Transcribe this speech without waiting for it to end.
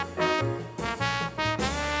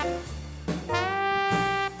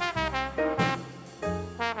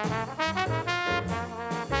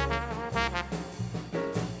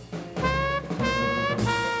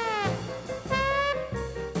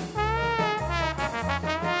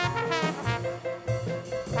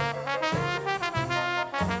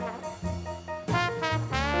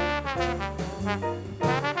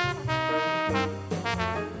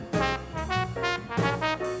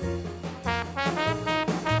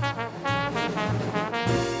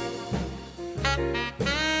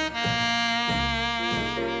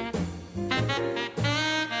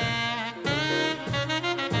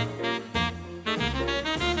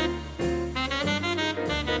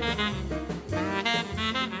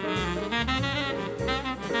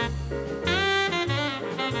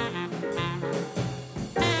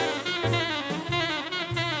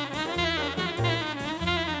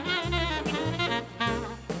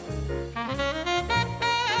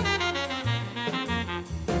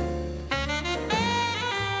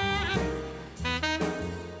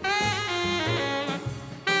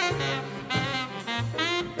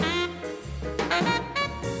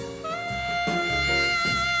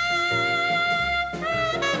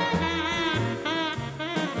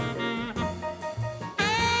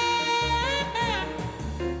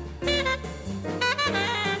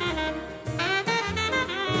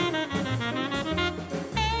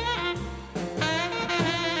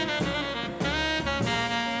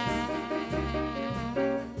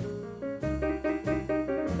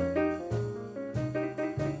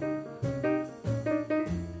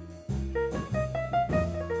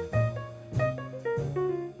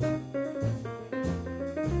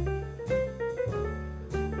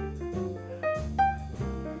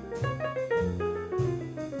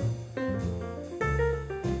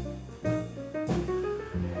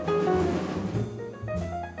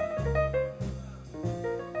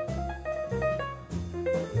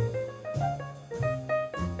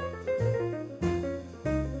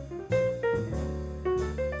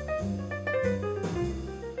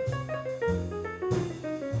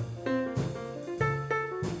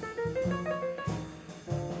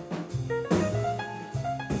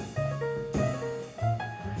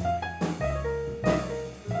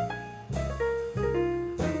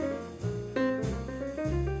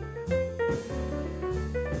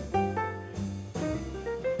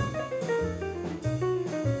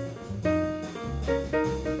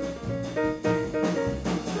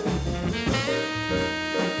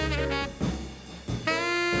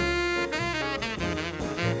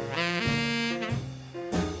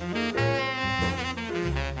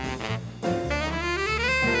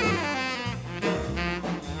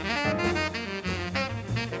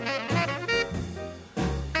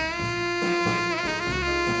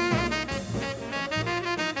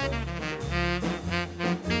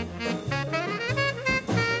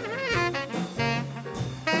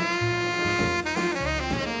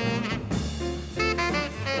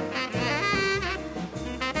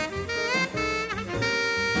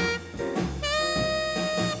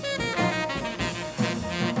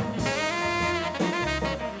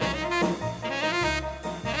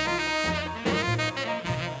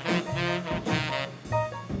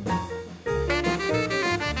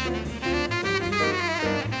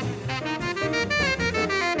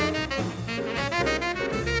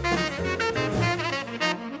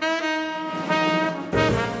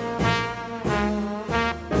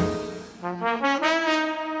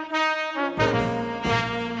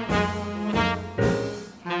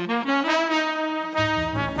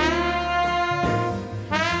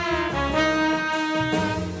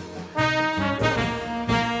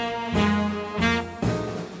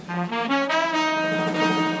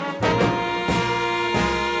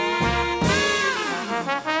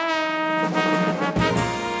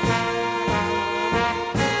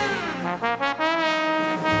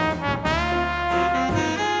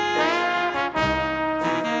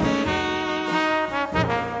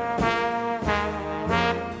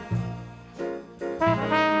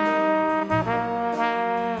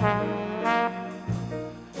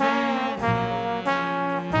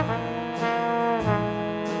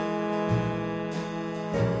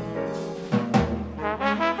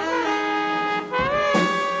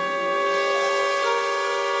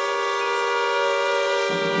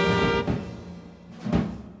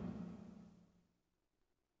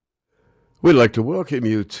We'd like to welcome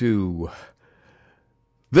you to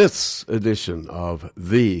this edition of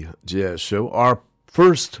The Jazz Show, our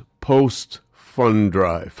first post-Fund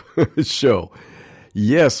Drive show.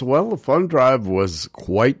 Yes, well, the Fund Drive was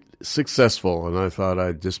quite successful, and I thought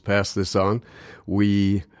I'd just pass this on.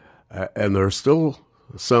 And there are still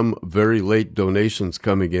some very late donations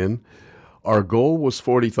coming in. Our goal was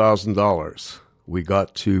 $40,000. We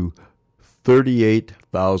got to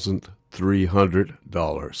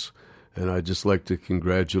 $38,300. And I'd just like to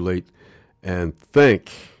congratulate and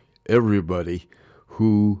thank everybody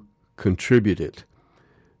who contributed.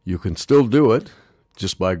 You can still do it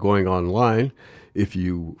just by going online if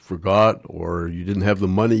you forgot or you didn't have the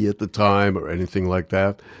money at the time or anything like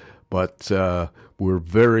that. But we're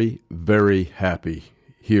very, very happy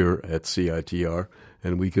here at CITR,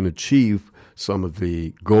 and we can achieve some of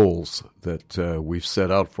the goals that we've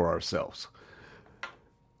set out for ourselves.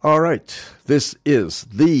 All right, this is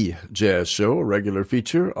The Jazz Show, a regular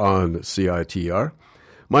feature on CITR.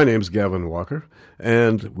 My name's Gavin Walker,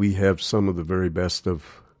 and we have some of the very best of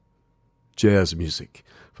jazz music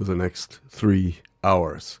for the next 3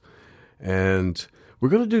 hours. And we're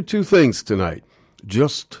going to do two things tonight,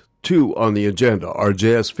 just two on the agenda. Our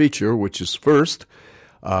jazz feature, which is first,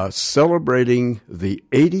 celebrating the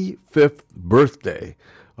 85th birthday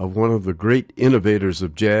of one of the great innovators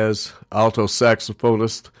of jazz, alto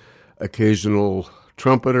saxophonist, occasional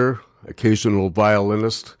trumpeter, occasional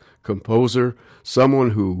violinist, composer, someone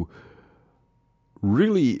who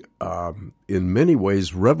really, in many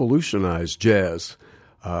ways, revolutionized jazz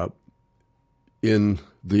in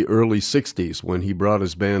the early 60s when he brought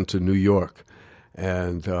his band to New York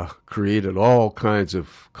and created all kinds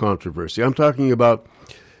of controversy. I'm talking about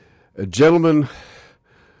a gentleman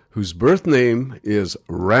whose birth name is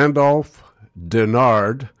Randolph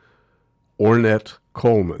Denard Ornette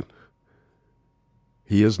Coleman.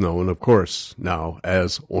 He is known, of course, now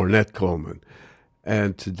as Ornette Coleman.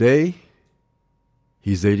 And today,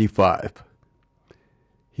 he's 85.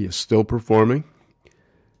 He is still performing.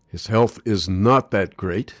 His health is not that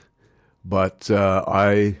great, but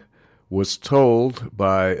I was told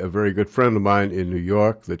by a very good friend of mine in New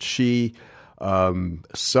York that she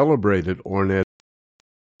celebrated Ornette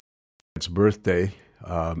birthday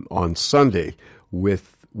on Sunday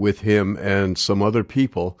with him and some other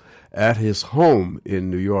people at his home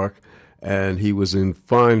in New York, and he was in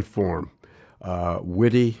fine form,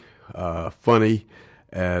 witty, funny,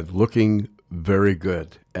 and looking very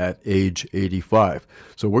good at age 85.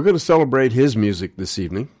 So we're going to celebrate his music this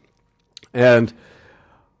evening, and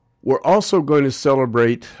we're also going to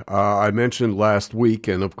celebrate, I mentioned last week,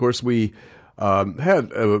 and of course we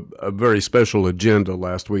had a very special agenda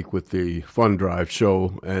last week with the Fund Drive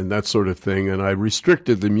show and that sort of thing, and I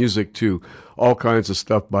restricted the music to all kinds of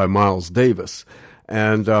stuff by Miles Davis.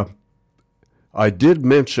 And I did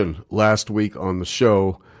mention last week on the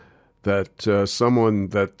show that someone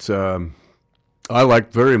that I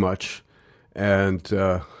liked very much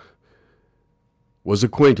and was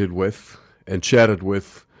acquainted with and chatted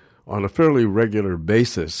with on a fairly regular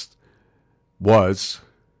basis was,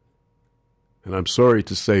 and I'm sorry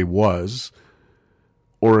to say was,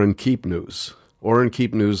 Orrin Keepnews. Orrin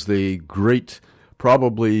Keepnews, the great,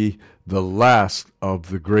 probably the last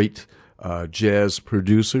of the great jazz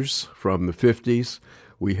producers from the 50s.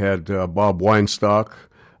 We had Bob Weinstock,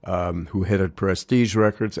 who headed Prestige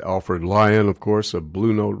Records, Alfred Lyon, of course, of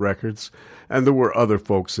Blue Note Records, and there were other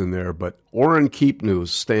folks in there. But Orrin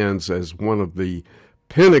Keepnews stands as one of the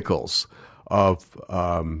pinnacles of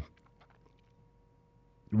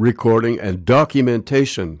recording and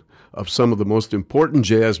documentation of some of the most important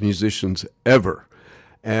jazz musicians ever.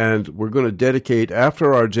 And we're going to dedicate,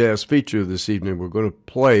 after our jazz feature this evening, we're going to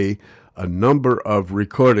play a number of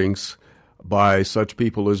recordings by such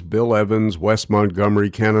people as Bill Evans, Wes Montgomery,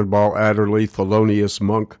 Cannonball Adderley, Thelonious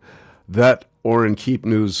Monk, that Orrin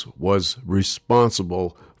Keepnews was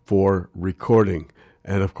responsible for recording.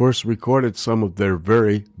 And, of course, recorded some of their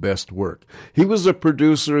very best work. He was a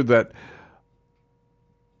producer that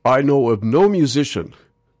I know of no musician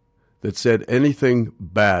that said anything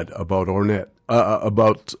bad about Orrin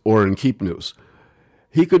Keepnews.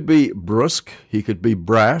 He could be brusque, he could be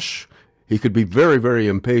brash, he could be very, very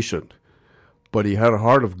impatient, but he had a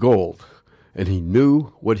heart of gold, and he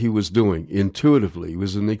knew what he was doing intuitively. He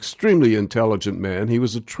was an extremely intelligent man. He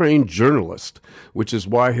was a trained journalist, which is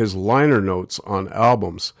why his liner notes on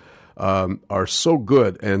albums are so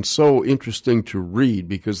good and so interesting to read,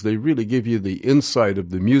 because they really give you the insight of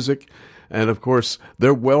the music. And, of course,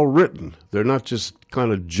 they're well written. They're not just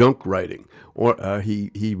kind of junk writing.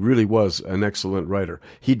 He really was an excellent writer.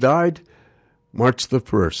 He died March the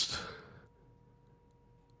 1st,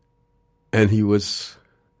 And he was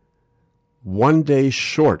one day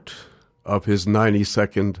short of his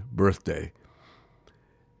 92nd birthday.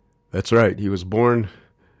 That's right, he was born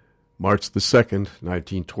March the 2nd,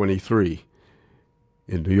 1923,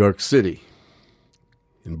 in New York City,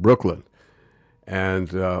 in Brooklyn.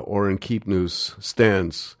 And Orrin Keepnews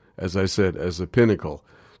stands, as I said, as a pinnacle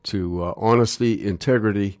to honesty,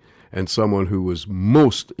 integrity, and someone who was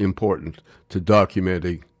most important to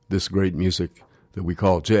documenting this great music that we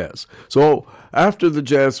call jazz. So after the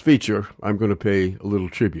jazz feature, I'm going to pay a little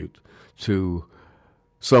tribute to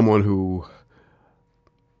someone who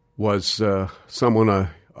was someone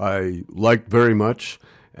I liked very much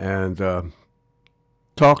and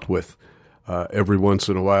talked with every once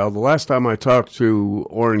in a while. The last time I talked to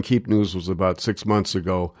Orrin Keepnews was about 6 months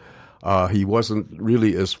ago. He wasn't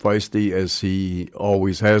really as feisty as he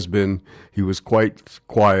always has been. He was quite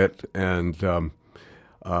quiet and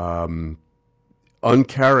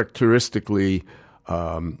uncharacteristically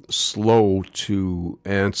slow to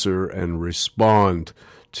answer and respond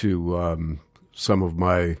to some of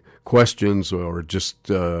my questions or just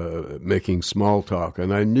making small talk.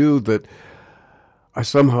 And I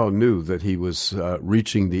somehow knew that he was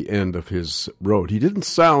reaching the end of his road. He didn't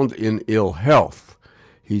sound in ill health.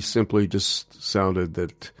 He simply just sounded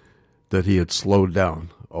that he had slowed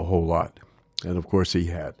down a whole lot. And of course he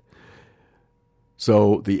had.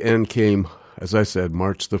 So the end came, as I said,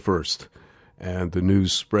 March the 1st. And the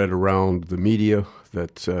news spread around the media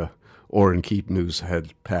that Orrin Keepnews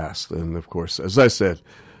had passed. And of course, as I said,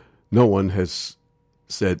 no one has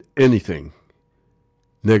said anything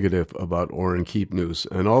negative about Orrin Keepnews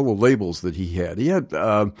and all the labels that he had.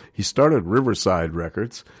 He started Riverside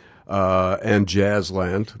Records and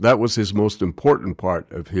Jazzland. That was his most important part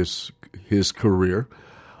of his career.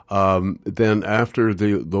 Then after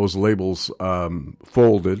those labels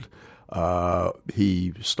folded,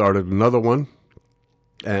 he started another one.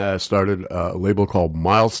 Started a label called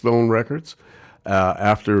Milestone Records.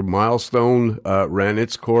 After Milestone ran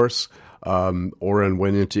its course, Orrin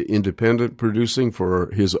went into independent producing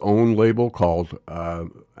for his own label called, I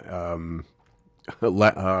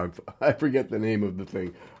forget the name of the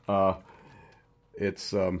thing.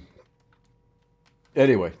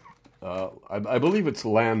 Anyway, I believe it's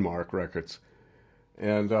Landmark Records.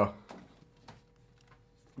 And,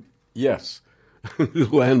 yes.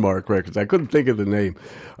 Landmark Records. I couldn't think of the name.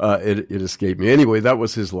 It escaped me. Anyway, that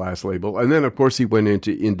was his last label. And then, of course, he went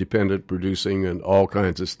into independent producing and all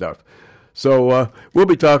kinds of stuff. So we'll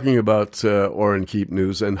be talking about Orrin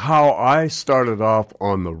Keepnews and how I started off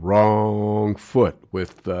on the wrong foot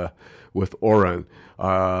with Orrin.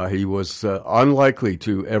 He was unlikely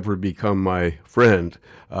to ever become my friend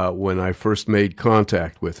when I first made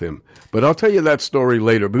contact with him. But I'll tell you that story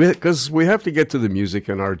later because we have to get to the music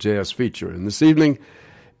in our jazz feature. And this evening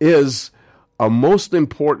is a most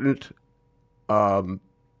important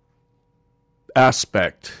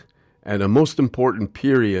aspect and a most important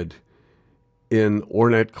period in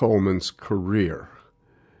Ornette Coleman's career.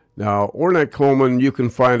 Now, Ornette Coleman, you can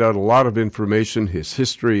find out a lot of information, his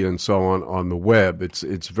history and so on the web. It's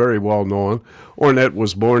very well known. Ornette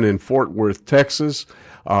was born in Fort Worth, Texas.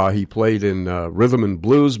 He played in rhythm and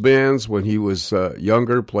blues bands when he was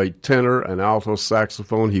younger, played tenor and alto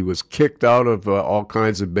saxophone. He was kicked out of all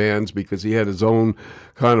kinds of bands because he had his own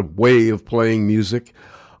kind of way of playing music.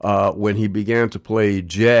 When he began to play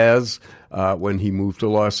jazz, when he moved to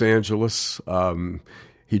Los Angeles,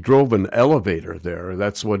 he drove an elevator there.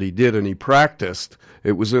 That's what he did, and he practiced.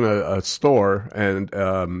 It was in a store, and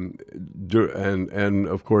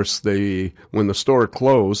of course, when the store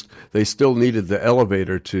closed, they still needed the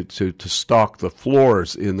elevator to stock the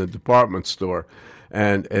floors in the department store,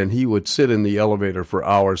 and he would sit in the elevator for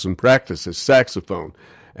hours and practice his saxophone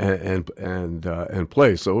and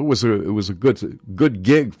play. So it was a good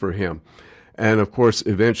gig for him, and of course,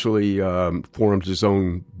 eventually formed his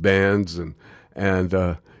own bands and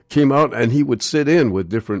came out, and he would sit in with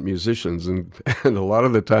different musicians, and a lot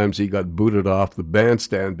of the times he got booted off the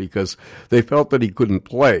bandstand because they felt that he couldn't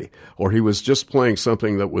play, or he was just playing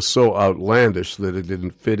something that was so outlandish that it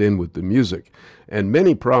didn't fit in with the music. And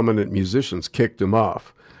many prominent musicians kicked him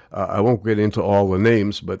off. I won't get into all the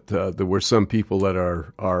names, but there were some people that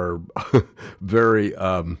are very,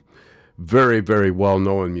 very, very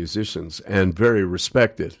well-known musicians and very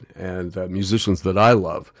respected, and musicians that I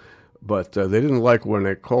love. But they didn't like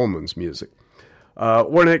Ornette Coleman's music.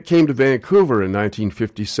 Ornette came to Vancouver in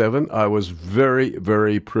 1957. I was very,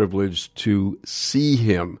 very privileged to see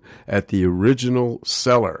him at the original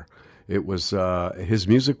Cellar. It was his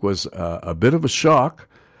music was a bit of a shock.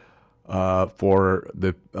 for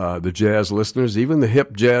the jazz listeners, even the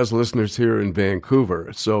hip jazz listeners here in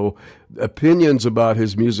Vancouver. So opinions about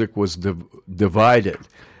his music was divided.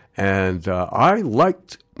 And I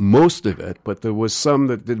liked most of it, but there was some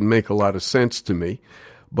that didn't make a lot of sense to me.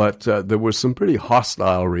 But there were some pretty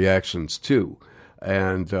hostile reactions, too,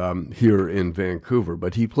 and here in Vancouver.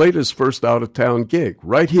 But he played his first out-of-town gig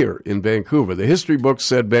right here in Vancouver. The history books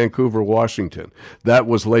said Vancouver, Washington. That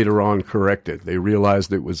was later on corrected. They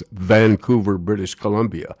realized it was Vancouver, British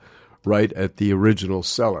Columbia, right at the original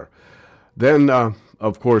cellar. Then,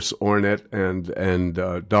 of course, Ornette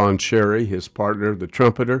and Don Cherry, his partner, the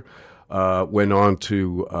trumpeter, went on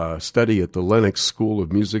to study at the Lenox School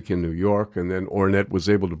of Music in New York, and then Ornette was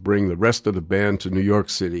able to bring the rest of the band to New York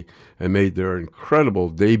City and made their incredible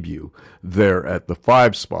debut there at the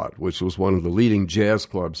Five Spot, which was one of the leading jazz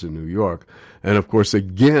clubs in New York. And, of course,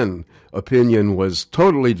 again, opinion was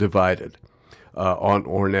totally divided on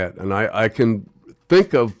Ornette. And I can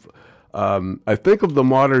think of the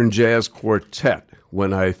modern jazz quartet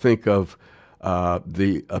when I think of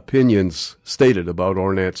the opinions stated about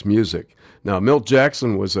Ornette's music. Now, Milt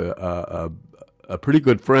Jackson was a pretty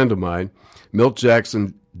good friend of mine. Milt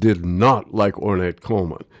Jackson did not like Ornette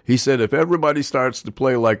Coleman. He said, if everybody starts to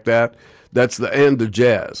play like that, that's the end of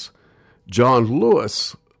jazz. John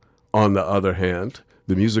Lewis, on the other hand,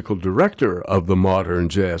 the musical director of the modern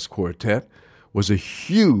jazz quartet, was a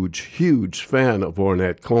huge, huge fan of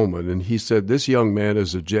Ornette Coleman, and he said, this young man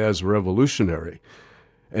is a jazz revolutionary,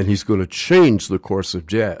 and he's going to change the course of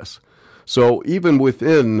jazz. So even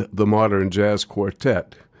within the modern jazz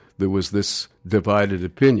quartet, there was this divided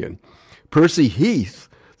opinion. Percy Heath,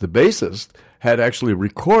 the bassist, had actually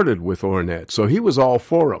recorded with Ornette, so he was all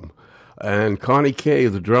for him. And Connie Kay,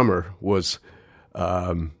 the drummer, was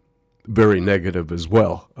very negative as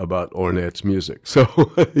well about Ornette's music.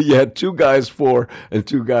 So you had two guys for and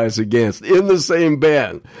two guys against in the same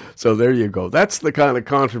band. So there you go. That's the kind of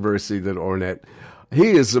controversy that Ornette.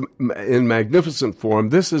 He is in magnificent form.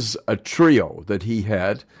 This is a trio that he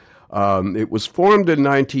had. It was formed in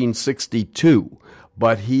 1962,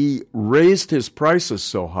 but he raised his prices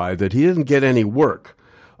so high that he didn't get any work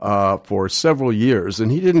for several years,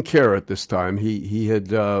 and he didn't care at this time. He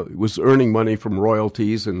had was earning money from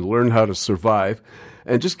royalties and learned how to survive,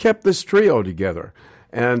 and just kept this trio together.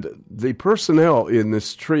 And the personnel in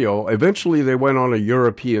this trio, eventually they went on a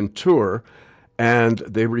European tour, and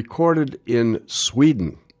they recorded in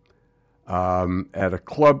Sweden at a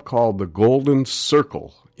club called the Golden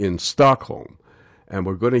Circle in Stockholm. And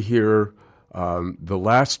we're going to hear the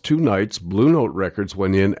last two nights, Blue Note Records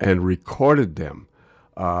went in and recorded them,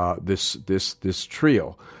 this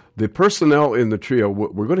trio. The personnel in the trio,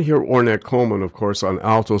 we're going to hear Ornette Coleman, of course, on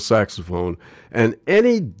alto saxophone. And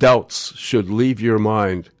any doubts should leave your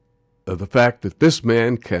mind of the fact that this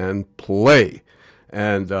man can play.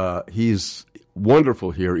 And he's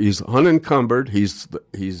wonderful here. He's unencumbered.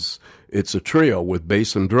 It's a trio with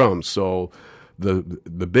bass and drums. So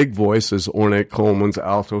the big voice is Ornette Coleman's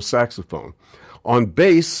alto saxophone. On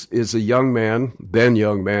bass is a young man,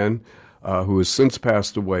 who has since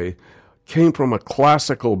passed away, came from a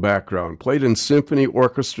classical background, played in symphony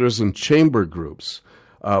orchestras and chamber groups,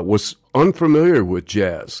 was unfamiliar with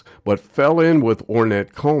jazz, but fell in with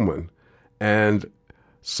Ornette Coleman and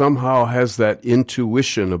somehow has that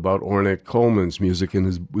intuition about Ornette Coleman's music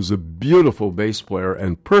and was a beautiful bass player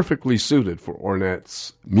and perfectly suited for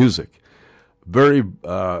Ornette's music. Very,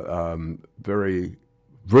 very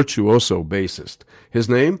virtuoso bassist. His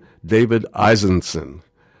name, David Eisenson.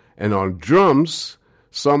 And on drums,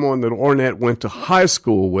 someone that Ornette went to high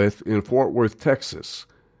school with in Fort Worth, Texas.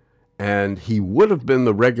 And he would have been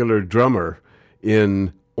the regular drummer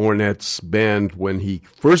in Ornette's band when he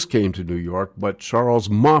first came to New York, but Charles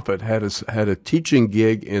Moffett had a teaching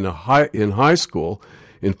gig in high school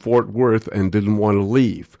in Fort Worth and didn't want to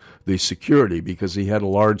leave the security because he had a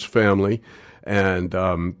large family and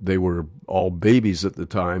they were all babies at the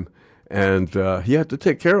time, and he had to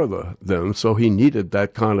take care of them, so he needed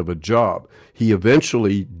that kind of a job. He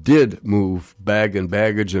eventually did move bag and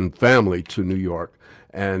baggage and family to New York,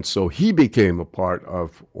 and so he became a part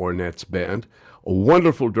of Ornette's band. A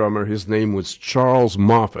wonderful drummer. His name was Charles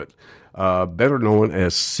Moffett, better known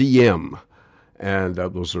as CM. And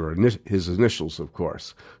those are his initials, of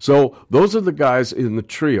course. So those are the guys in the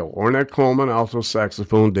trio. Ornette Coleman, alto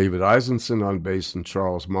saxophone, David Eisenson on bass, and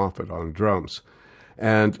Charles Moffett on drums.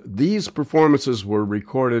 And these performances were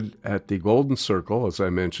recorded at the Golden Circle, as I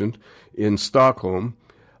mentioned, in Stockholm,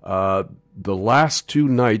 the last two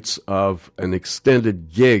nights of an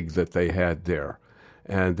extended gig that they had there.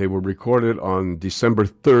 And they were recorded on December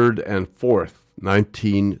 3rd and 4th,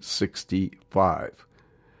 1965.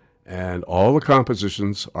 And all the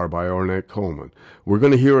compositions are by Ornette Coleman. We're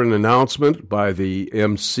going to hear an announcement by the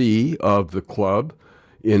MC of the club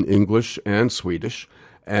in English and Swedish.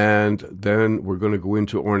 And then we're going to go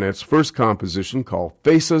into Ornette's first composition called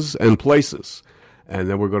Faces and Places. And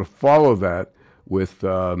then we're going to follow that with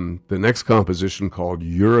the next composition called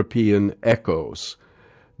European Echoes.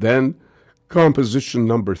 Then composition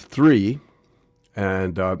number 3,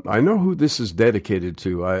 and I know who this is dedicated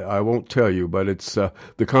to. I won't tell you, but it's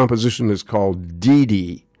the composition is called Dee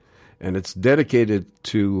Dee, and it's dedicated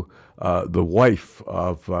to the wife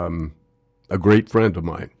of a great friend of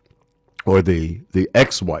mine, or the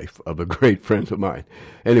ex-wife of a great friend of mine.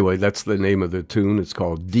 Anyway, that's the name of the tune. It's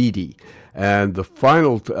called Dee Dee. And the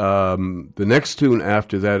final, the next tune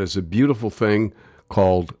after that is a beautiful thing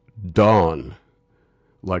called Dawn,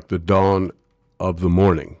 like the dawn of the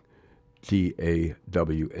morning,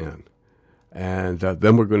 Dawn. And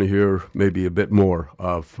then we're going to hear maybe a bit more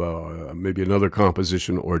of maybe another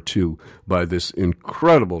composition or two by this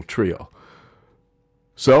incredible trio.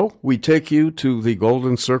 So we take you to the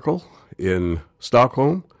Golden Circle in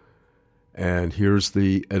Stockholm, and here's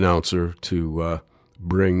the announcer to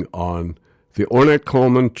bring on the Ornette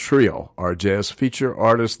Coleman Trio, our jazz feature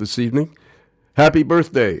artist this evening. Happy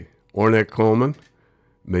birthday, Ornette Coleman.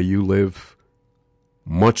 May you live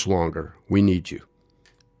much longer. We need you.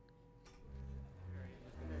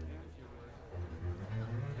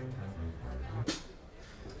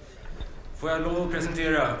 Får jag lov att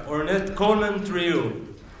presentera Ornette Coleman Trio.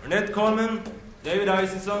 Ornette Coleman, David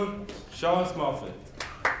Isaacson, Charles Moffett.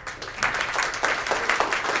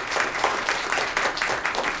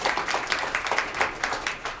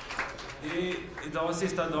 Det är idag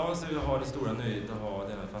sista dagen så vi har det stora nöjet att ha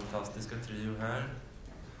denna fantastiska trio här.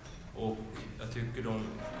 Och jag tycker de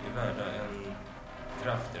är värda en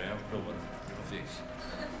kraftigare applåd och fick.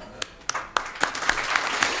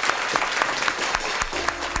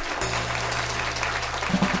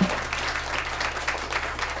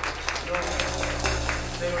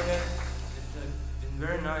 It's been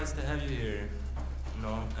very nice to have you here, you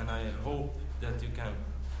know, and I hope that you can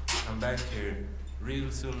come back here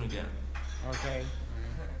real soon again. Okay.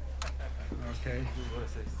 Okay.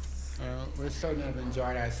 We certainly have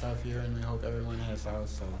enjoyed ourselves here, and we hope everyone has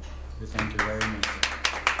also. We thank you very much.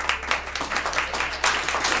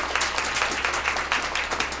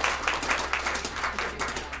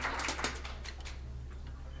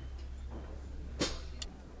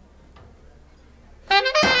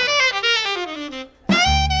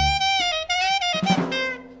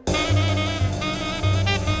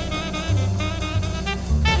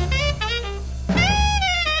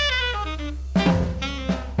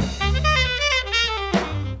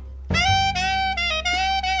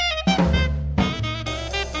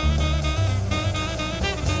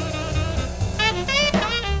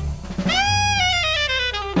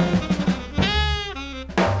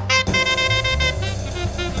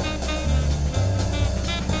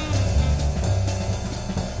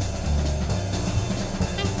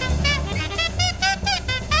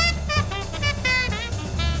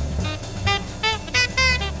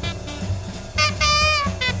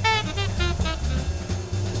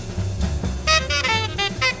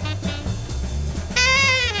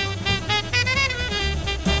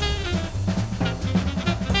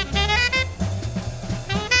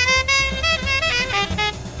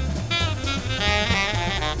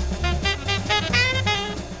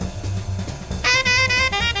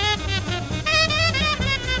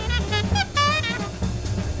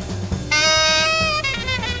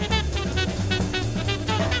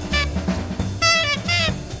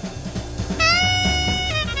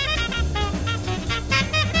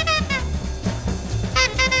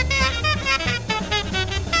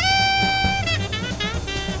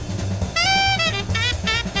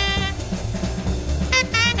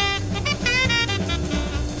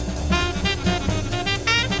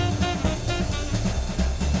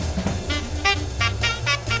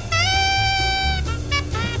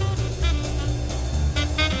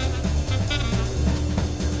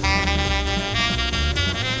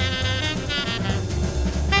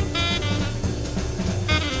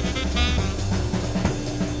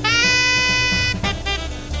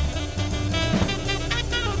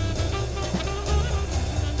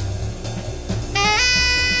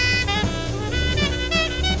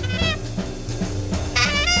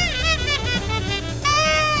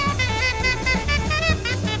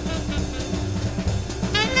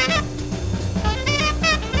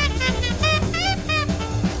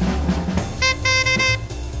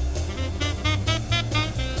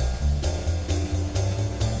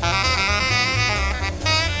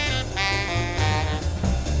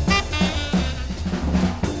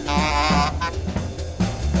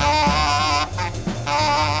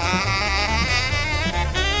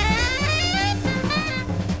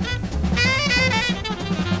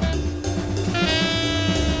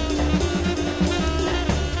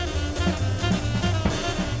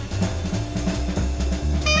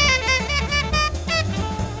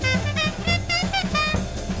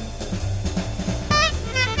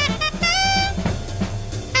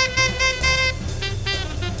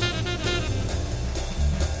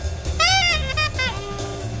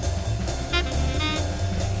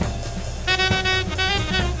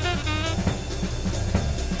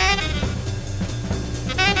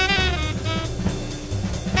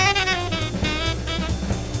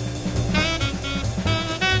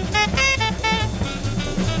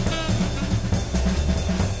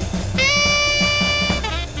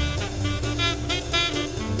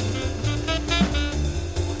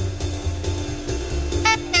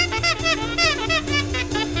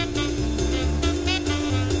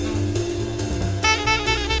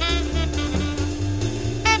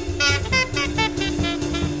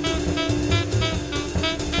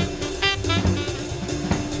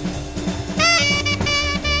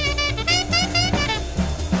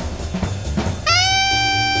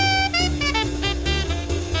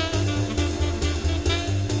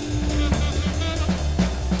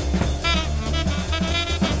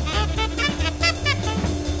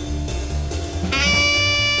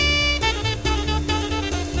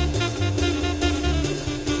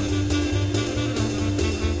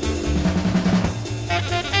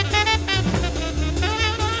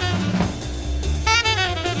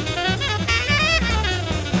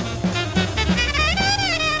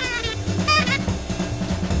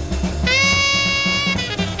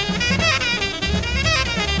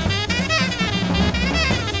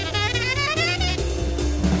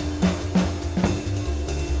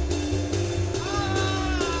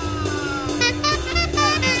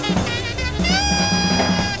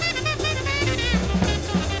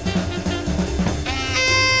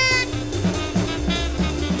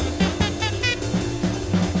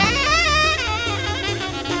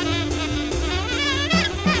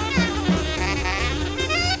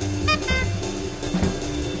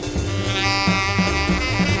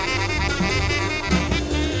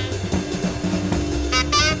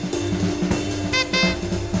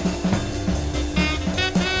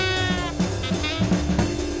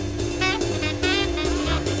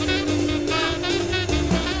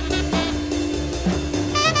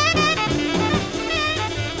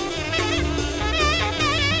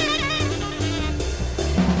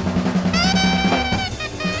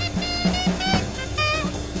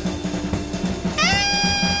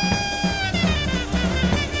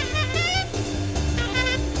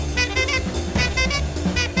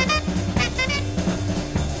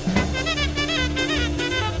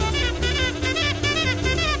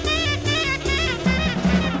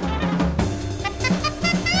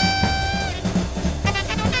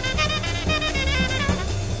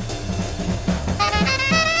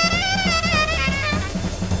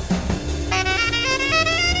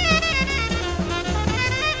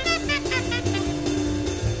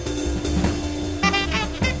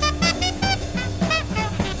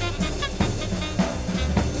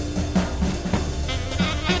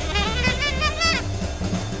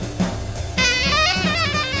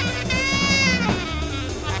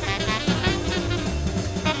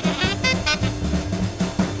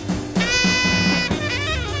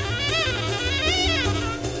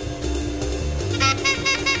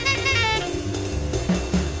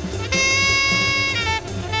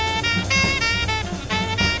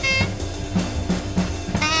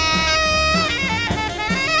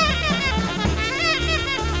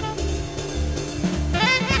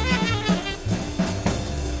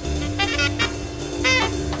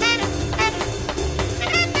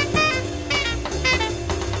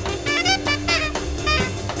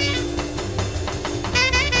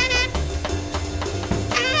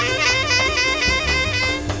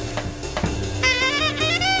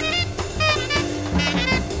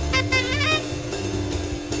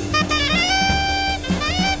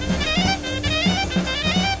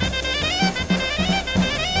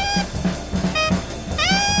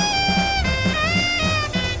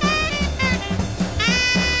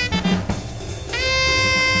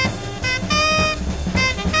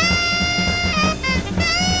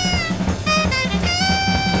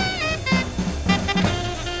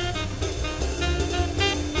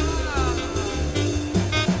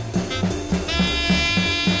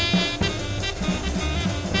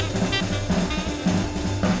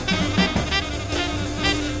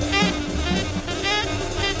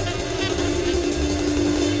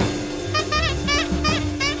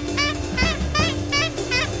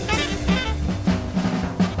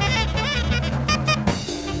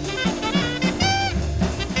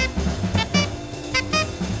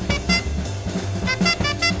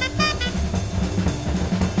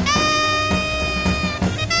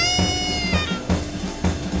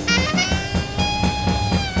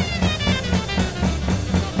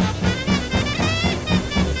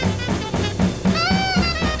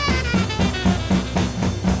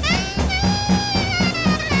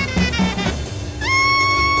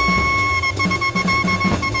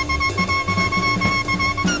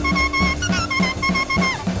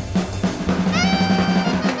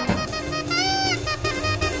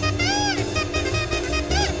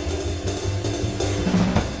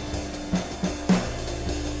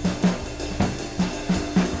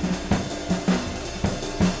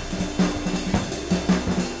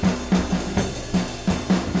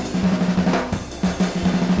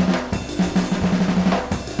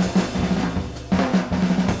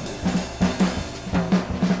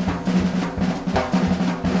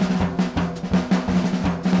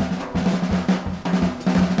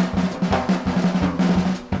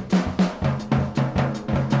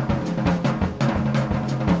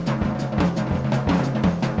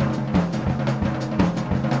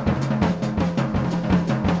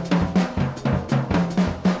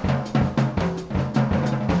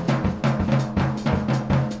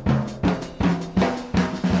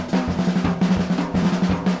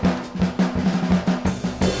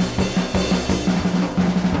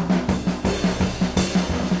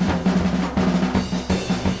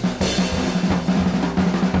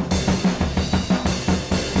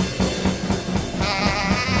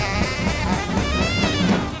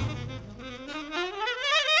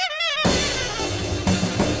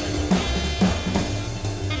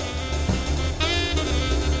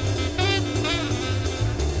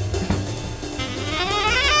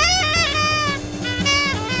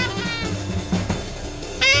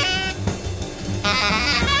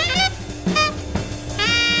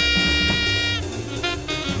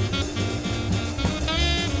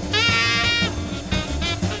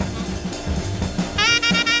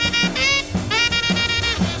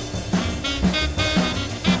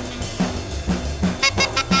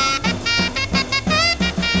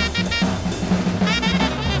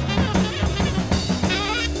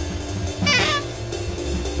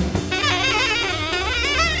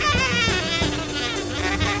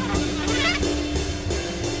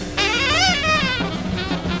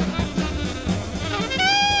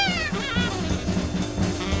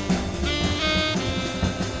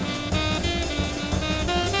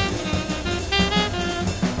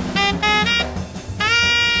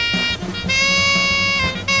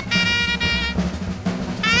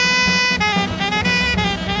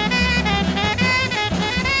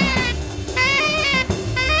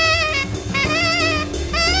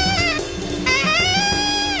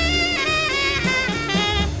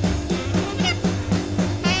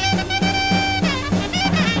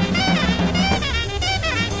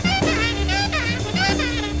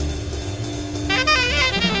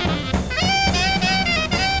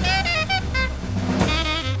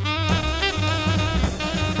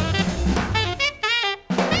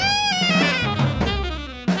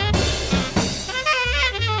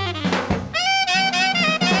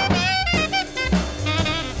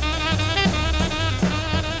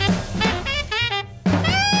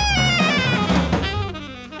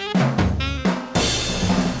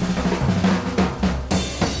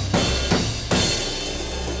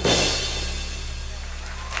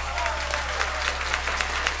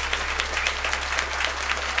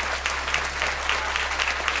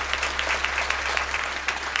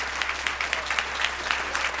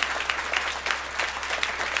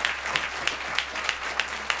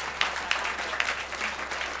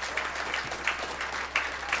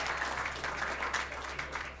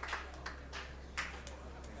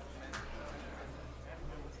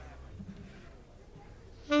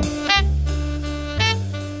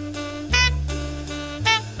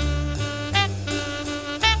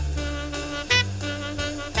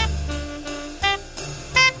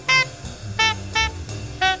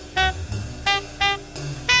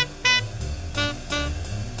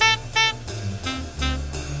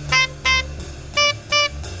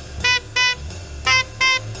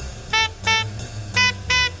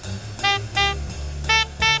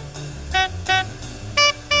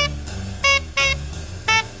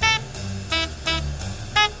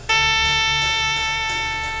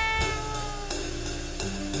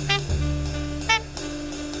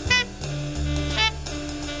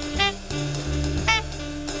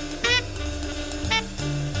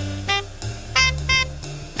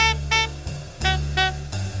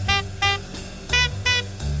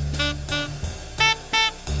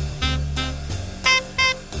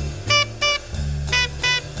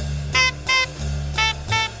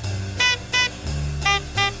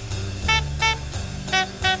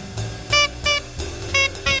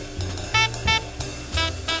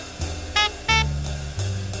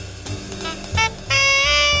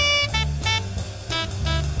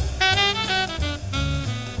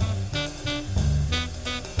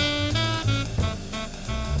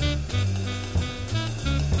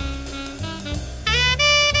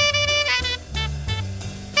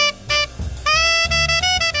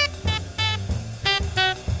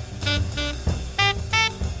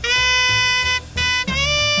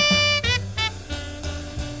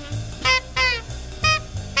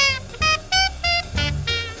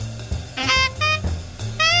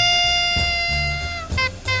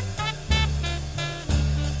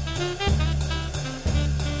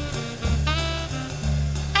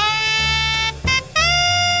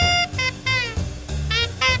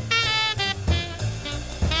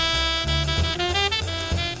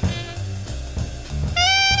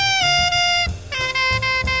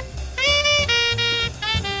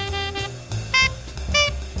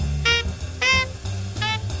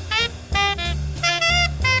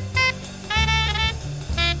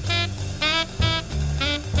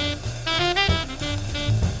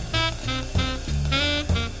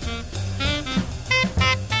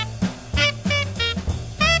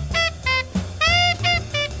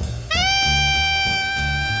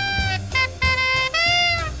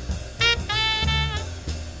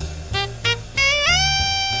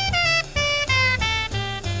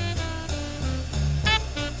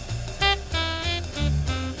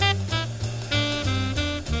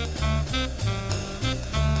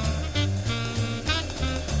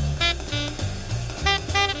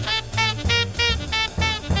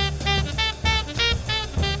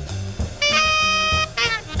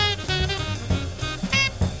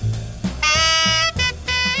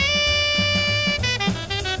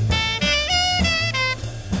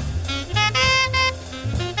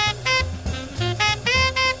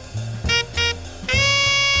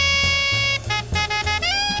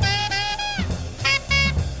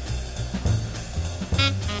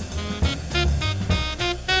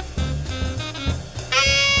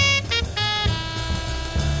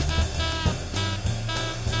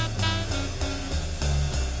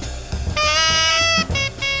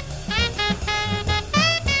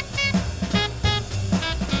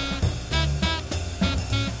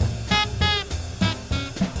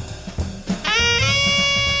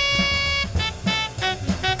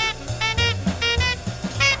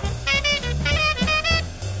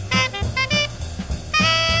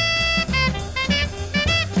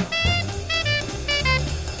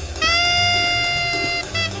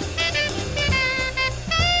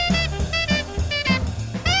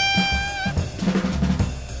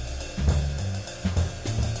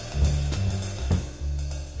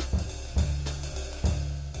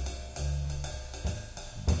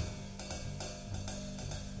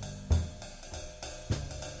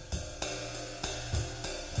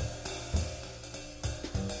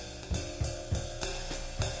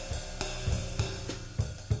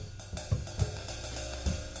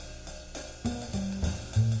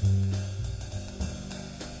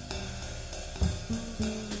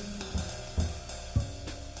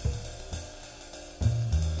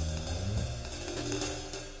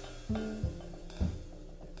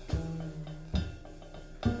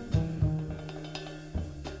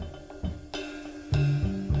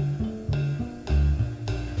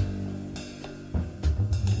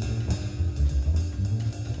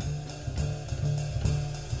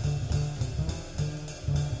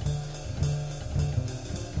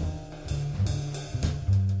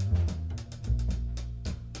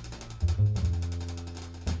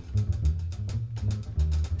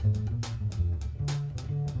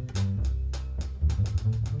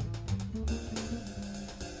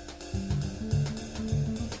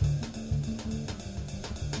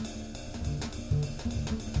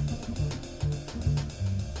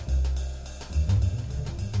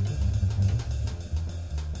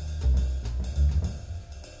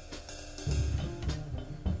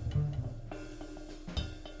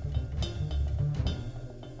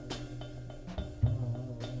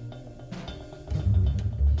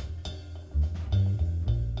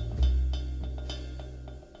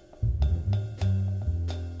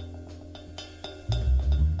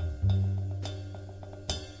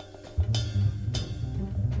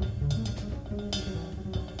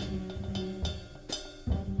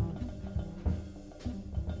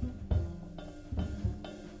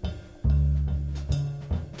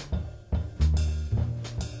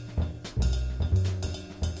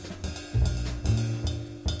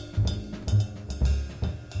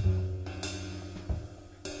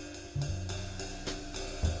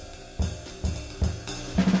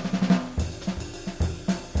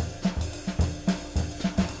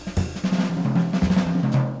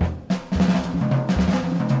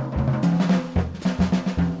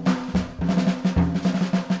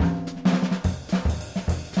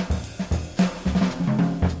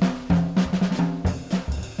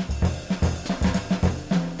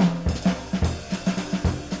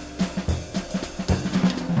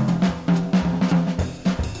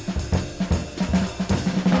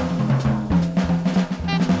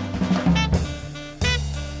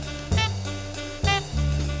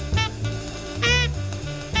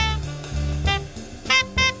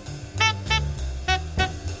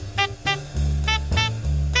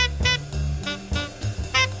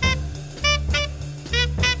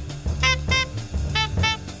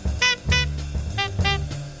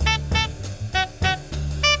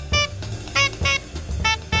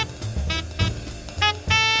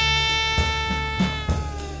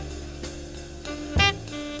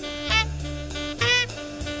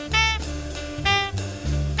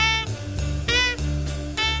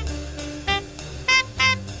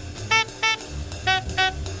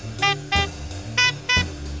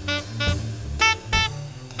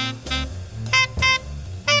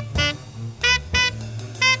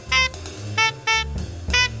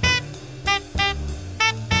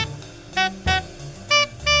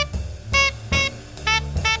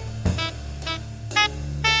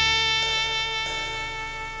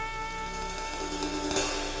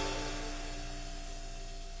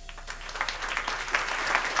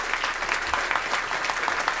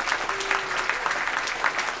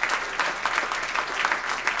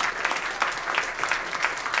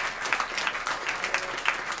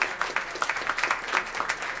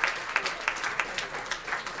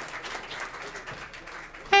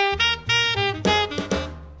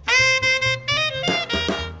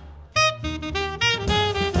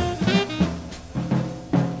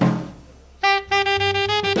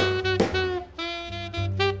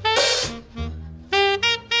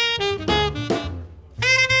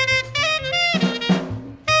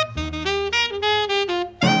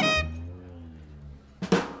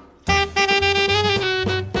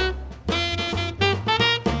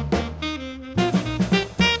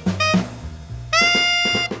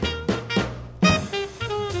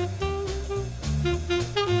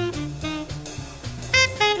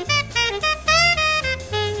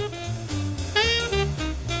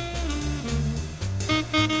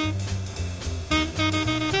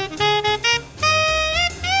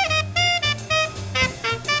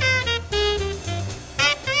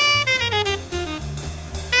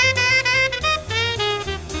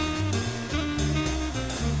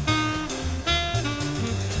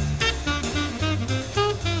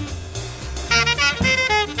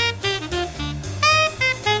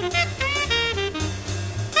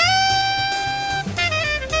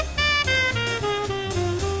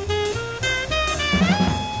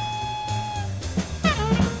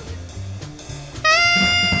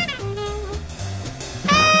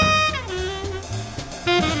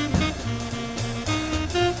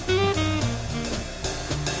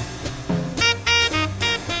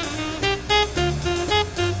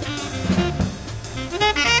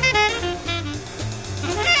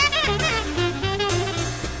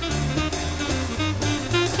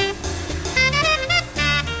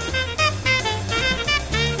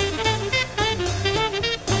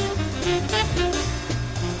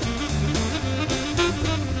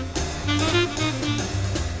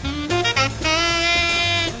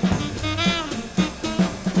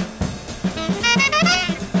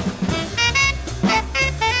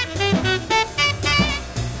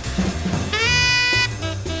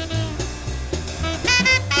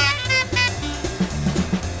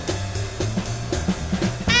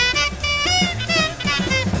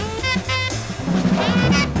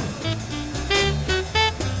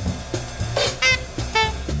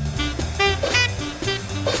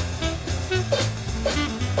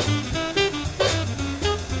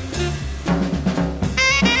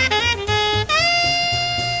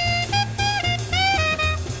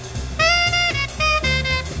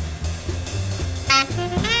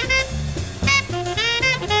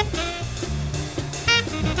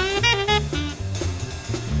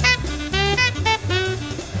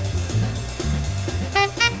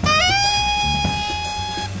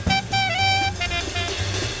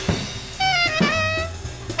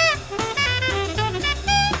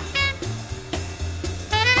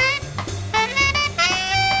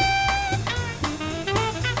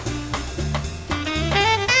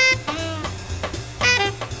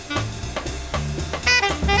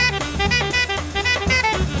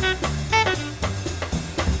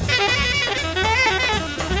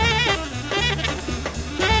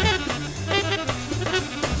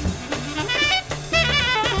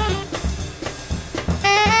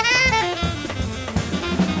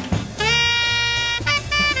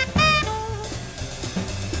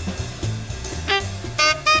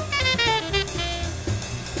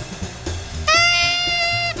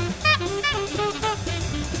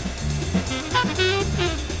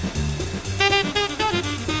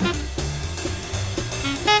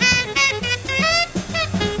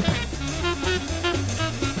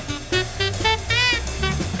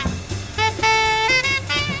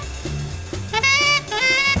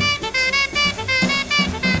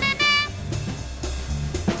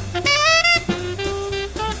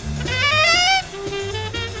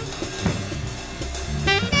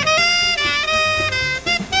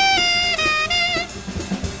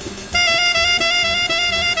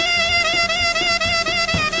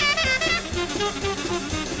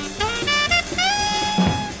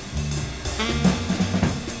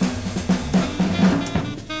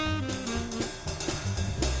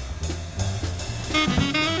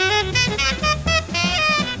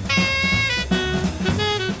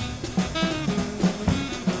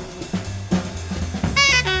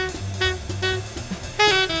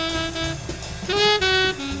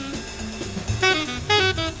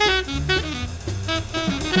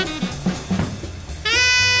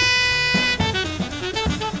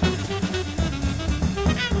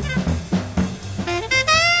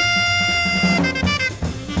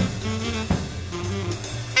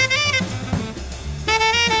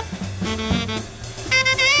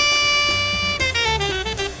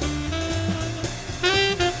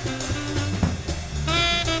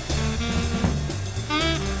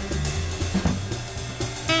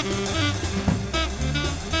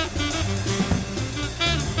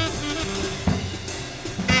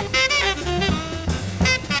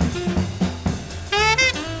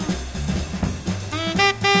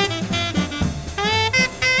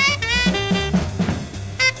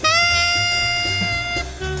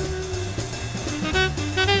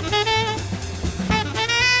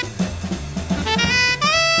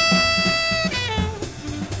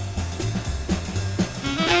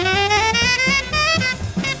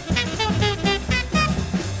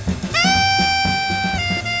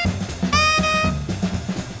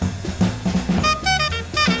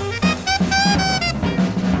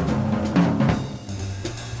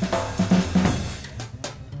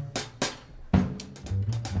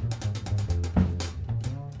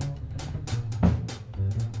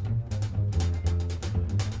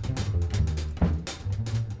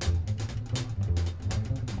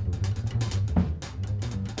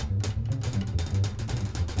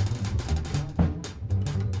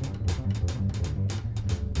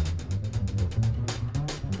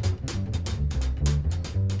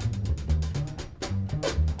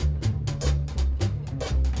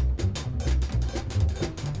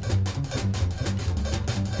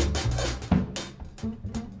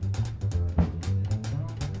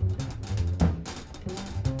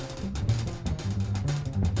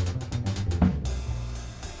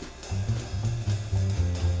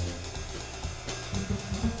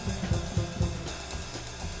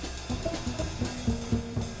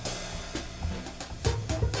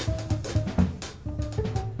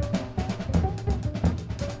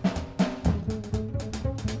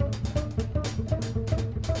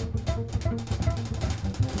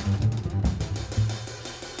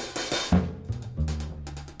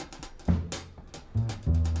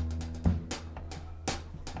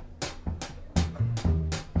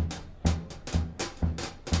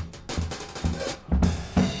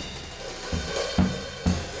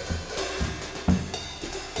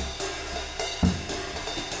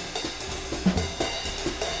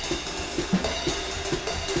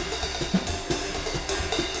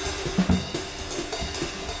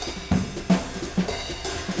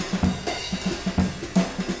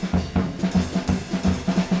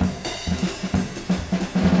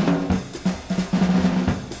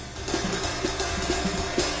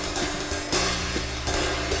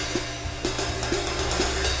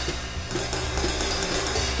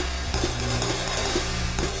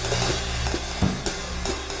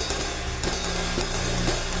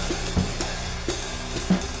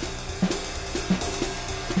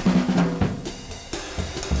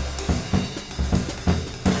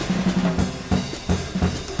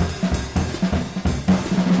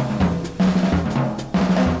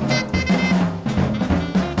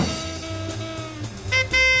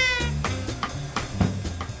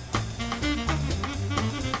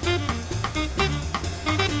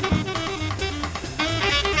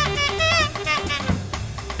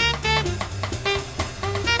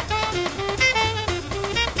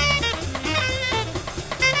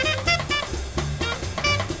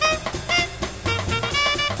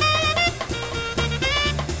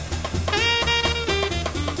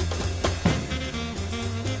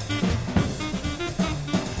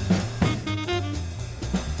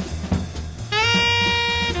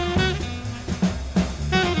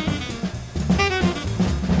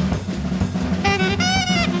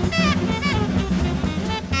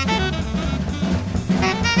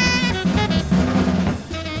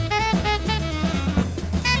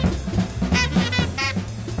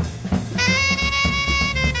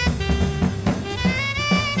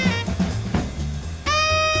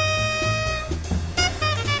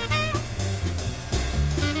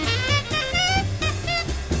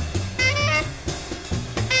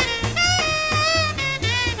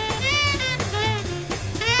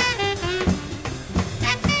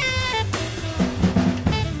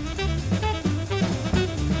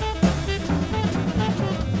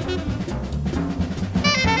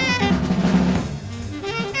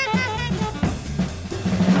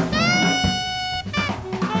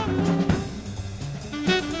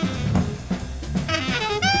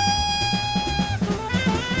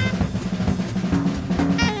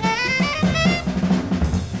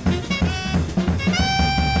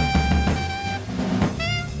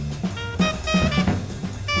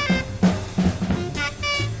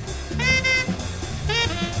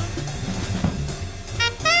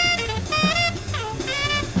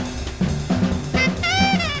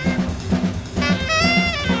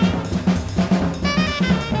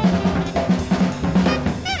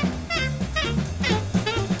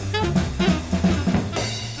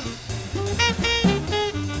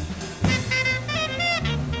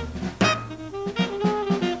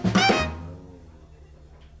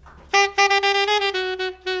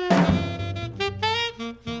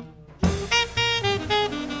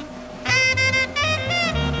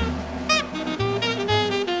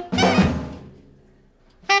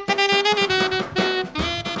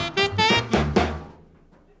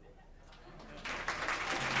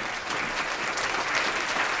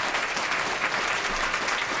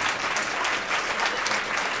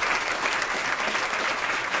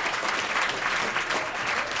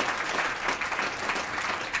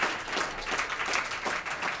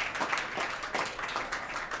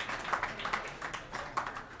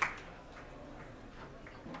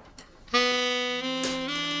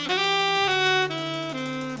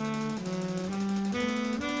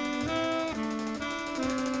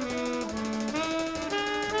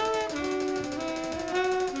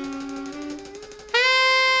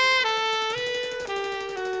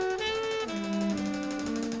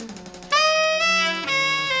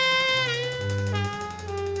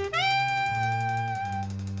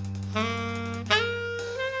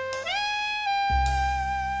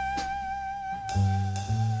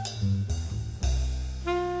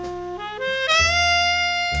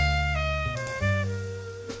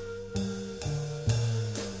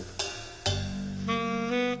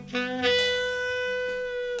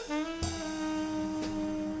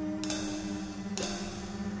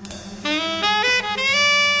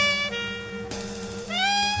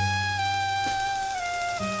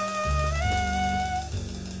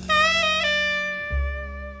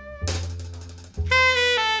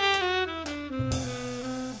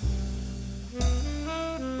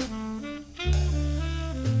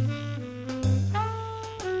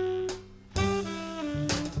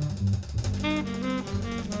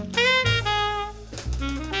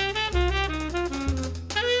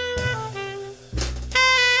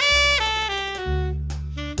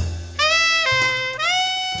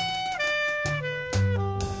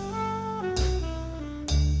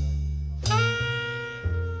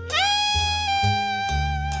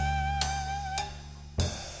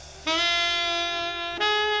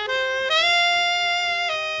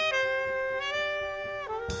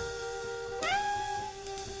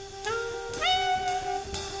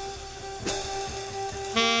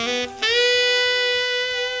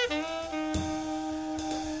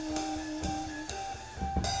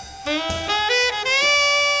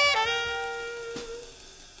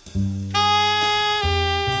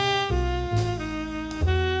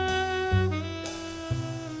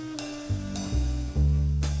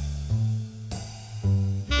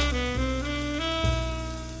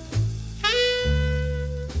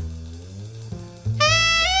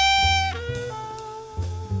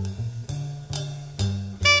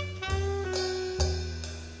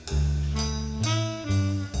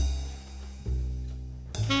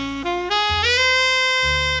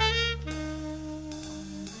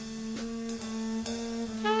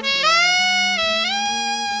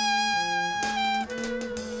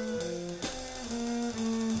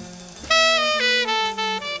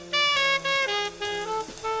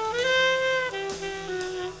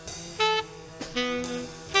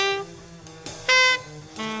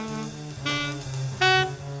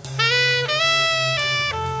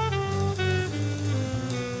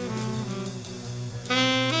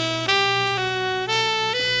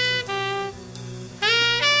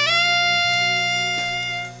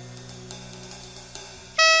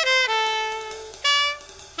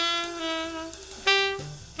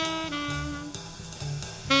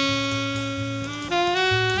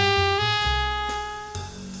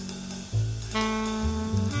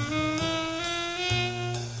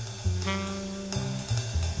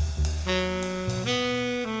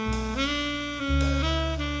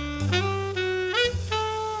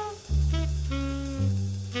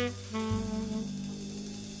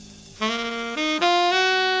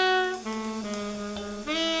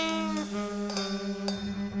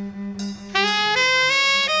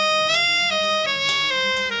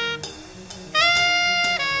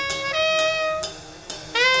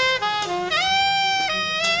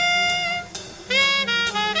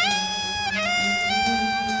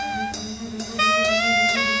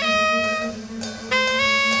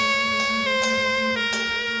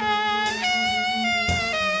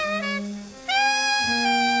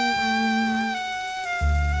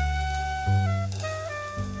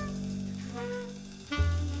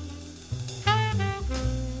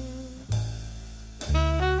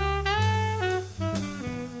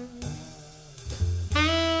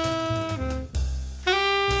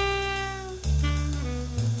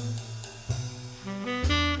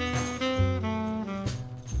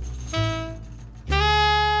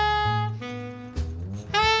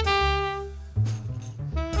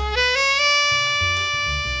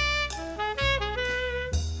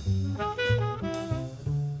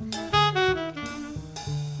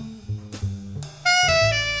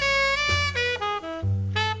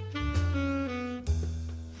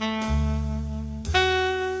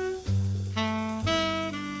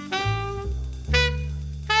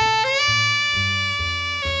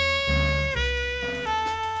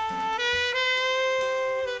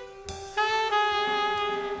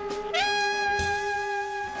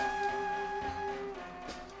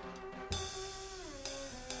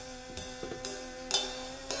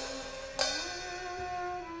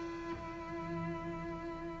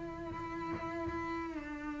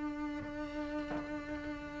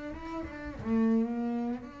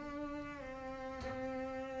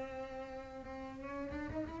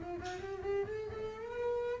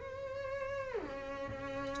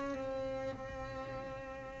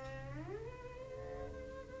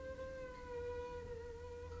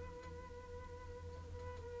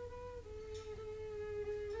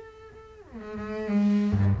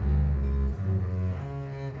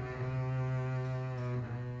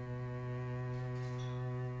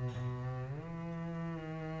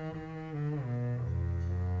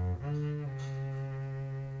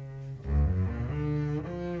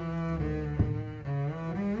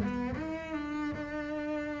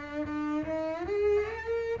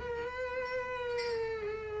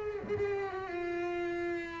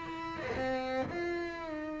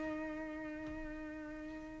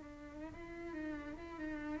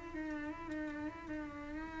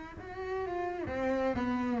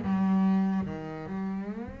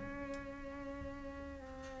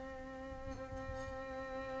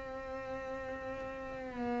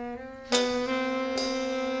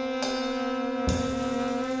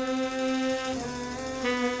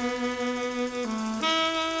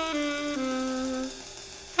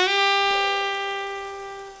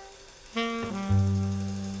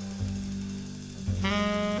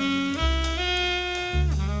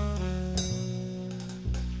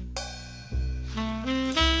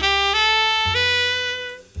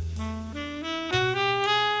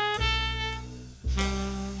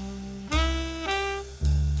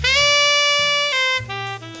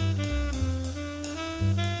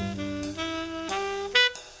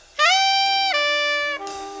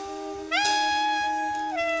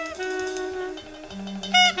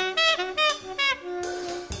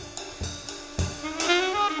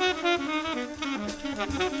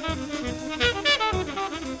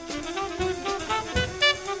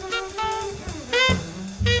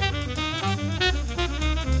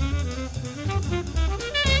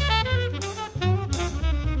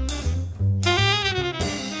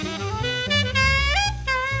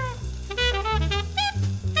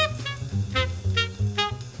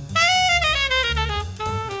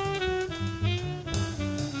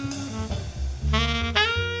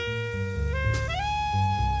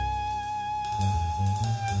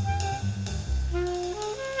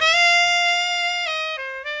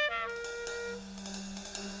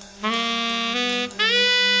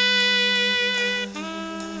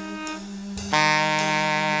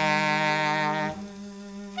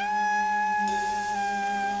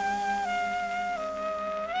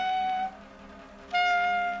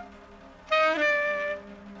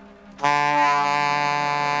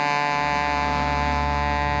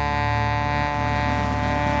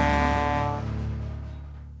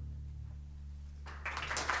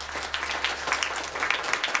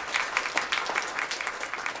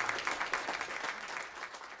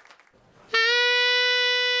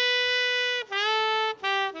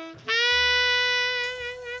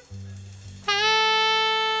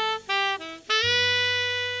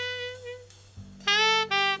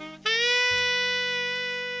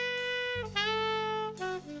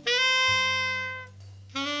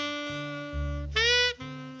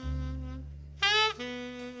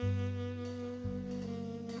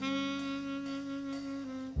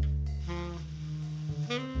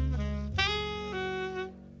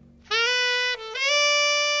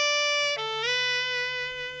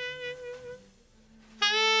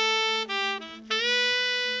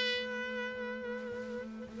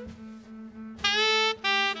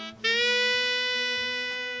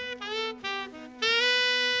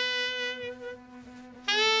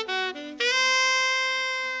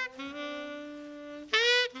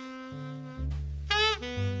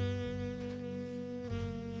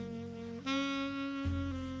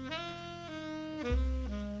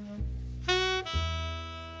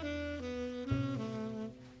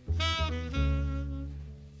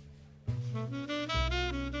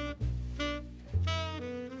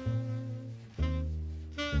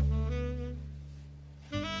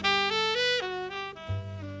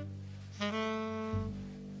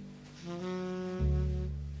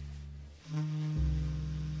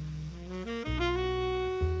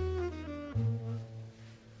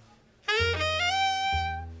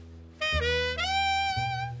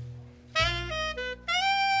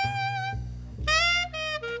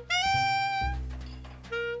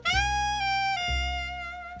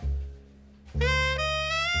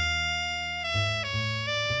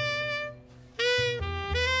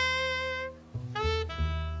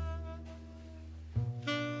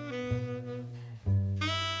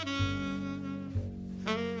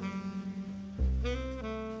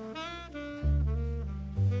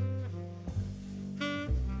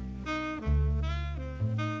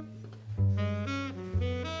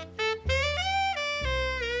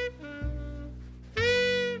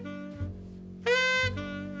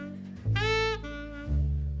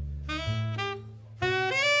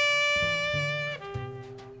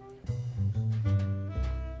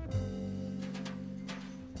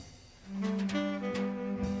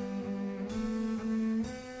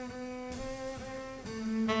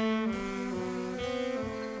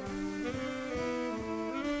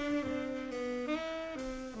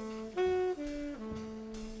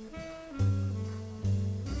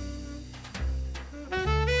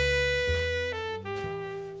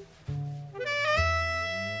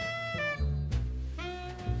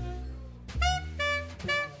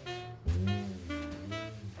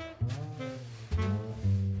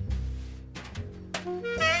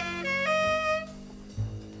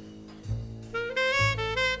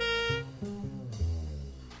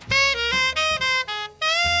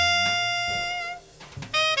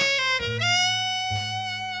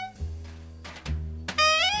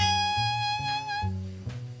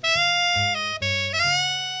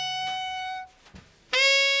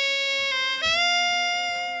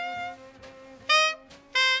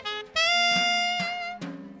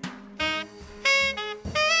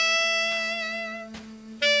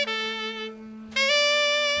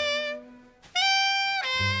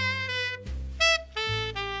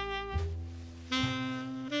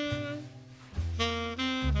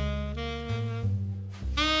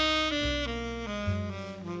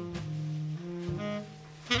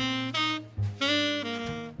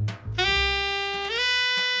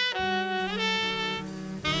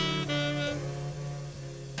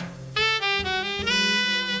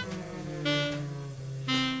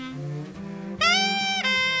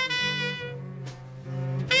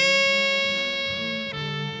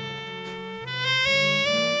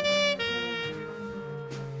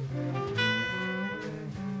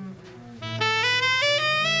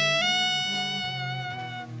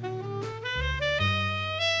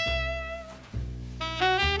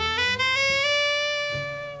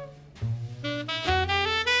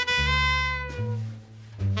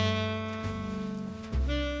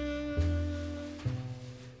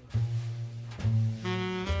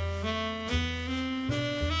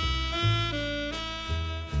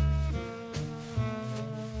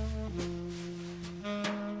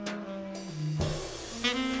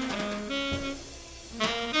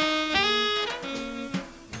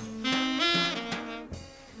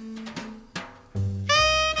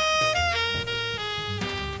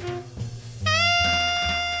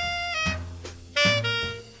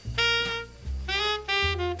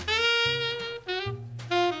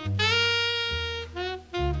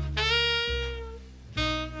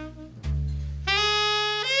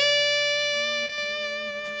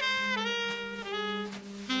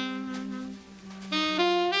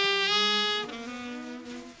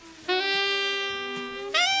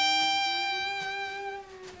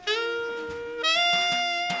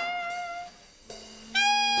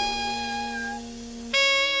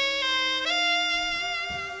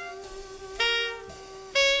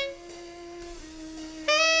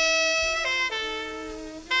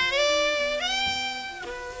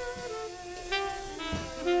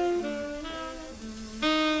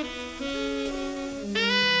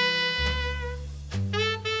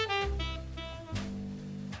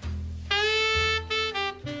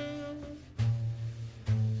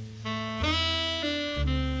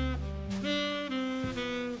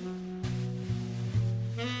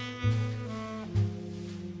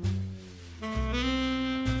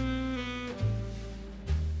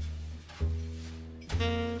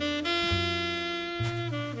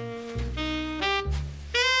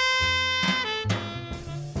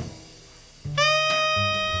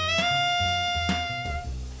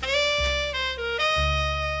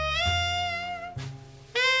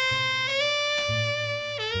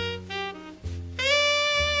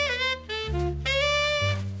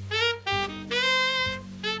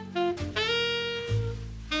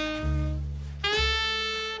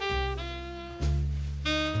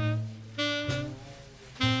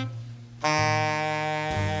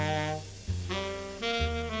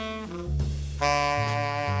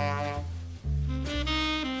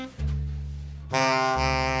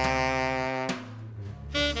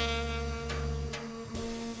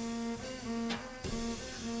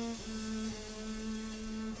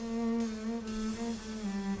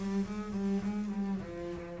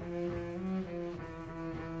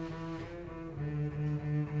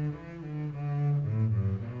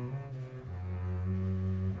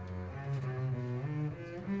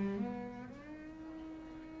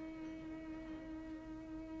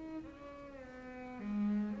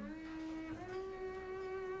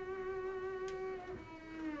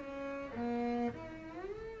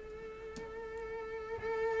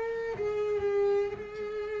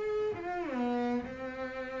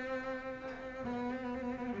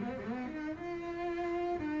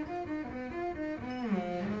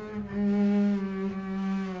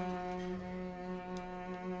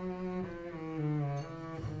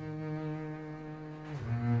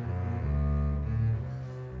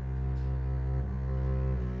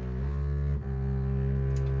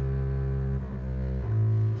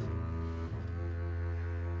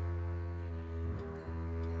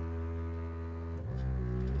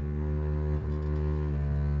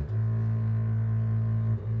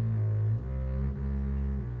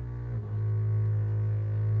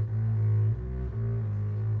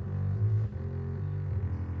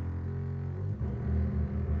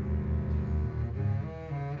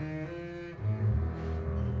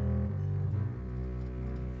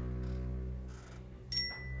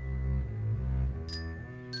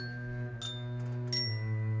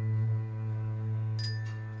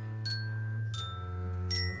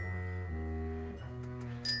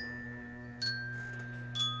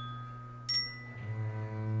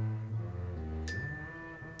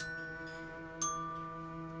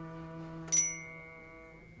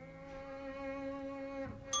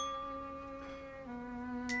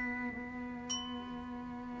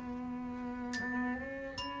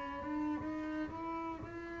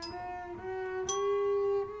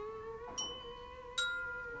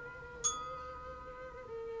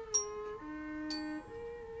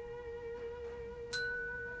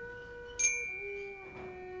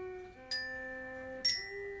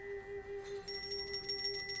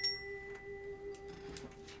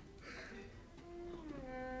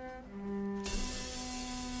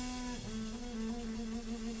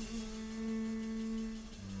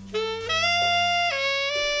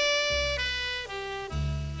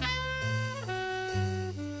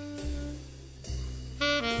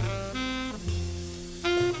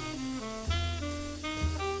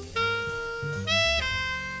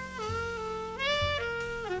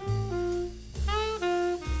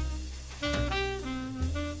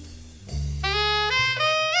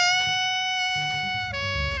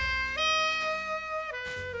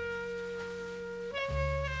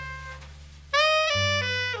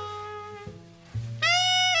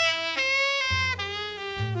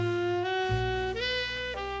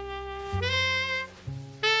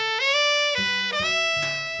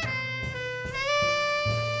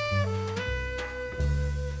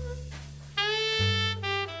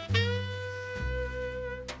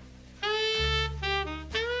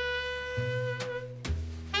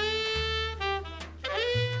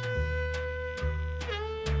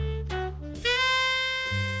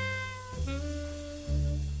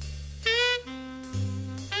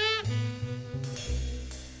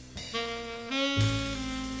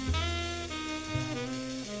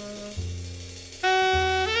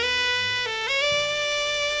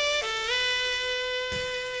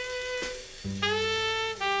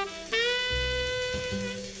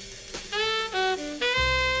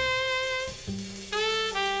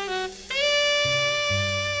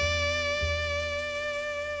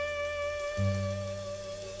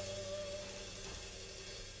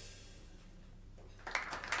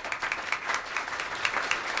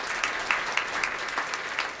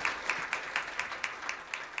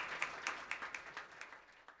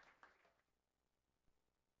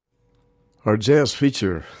 our jazz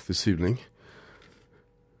feature this evening,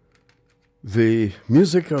 the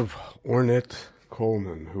music of Ornette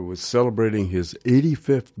Coleman, who was celebrating his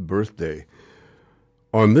 85th birthday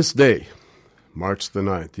on this day, March the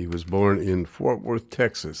 9th. He was born in Fort Worth,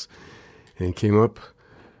 Texas, and came up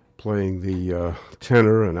playing the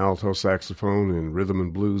tenor and alto saxophone in rhythm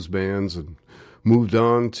and blues bands, and moved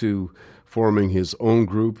on to forming his own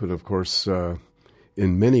group, and of course,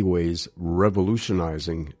 in many ways,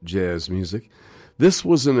 revolutionizing jazz music. This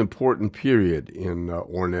was an important period in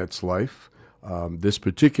Ornette's life. This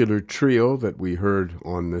particular trio that we heard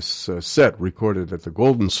on this set, recorded at the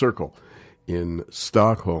Golden Circle in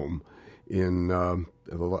Stockholm,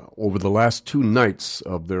 over the last 2 nights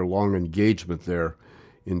of their long engagement there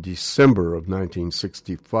in December of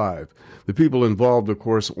 1965. The people involved, of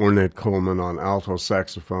course, Ornette Coleman on alto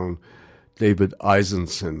saxophone, David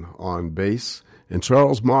Eisenson on bass, and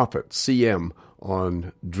Charles Moffett, CM,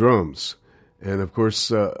 on drums. And of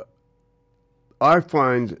course, I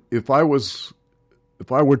find if I were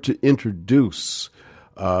to introduce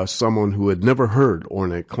someone who had never heard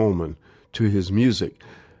Ornette Coleman to his music,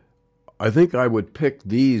 I think I would pick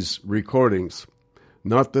these recordings.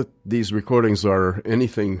 Not that these recordings are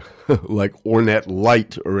anything like Ornette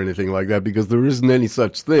Light or anything like that, because there isn't any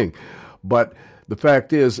such thing. But the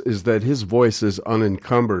fact is that his voice is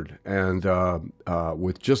unencumbered, and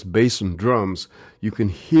with just bass and drums, you can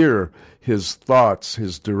hear his thoughts,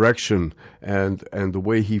 his direction, and the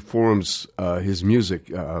way he forms his music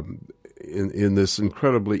in this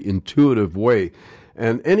incredibly intuitive way.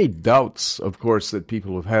 And any doubts, of course, that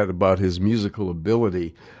people have had about his musical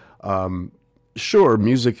ability, sure,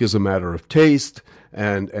 music is a matter of taste,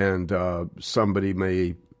 and somebody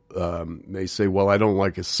may say, well, I don't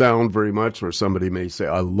like his sound very much, or somebody may say,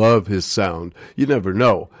 I love his sound. You never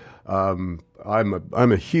know. I'm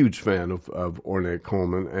a huge fan of Ornette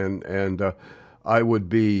Coleman, and I would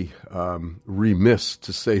be remiss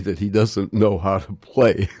to say that he doesn't know how to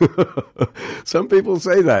play. Some people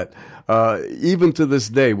say that. Even to this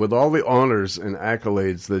day, with all the honors and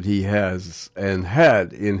accolades that he has and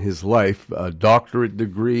had in his life, doctorate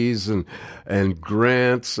degrees and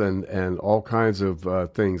grants and all kinds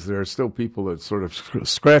of things, there are still people that sort of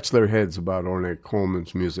scratch their heads about Ornette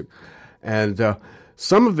Coleman's music. And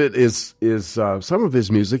some of it is some of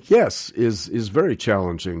his music, yes, is very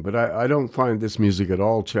challenging, but I don't find this music at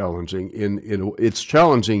all challenging. It's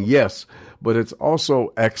challenging, yes, but it's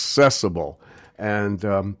also accessible.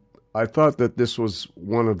 And I thought that this was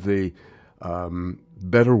one of the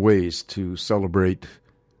better ways to celebrate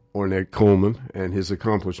Ornette Coleman and his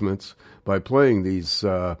accomplishments by playing these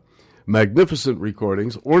magnificent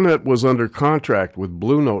recordings. Ornette was under contract with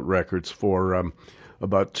Blue Note Records for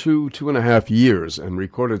about 2.5 years, and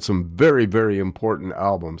recorded some very, very important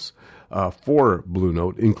albums for Blue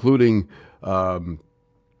Note, including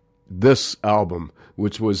this album,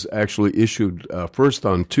 which was actually issued first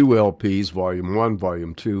on 2 LPs, Volume 1,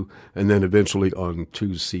 Volume 2, and then eventually on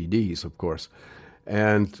 2 CDs, of course.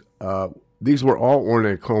 And these were all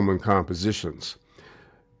Ornette Coleman compositions.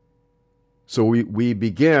 So we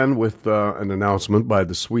began with an announcement by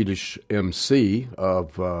the Swedish MC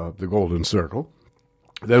of the Golden Circle.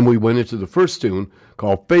 Then we went into the first tune,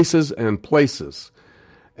 called Faces and Places.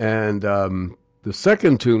 And the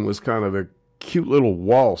second tune was kind of a cute little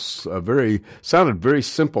waltz, sounded very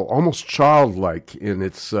simple, almost childlike in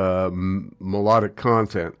its melodic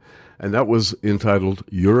content. And that was entitled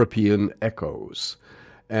European Echoes.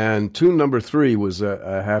 And tune number 3 was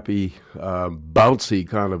a happy, bouncy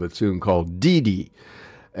kind of a tune called Dee Dee.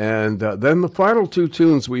 And then the final 2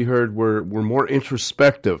 tunes we heard were more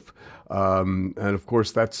introspective. And of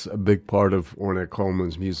course, that's a big part of Ornette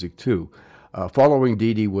Coleman's music too. Following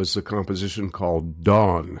Dee Dee was a composition called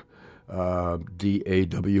Dawn,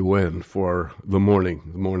 D-A-W-N, for the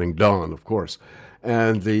morning dawn, of course.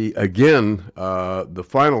 And the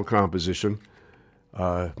final composition,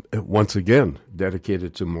 once again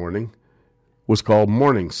dedicated to morning, was called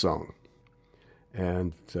Morning Song.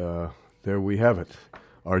 And there we have it,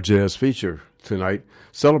 our jazz feature tonight,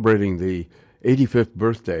 celebrating the 85th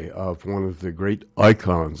birthday of one of the great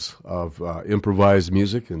icons of improvised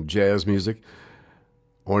music and jazz music,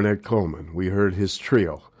 Ornette Coleman. We heard his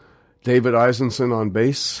trio, David Eisenson on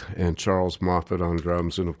bass and Charles Moffett on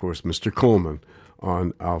drums, and of course Mr. Coleman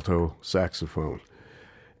on alto saxophone.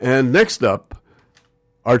 And next up,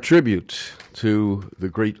 our tribute to the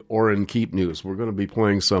great Orrin Keepnews. We're going to be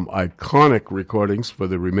playing some iconic recordings for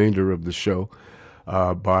the remainder of the show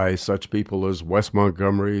by such people as Wes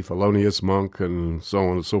Montgomery, Thelonious Monk, and so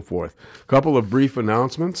on and so forth. A couple of brief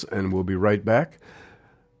announcements, and we'll be right back.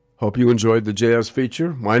 Hope you enjoyed the jazz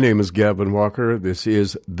feature. My name is Gavin Walker. This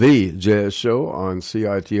is The Jazz Show on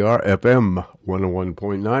CITR FM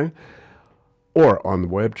 101.9 or on the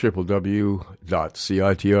web, www.citr.ca.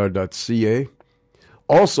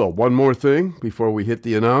 Also, one more thing before we hit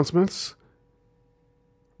the announcements.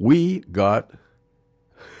 We got,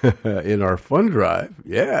 in our fund drive,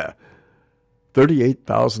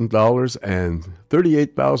 $38,000 and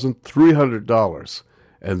 $38,300.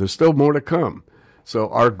 And there's still more to come. So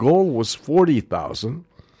our goal was $40,000.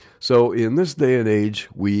 So in this day and age,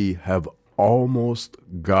 we have almost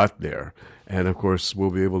got there. And, of course,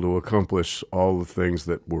 we'll be able to accomplish all the things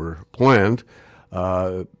that were planned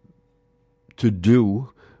to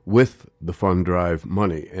do with the fund drive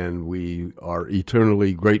money. And we are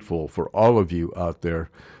eternally grateful for all of you out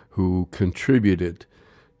there who contributed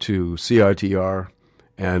to CITR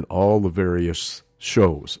and all the various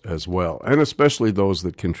shows as well, and especially those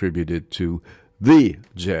that contributed to The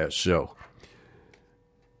Jazz Show.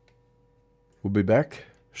 We'll be back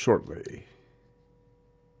shortly.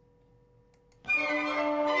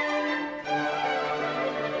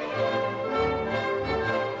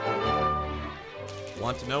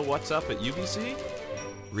 Want to know what's up at UBC?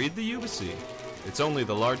 Read the UBC. It's only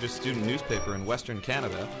the largest student newspaper in Western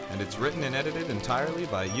Canada, and it's written and edited entirely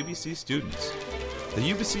by UBC students. The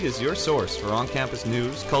UBC is your source for on-campus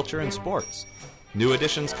news, culture, and sports. New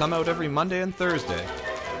editions come out every Monday and Thursday.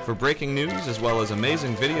 For breaking news as well as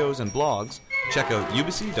amazing videos and blogs, check out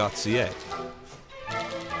ubc.ca.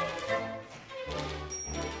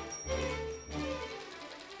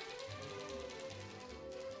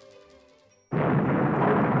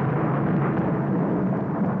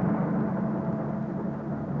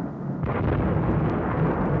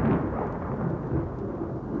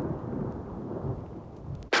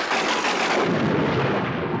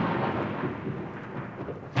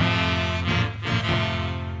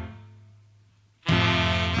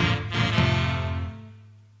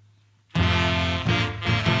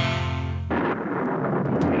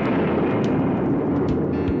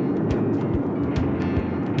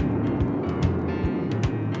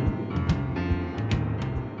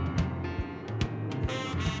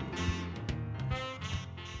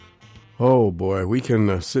 Oh boy, we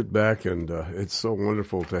can sit back and it's so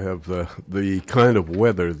wonderful to have the kind of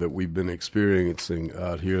weather that we've been experiencing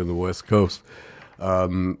out here in the West Coast. I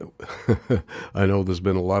know there's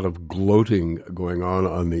been a lot of gloating going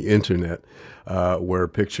on the internet where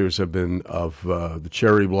pictures have been of the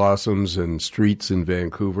cherry blossoms and streets in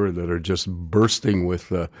Vancouver that are just bursting with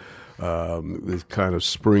this kind of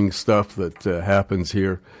spring stuff that happens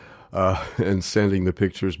here, and sending the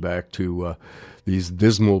pictures back to these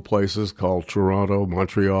dismal places called Toronto,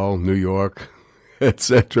 Montreal, New York,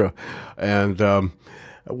 etc. And,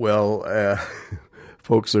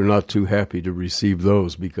 folks are not too happy to receive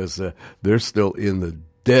those because they're still in the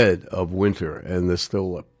dead of winter, and there's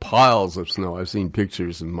still piles of snow. I've seen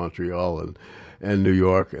pictures in Montreal and New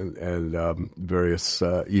York and various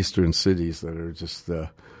eastern cities that are just...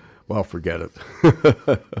 well, forget it.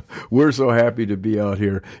 We're so happy to be out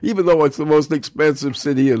here, even though it's the most expensive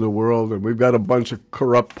city in the world, and we've got a bunch of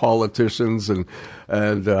corrupt politicians, and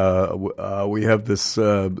we have this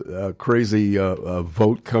crazy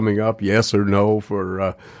vote coming up, yes or no,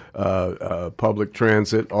 for public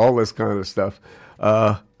transit, all this kind of stuff.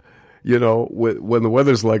 When the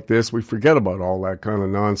weather's like this, we forget about all that kind of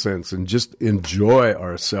nonsense and just enjoy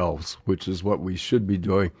ourselves, which is what we should be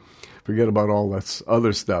doing. Forget about all that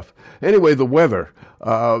other stuff. Anyway, the weather.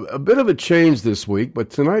 A bit of a change this week, but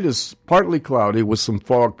tonight is partly cloudy with some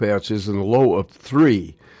fog patches and a low of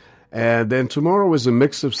 3. And then tomorrow is a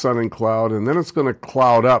mix of sun and cloud, and then it's going to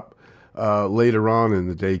cloud up later on in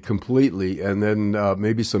the day completely, and then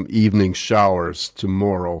maybe some evening showers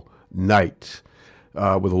tomorrow night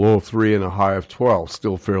with a low of 3 and a high of 12.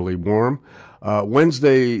 Still fairly warm.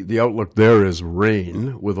 Wednesday, the outlook there is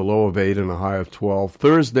rain with a low of 8 and a high of 12.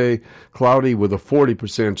 Thursday, cloudy with a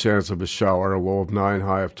 40% chance of a shower, a low of 9,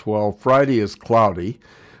 high of 12. Friday is cloudy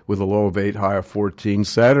with a low of 8, high of 14.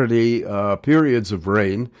 Saturday, periods of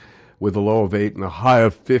rain with a low of 8 and a high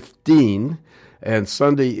of 15. And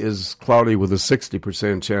Sunday is cloudy with a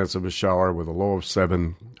 60% chance of a shower with a low of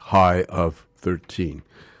 7, high of 13.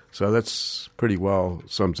 So that's pretty well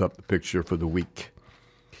sums up the picture for the week.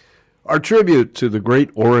 Our tribute to the great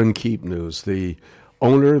Oren Keepnews, the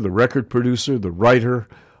owner, the record producer, the writer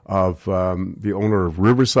of the owner of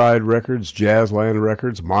Riverside Records, Jazzland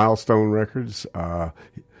Records, Milestone Records,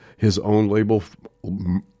 his own label,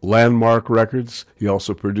 Landmark Records. He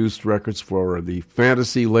also produced records for the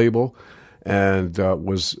Fantasy label and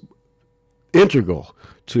was integral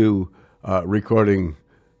to recording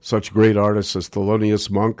such great artists as Thelonious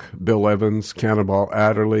Monk, Bill Evans, Cannonball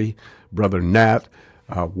Adderley, Brother Nat,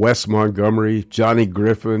 Wes Montgomery, Johnny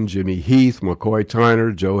Griffin, Jimmy Heath, McCoy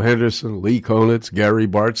Tyner, Joe Henderson, Lee Konitz, Gary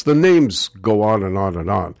Bartz. The names go on and on and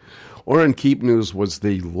on. Orrin Keepnews was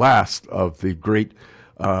the last of the great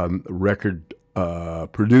record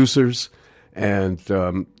producers,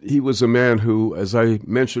 and he was a man who, as I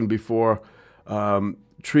mentioned before,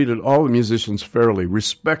 treated all the musicians fairly,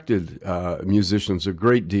 respected musicians a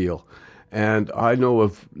great deal. And I know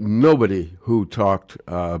of nobody who talked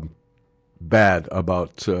bad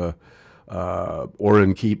about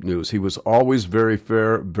Orrin Keepnews. He was always very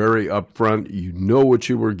fair, very upfront. You know what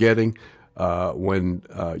you were getting when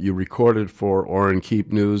you recorded for Orrin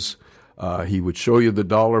Keepnews. He would show you the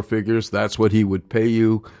dollar figures. That's what he would pay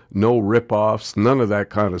you. No rip-offs, none of that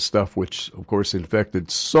kind of stuff, which, of course, infected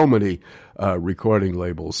so many recording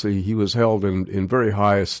labels. He was held in very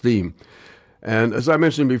high esteem. And as I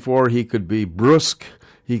mentioned before, he could be brusque.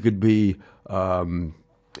 He could be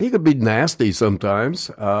nasty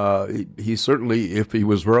sometimes. He certainly, if he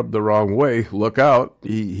was rubbed the wrong way, look out.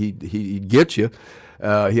 He'd get you.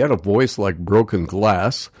 He had a voice like broken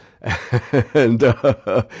glass, and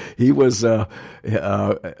he was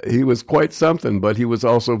quite something. But he was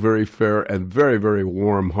also very fair and very, very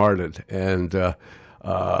warm-hearted, and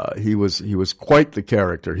he was quite the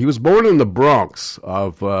character. He was born in the Bronx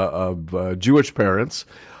of Jewish parents.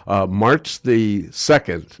 March the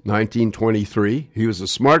 2nd, 1923. He was a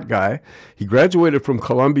smart guy. He graduated from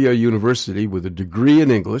Columbia University with a degree in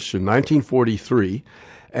English in 1943,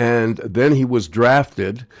 and then he was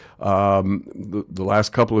drafted the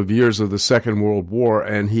last couple of years of the Second World War,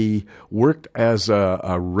 and he worked as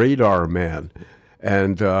a radar man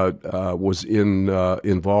and was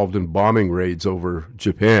involved in bombing raids over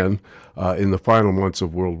Japan in the final months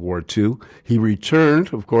of World War II. He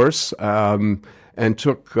returned, of course, and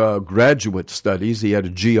took graduate studies. He had a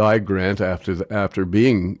GI grant after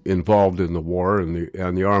being involved in the war and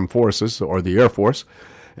the armed forces or the Air Force,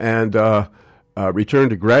 and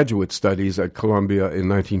returned to graduate studies at Columbia in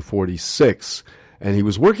 1946. And he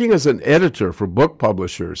was working as an editor for book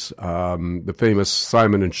publishers, the famous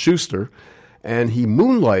Simon & Schuster, and he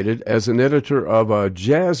moonlighted as an editor of a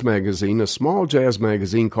jazz magazine, a small jazz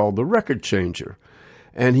magazine called The Record Changer.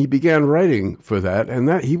 And he began writing for that, and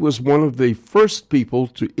that he was one of the first people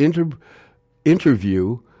to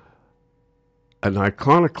interview an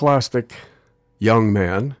iconoclastic young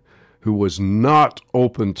man who was not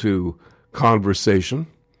open to conversation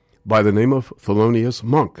by the name of Thelonious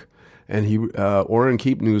Monk. And Orrin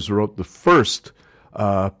Keepnews wrote the first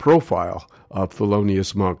profile of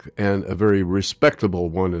Thelonious Monk, and a very respectable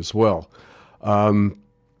one as well.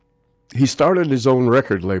 He started his own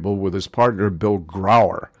record label with his partner Bill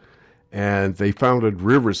Grauer, and they founded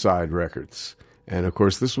Riverside Records. And, of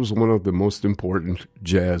course, this was one of the most important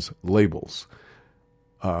jazz labels.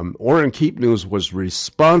 Orrin Keepnews was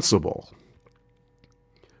responsible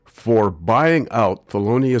for buying out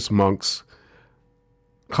Thelonious Monk's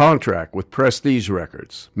contract with Prestige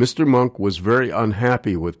Records. Mr. Monk was very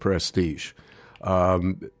unhappy with Prestige.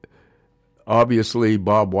 Obviously,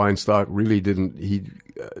 Bob Weinstock really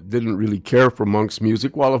didn't really care for Monk's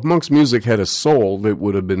music. While if Monk's music had a soul, it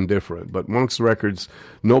would have been different. But Monk's records,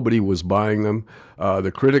 nobody was buying them.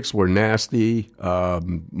 The critics were nasty.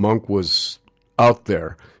 Monk was out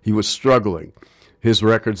there. He was struggling. His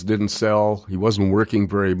records didn't sell. He wasn't working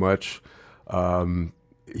very much.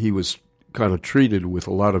 He was kind of treated with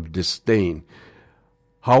a lot of disdain.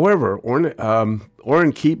 However,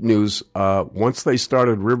 Orrin Keepnews, once they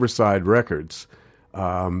started Riverside Records,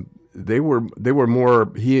 they were more.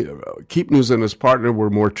 Keepnews and his partner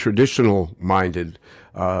were more traditional minded.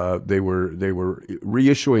 They were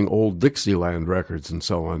reissuing old Dixieland records and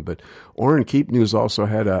so on. But Orrin Keepnews also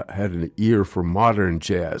had an ear for modern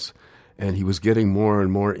jazz, and he was getting more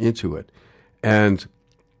and more into it. And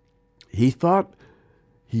he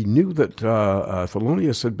knew that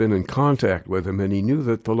Thelonious had been in contact with him, and he knew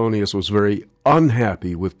that Thelonious was very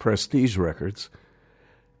unhappy with Prestige Records.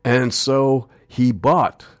 And so he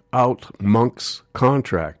bought out Monk's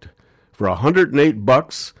contract for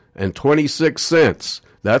 $108.26.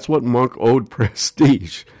 That's what Monk owed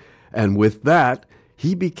Prestige. And with that,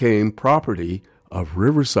 he became property of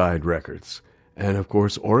Riverside Records. And, of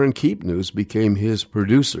course, Orrin Keepnews became his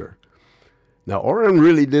producer. Now, Orrin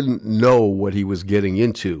really didn't know what he was getting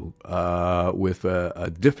into with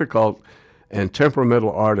a difficult and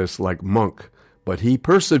temperamental artist like Monk, but he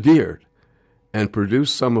persevered and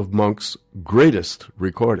produced some of Monk's greatest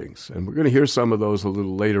recordings. And we're going to hear some of those a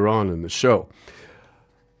little later on in the show.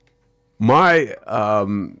 My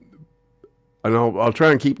and I'll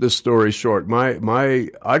try and keep this story short. I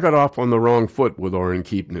got off on the wrong foot with Orrin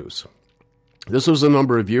Keep News. This was a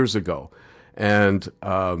number of years ago, and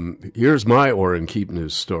here's my Orrin Keep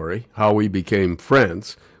News story, how we became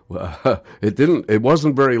friends. It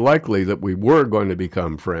wasn't very likely that we were going to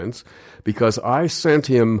become friends, because I sent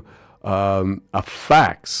him a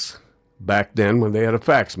fax back then when they had a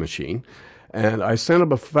fax machine, and I sent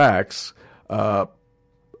him a fax, and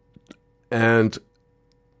it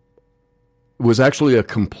was actually a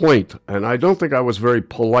complaint, and I don't think I was very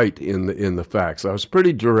polite in the fax. I was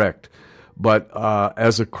pretty direct, but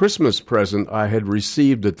as a Christmas present, I had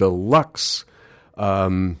received a deluxe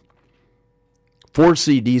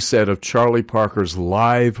 4-CD set of Charlie Parker's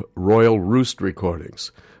live Royal Roost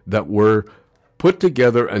recordings that were put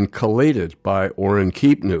together and collated by Orrin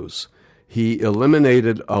Keep News. He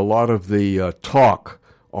eliminated a lot of the talk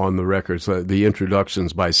on the records, the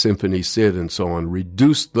introductions by Symphony Sid and so on,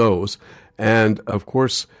 reduced those. And, of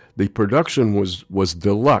course, the production was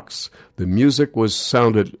deluxe. The music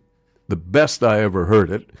sounded the best I ever heard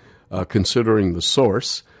it, considering the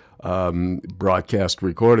source, broadcast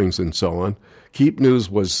recordings and so on. Keep News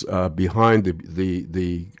was behind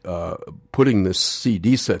the putting this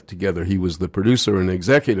CD set together. He was the producer and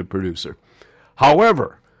executive producer.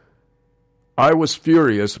 However, I was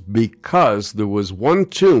furious because there was one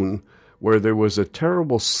tune where there was a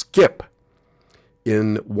terrible skip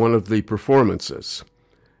in one of the performances.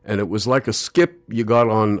 And it was like a skip you got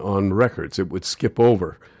on records. It would skip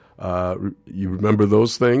over. You remember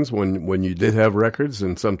those things when you did have records,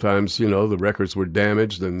 and sometimes, you know, the records were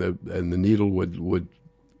damaged and the needle would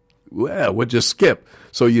just skip.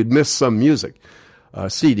 So you'd miss some music.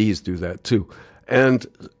 CDs do that too. And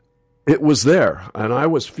it was there, and I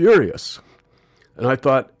was furious. And I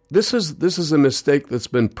thought, this is a mistake that's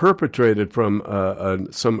been perpetrated from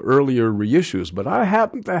some earlier reissues, but I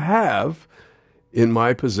happen to have in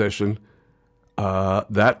my possession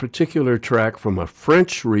that particular track from a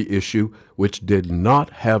French reissue which did not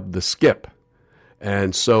have the skip.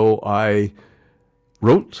 And so I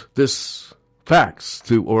wrote this fax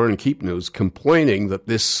to Orrin Keep News complaining that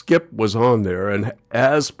this skip was on there, and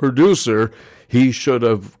as producer, he should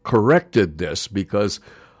have corrected this, because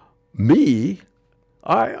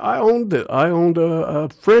I owned it. I owned a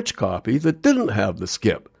French copy that didn't have the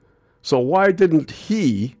skip. So why didn't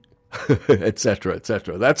he, et cetera, et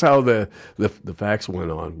cetera. That's how the fax went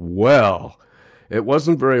on. Well, it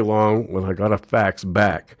wasn't very long when I got a fax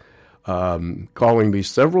back calling me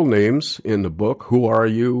several names in the book. Who are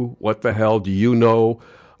you? What the hell do you know?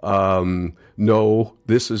 No,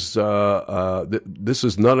 this is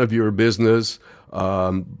none of your business.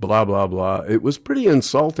 Blah, blah, blah. It was pretty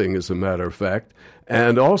insulting, as a matter of fact.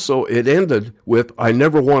 And also, it ended with, I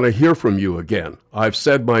never want to hear from you again. I've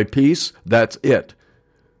said my piece. That's it.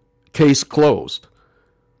 Case closed.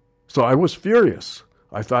 So I was furious.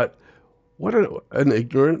 I thought, what an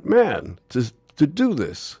ignorant man to do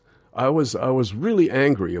this. I was really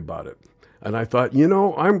angry about it. And I thought, you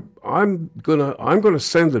know, I'm gonna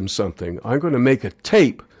send him something. I'm gonna make a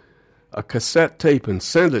tape, a cassette tape, and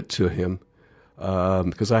send it to him.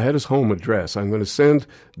 Because I had his home address. I'm going to send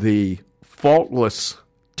the faultless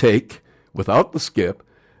take without the skip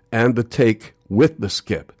and the take with the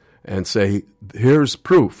skip and say, here's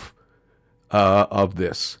proof of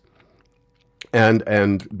this,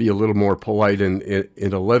 and be a little more polite in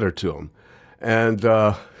a letter to him. And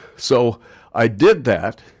so I did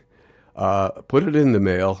that, put it in the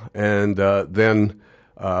mail, and then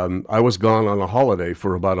I was gone on a holiday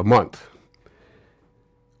for about a month.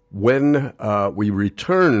 When we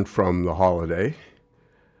returned from the holiday,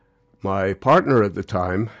 my partner at the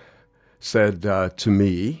time said to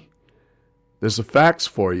me, there's a fax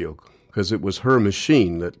for you, because it was her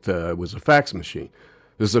machine that was a fax machine.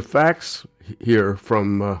 There's a fax here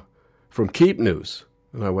from Keep News.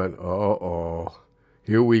 And I went, uh-oh,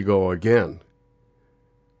 here we go again.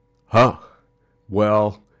 Huh.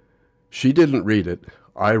 Well, she didn't read it.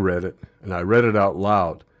 I read it, and I read it out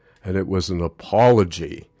loud. And it was an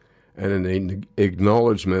apology and an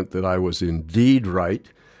acknowledgement that I was indeed right,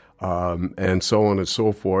 and so on and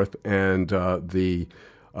so forth. And the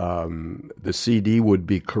CD would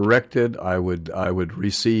be corrected. I would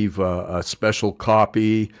receive a special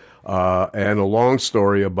copy and a long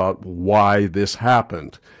story about why this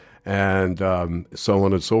happened, and so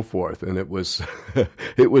on and so forth. And it was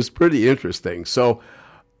it was pretty interesting. So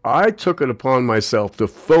I took it upon myself to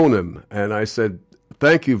phone him, and I said,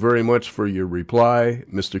 thank you very much for your reply,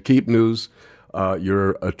 Mr. Keep News.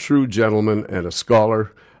 You're a true gentleman and a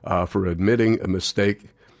scholar for admitting a mistake.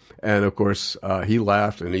 And, of course, he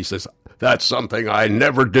laughed and he says, that's something I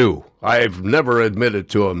never do. I've never admitted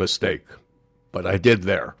to a mistake. but I did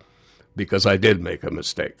there because I did make a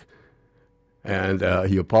mistake. And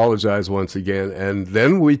he apologized once again, and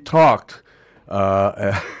then we talked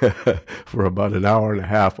for about an hour and a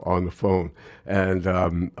half on the phone. And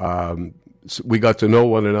so we got to know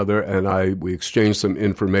one another, and we exchanged some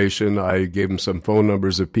information. I gave him some phone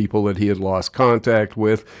numbers of people that he had lost contact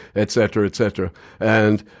with, et cetera, et cetera.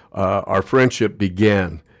 And our friendship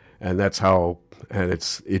began, and that's how, and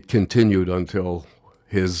it continued until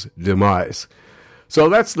his demise. So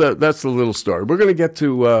that's the little story. We're going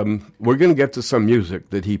to get to some music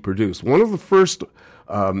that he produced. One of the first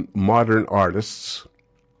modern artists.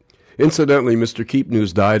 Incidentally, Mr.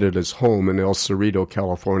 Keepnews died at his home in El Cerrito,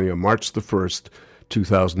 California, March the 1st,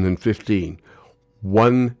 2015,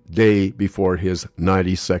 one day before his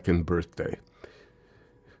 92nd birthday.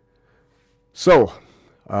 So,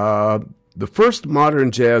 the first modern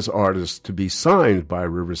jazz artist to be signed by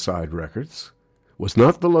Riverside Records was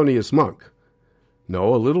not Thelonious Monk.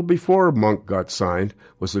 No, a little before Monk got signed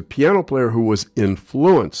was a piano player who was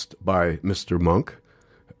influenced by Mr. Monk,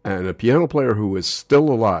 and a piano player who is still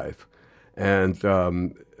alive. And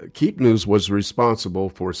Keepnews was responsible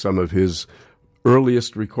for some of his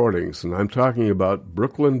earliest recordings, and I'm talking about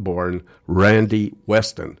Brooklyn-born Randy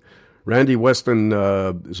Weston. Randy Weston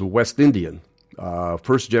is a West Indian,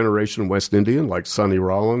 first-generation West Indian, like Sonny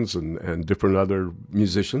Rollins and different other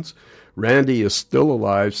musicians. Randy is still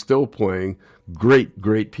alive, still playing,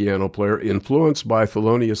 great piano player, influenced by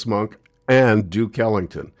Thelonious Monk and Duke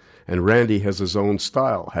Ellington. And Randy has his own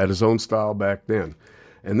style, had his own style back then.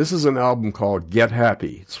 And this is an album called Get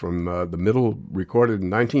Happy. It's from the middle, recorded in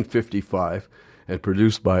 1955 and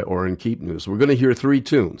produced by Orrin Keepnews. We're going to hear three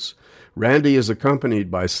tunes. Randy is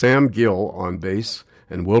accompanied by Sam Gill on bass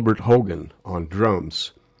and Wilbert Hogan on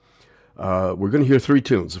drums. We're going to hear three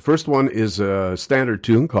tunes. The first one is a standard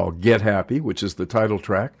tune called Get Happy, which is the title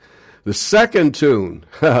track. The second tune,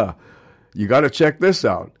 you got to check this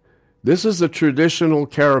out. This is a traditional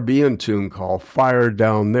Caribbean tune called Fire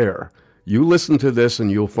Down There. You listen to this and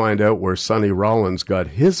you'll find out where Sonny Rollins got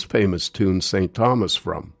his famous tune, St. Thomas,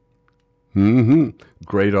 from.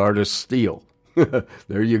 Great artist steal.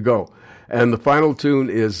 There you go. And the final tune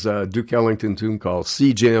is a Duke Ellington tune called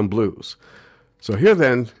Sea Jam Blues. So here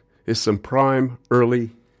then is some prime early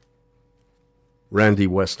Randy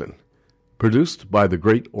Weston, produced by the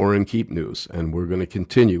great Orrin Keepnews. And we're going to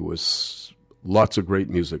continue with lots of great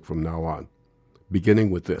music from now on,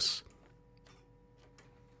 beginning with this.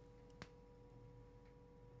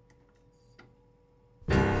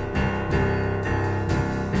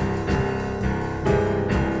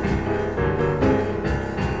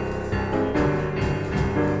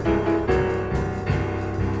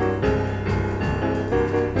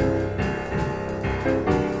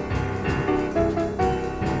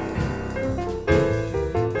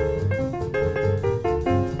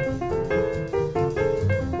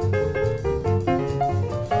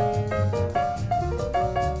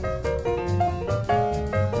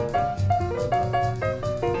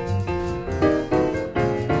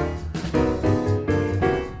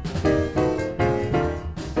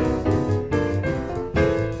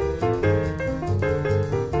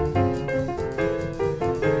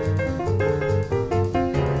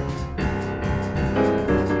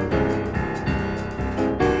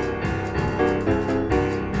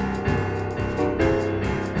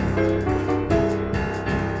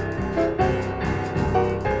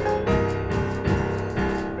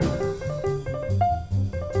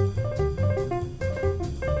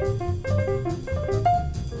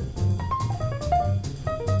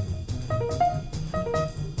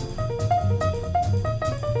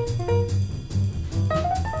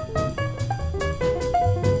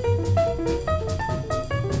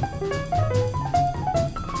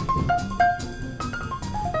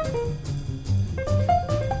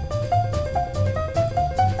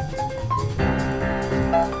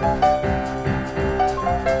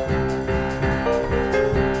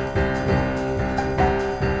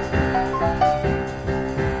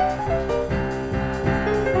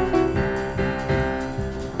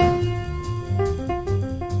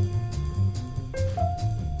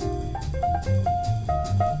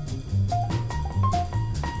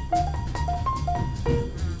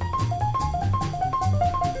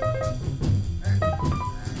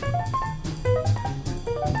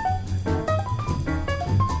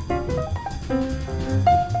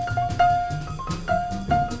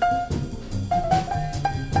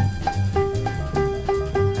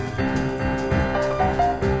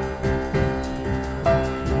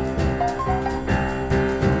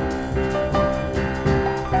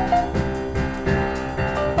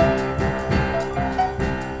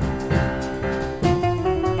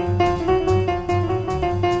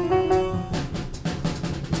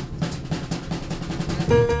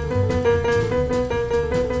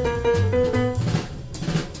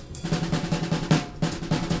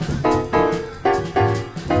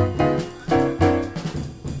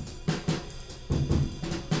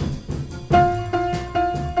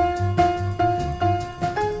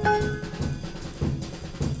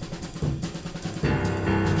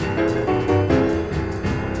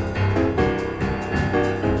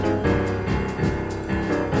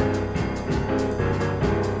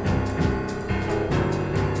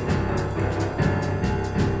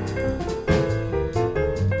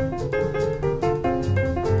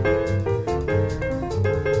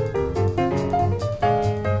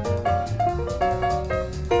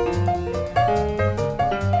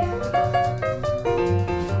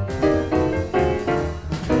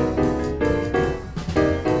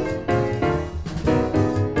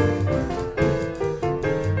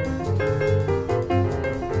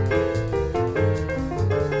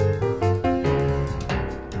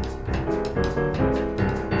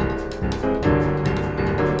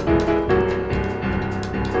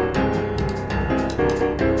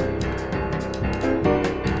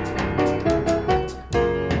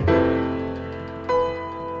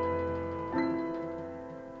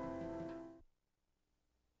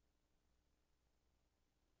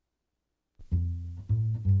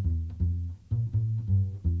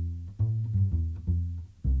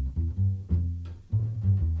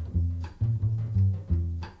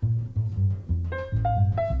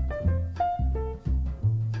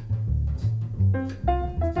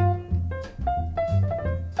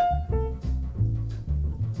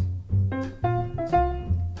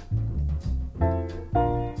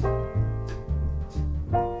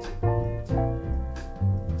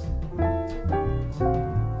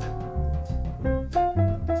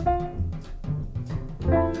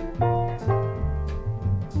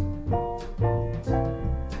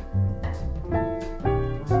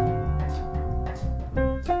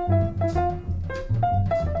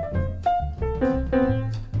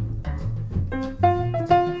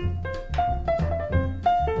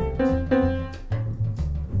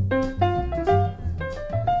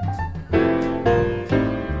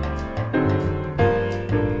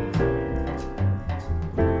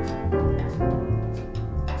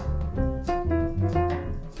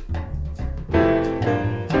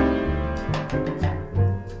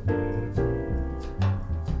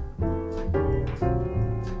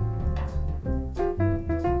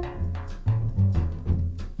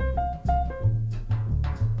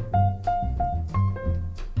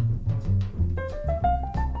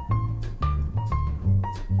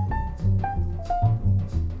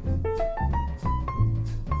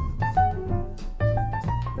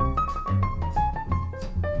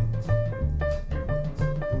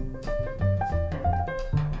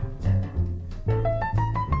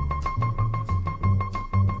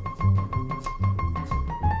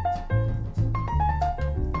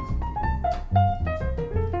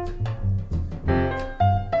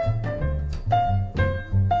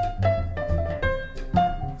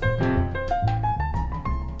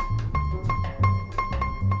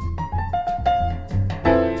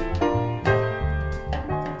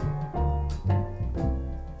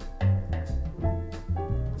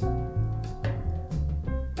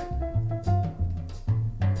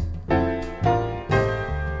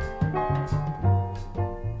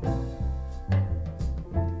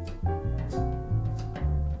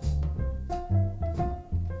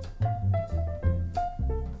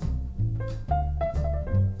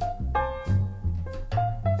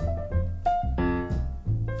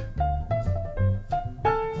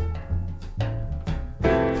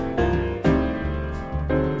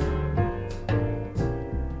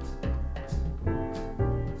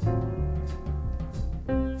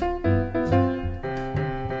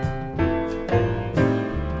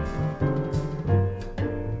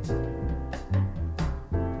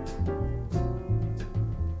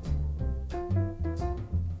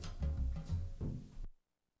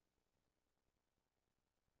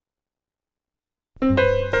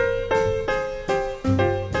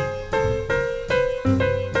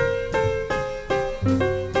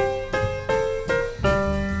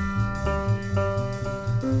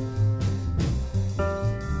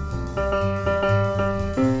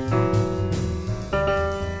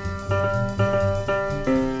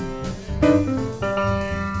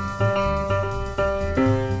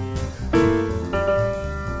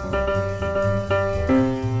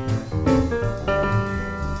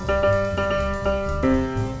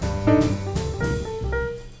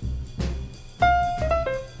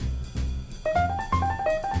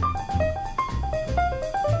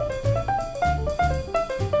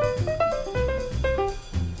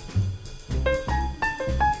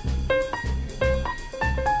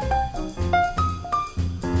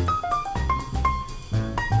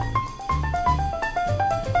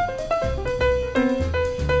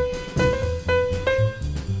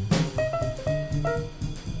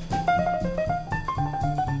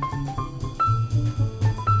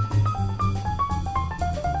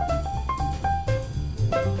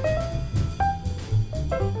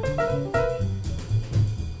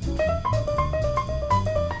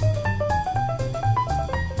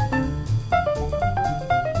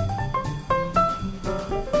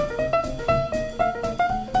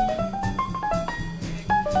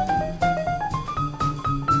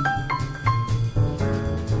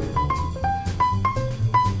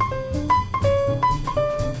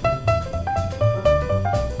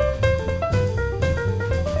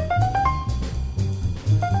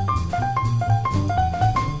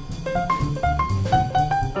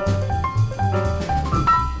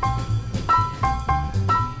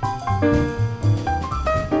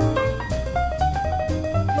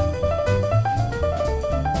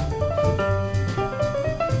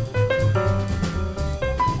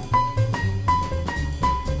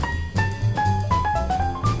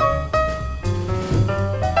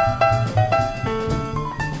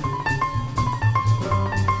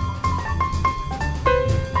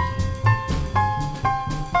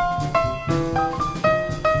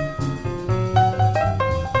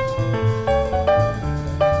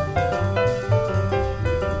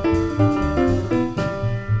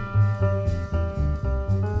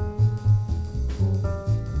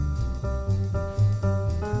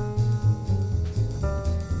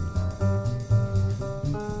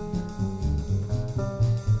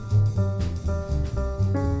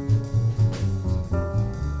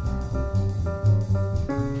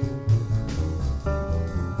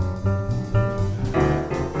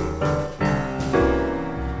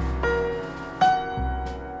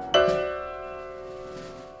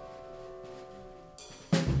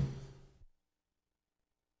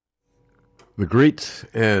 the great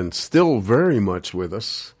and still very much with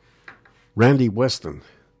us, Randy Weston.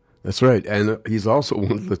 That's right, and he's also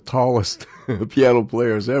one of the tallest piano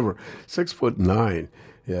players ever, 6'9".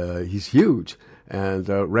 He's huge. And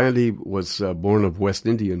Randy was born of West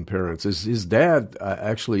Indian parents. His dad,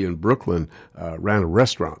 actually in Brooklyn, ran a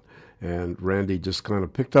restaurant. And Randy just kind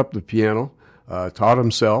of picked up the piano, taught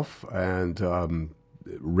himself, and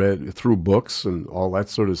read through books and all that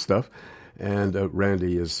sort of stuff. And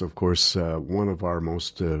Randy is, of course, one of our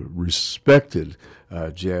most respected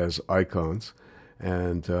jazz icons.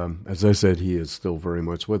 And as I said, he is still very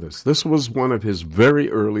much with us. This was one of his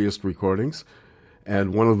very earliest recordings,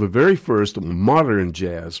 and one of the very first modern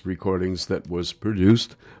jazz recordings that was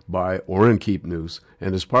produced by Orrin Keepnews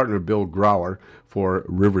and his partner Bill Grauer for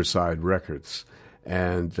Riverside Records.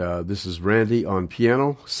 And this is Randy on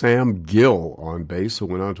piano, Sam Gill on bass, who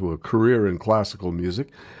went on to a career in classical music,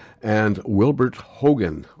 and Wilbert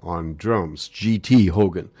Hogan on drums, G.T.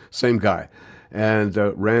 Hogan, same guy. And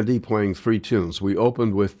Randy playing 3 tunes. We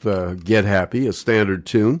opened with Get Happy, a standard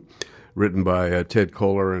tune, written by Ted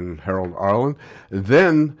Koehler and Harold Arlen.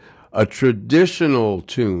 Then a traditional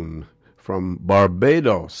tune from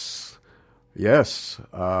Barbados, yes,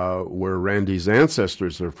 where Randy's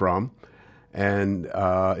ancestors are from. And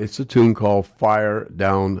it's a tune called Fire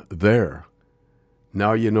Down There.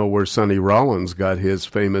 Now you know where Sonny Rollins got his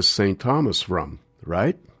famous St. Thomas from,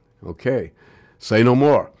 right? Okay, say no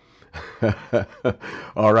more.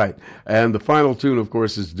 All right. And the final tune, of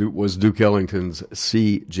course, was Duke Ellington's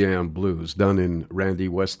Sea Jam Blues, done in Randy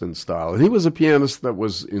Weston style. And he was a pianist that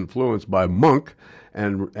was influenced by Monk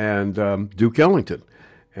and Duke Ellington,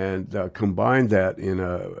 and combined that in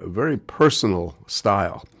a very personal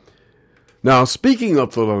style. Now, speaking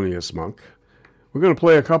of Thelonious Monk, we're going to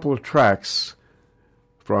play a couple of tracks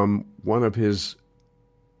from one of his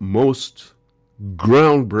most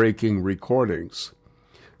groundbreaking recordings.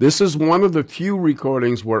 This is one of the few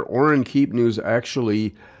recordings where Orrin Keepnews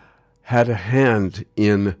actually had a hand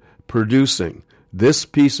in producing this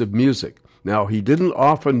piece of music. Now, he didn't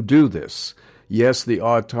often do this. Yes, the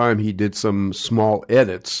odd time he did some small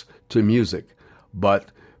edits to music,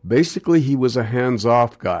 but basically he was a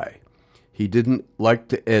hands-off guy. He didn't like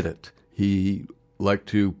to edit. He liked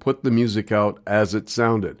to put the music out as it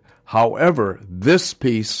sounded. However, this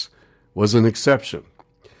piece was an exception.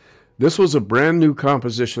 This was a brand new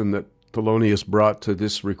composition that Thelonious brought to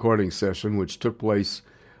this recording session, which took place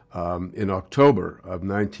in October of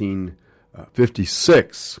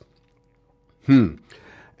 1956.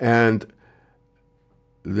 And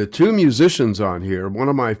the 2 musicians on here, one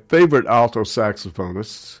of my favorite alto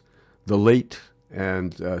saxophonists, the late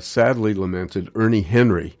and sadly lamented Ernie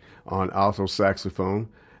Henry on alto saxophone,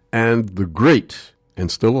 and the great and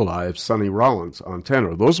still alive Sonny Rollins on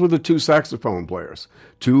tenor. Those were the 2 saxophone players,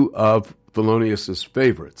 2 of Thelonious's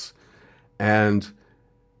favorites. And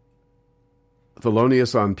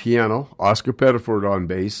Thelonious on piano, Oscar Pettiford on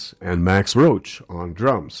bass, and Max Roach on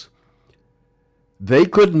drums. They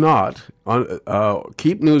could not,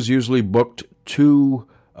 Keepnews usually booked 2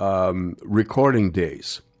 recording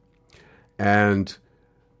days, and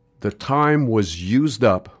the time was used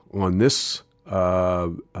up on this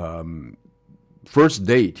first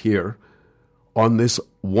date here on this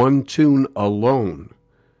one tune alone.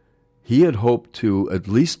 He had hoped to at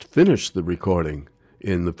least finish the recording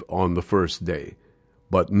on the first day,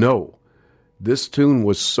 but no. This tune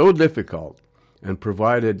was so difficult and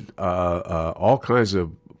provided all kinds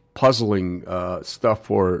of puzzling stuff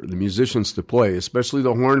for the musicians to play, especially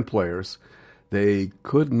the horn players. They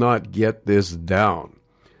could not get this down.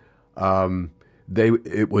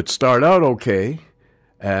 It would start out okay,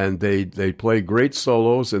 and they'd play great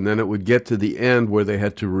solos, and then it would get to the end where they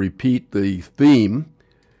had to repeat the theme,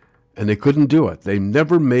 and they couldn't do it. They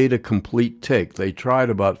never made a complete take. They tried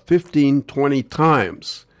about 15, 20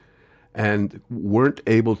 times and weren't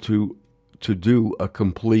able to do a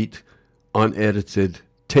complete, unedited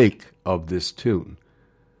take of this tune.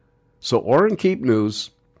 So Orrin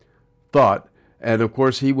Keepnews thought, and of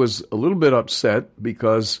course he was a little bit upset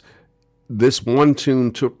because this one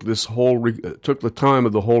tune took the time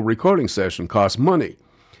of the whole recording session, cost money,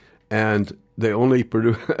 and they only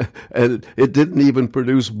and it didn't even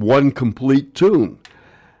produce one complete tune.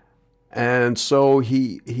 And so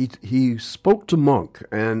he spoke to Monk,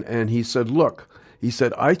 and he said, look, he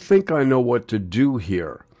said, I think I know what to do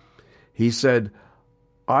here. He said,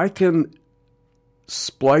 I can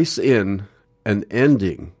splice in an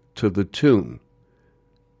ending to the tune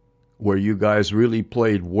where you guys really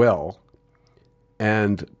played well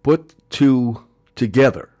and put 2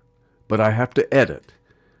 together, but I have to edit.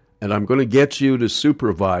 and I'm going to get you to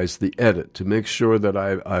supervise the edit to make sure that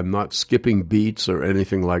I'm not skipping beats or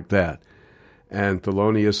anything like that. And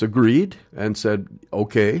Thelonious agreed and said,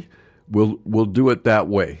 okay, we'll do it that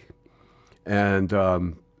way.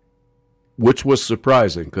 And which was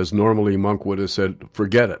surprising, because normally Monk would have said,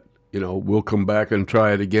 forget it. We'll come back and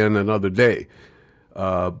try it again another day.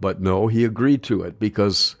 But no, he agreed to it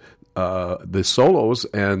because the solos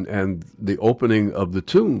and the opening of the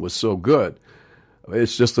tune was so good.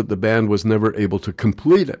 It's just that the band was never able to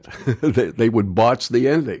complete it. They would botch the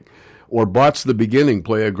ending or botch the beginning,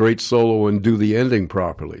 play a great solo and do the ending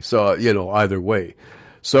properly. So, either way.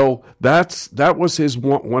 So that was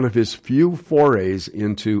one of his few forays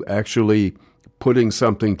into actually putting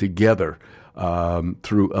something together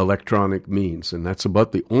through electronic means. And that's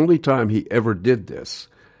about the only time he ever did this.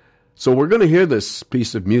 So we're going to hear this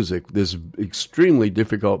piece of music, this extremely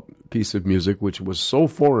difficult piece of music, which was so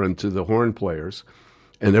foreign to the horn players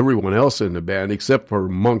and everyone else in the band except for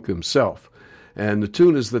Monk himself. And the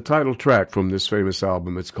tune is the title track from this famous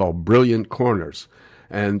album. It's called Brilliant Corners.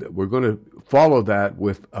 And we're going to follow that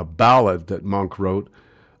with a ballad that Monk wrote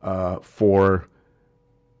for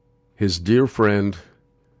his dear friend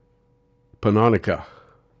Panonica,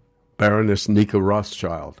 Baroness Nika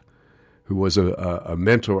Rothschild, who was a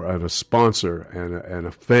mentor and a sponsor and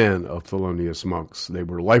a fan of Thelonious Monk's. They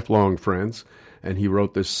were lifelong friends, and he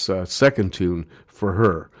wrote this second tune for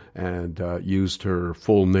her and used her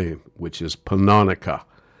full name, which is Panonica,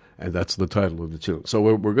 and that's the title of the tune. So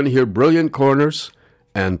we're going to hear Brilliant Corners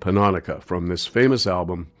and Panonica from this famous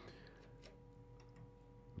album,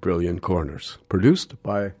 Brilliant Corners, produced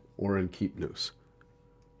by Orrin Keepnews.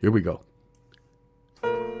 Here we go.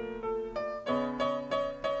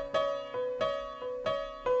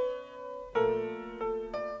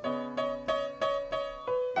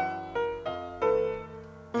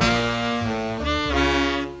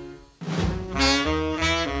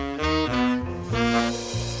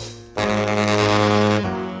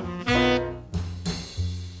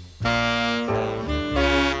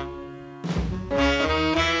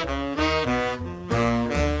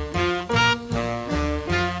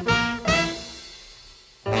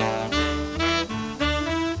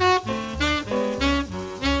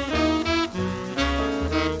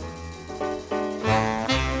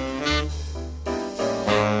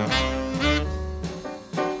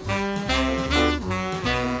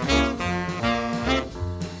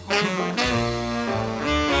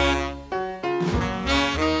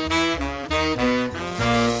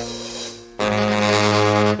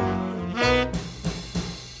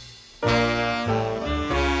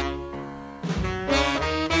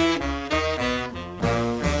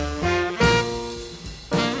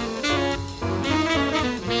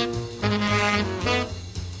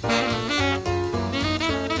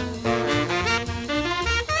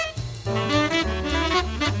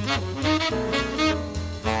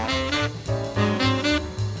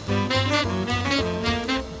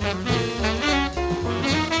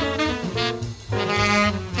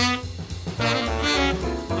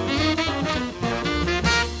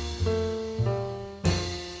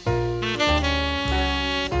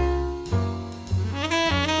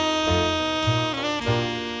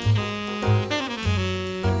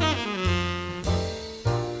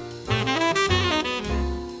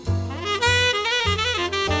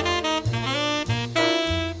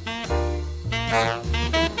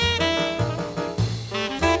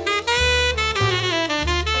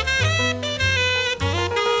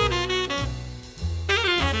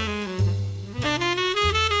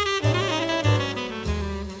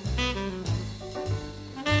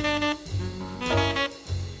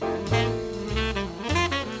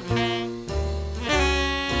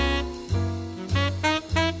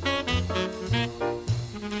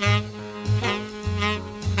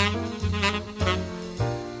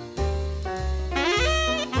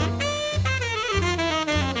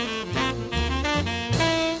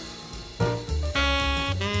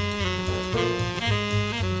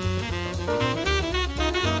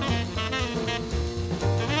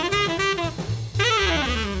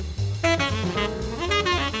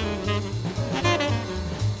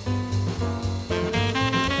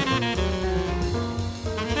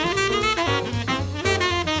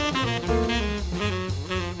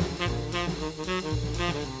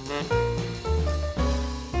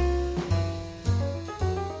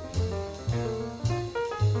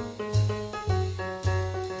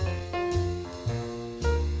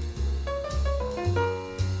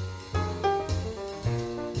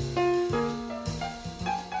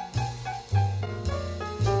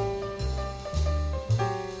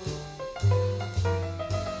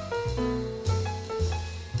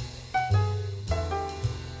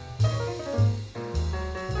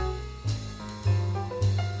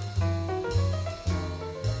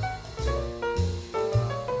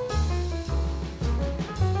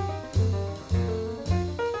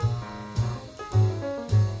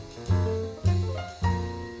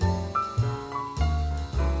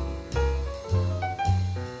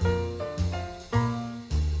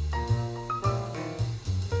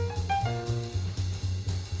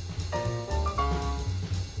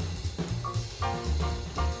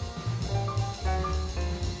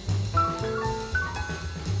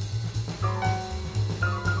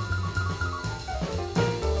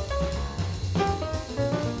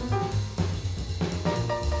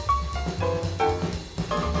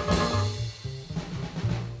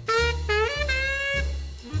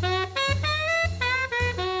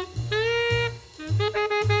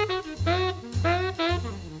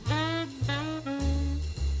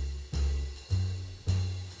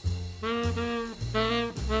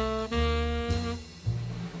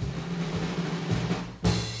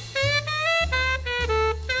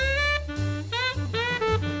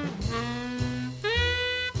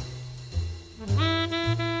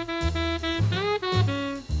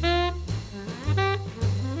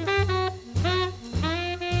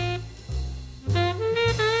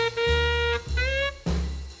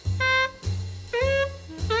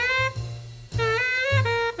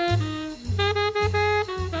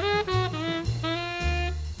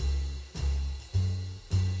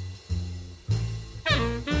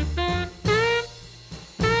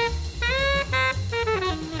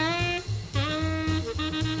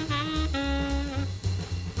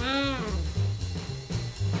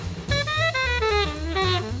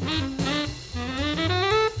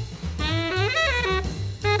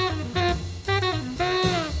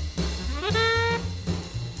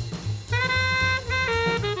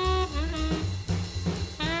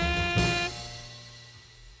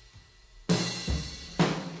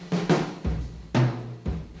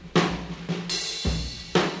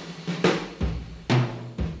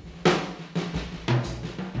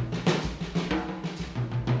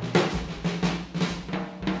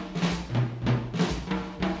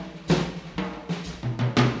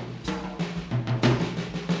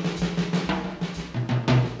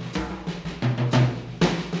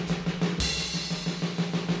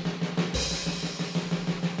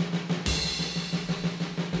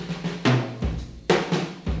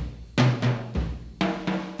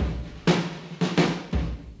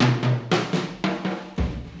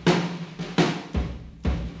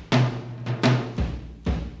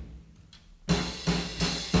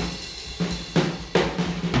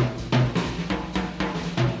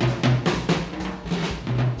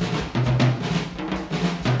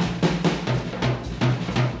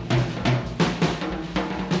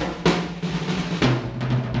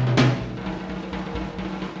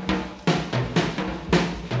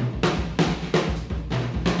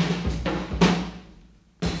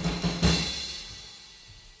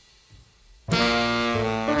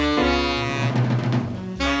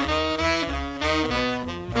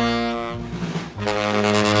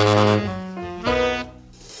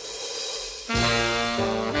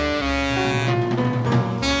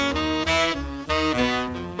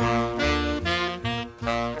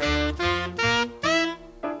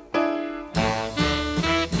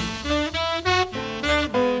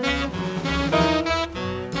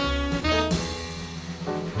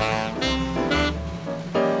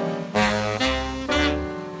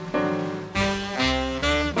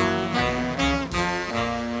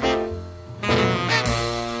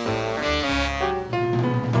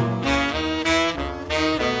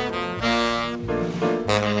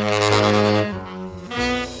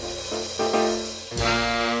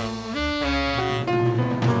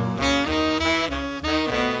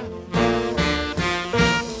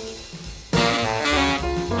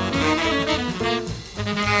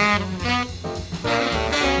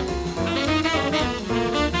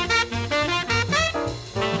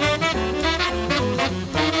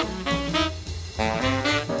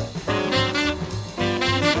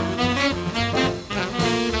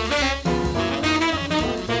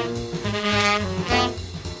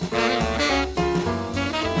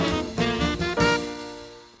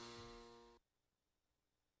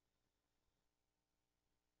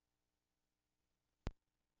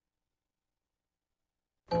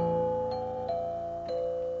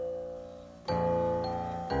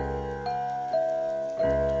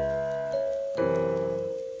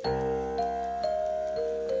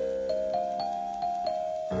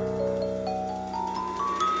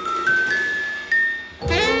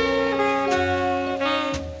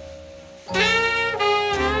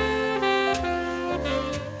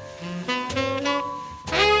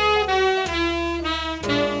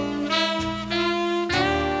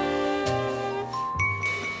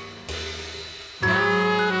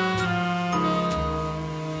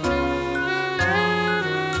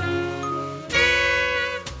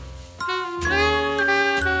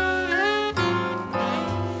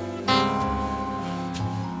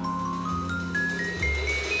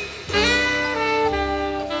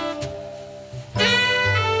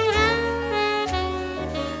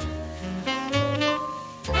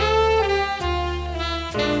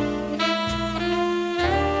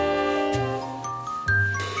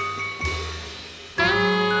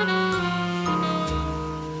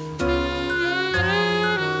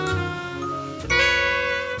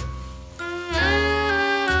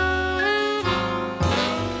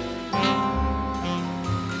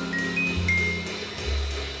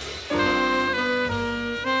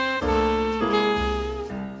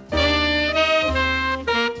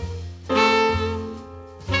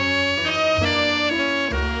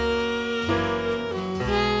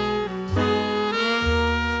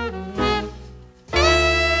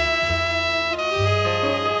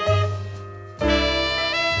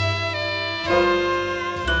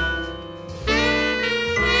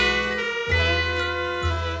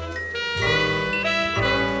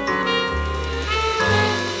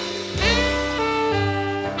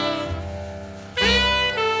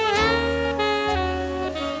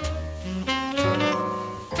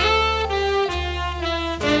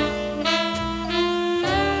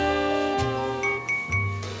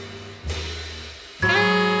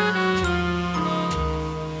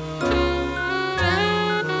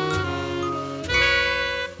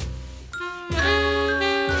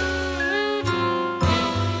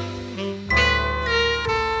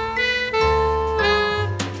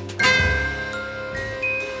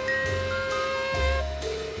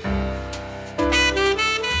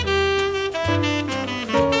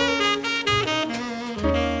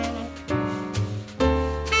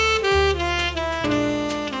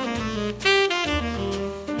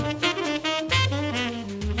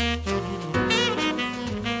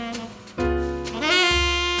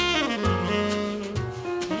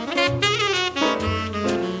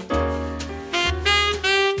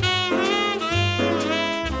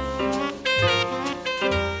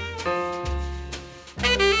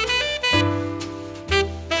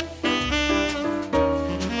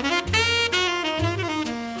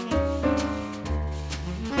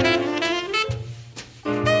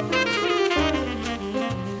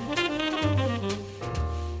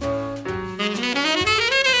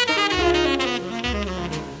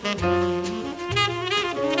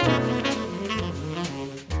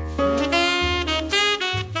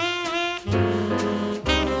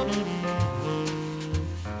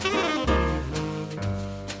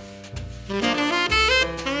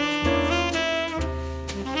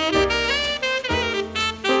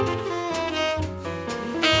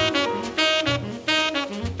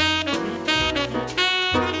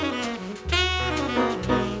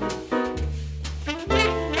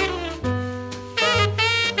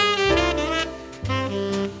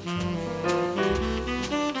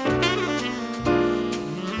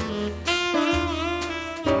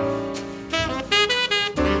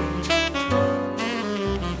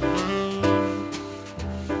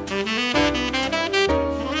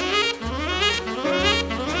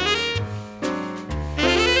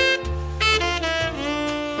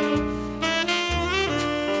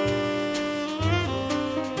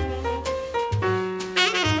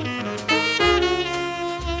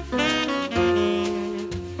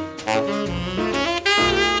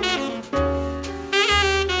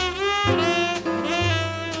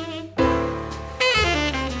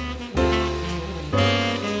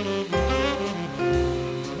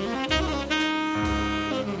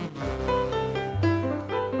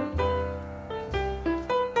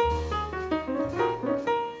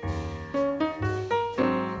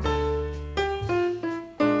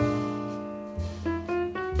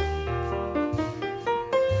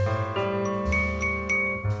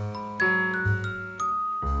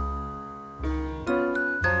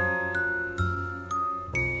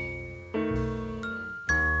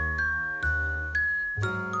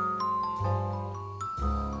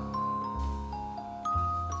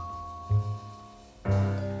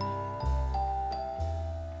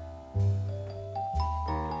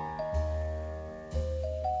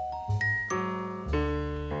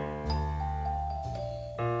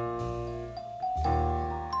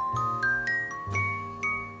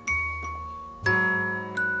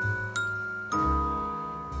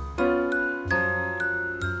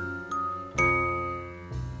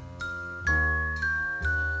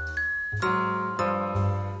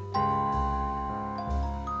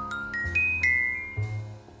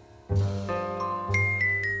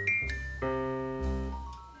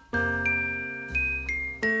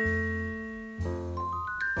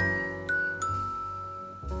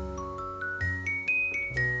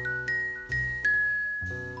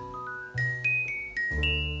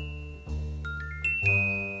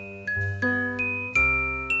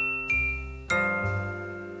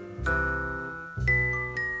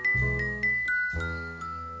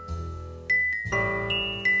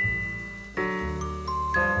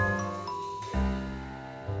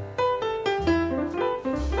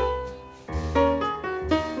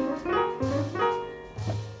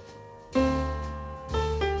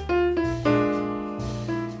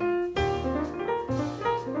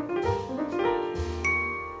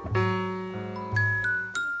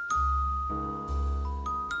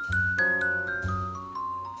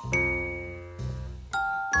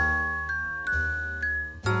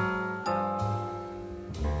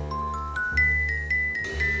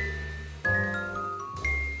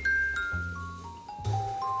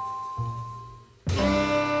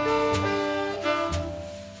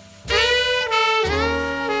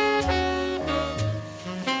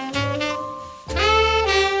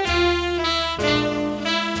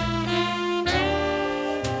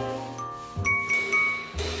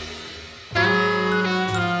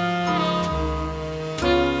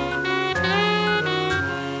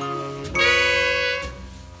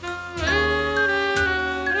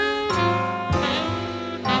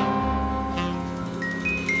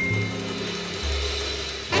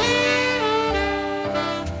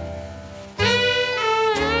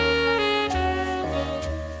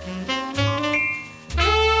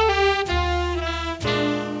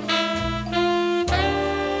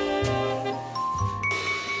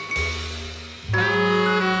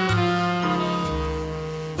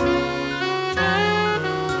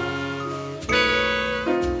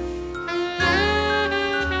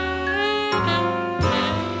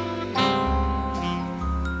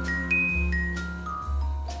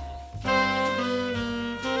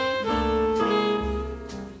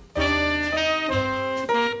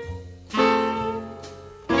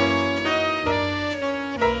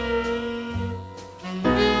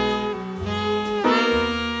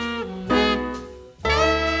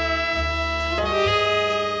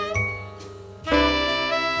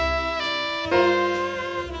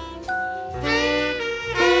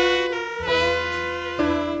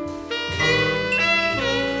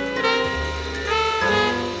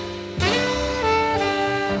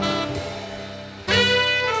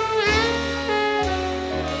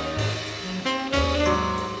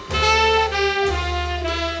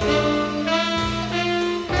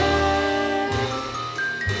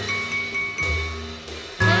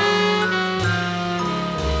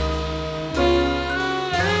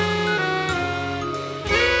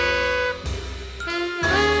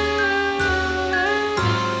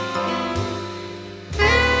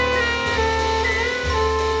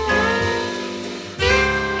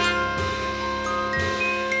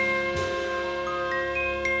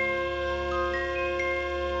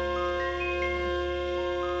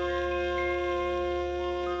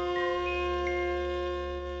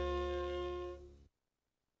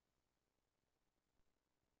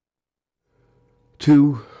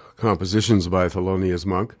 two compositions by Thelonious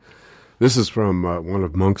Monk. This is from one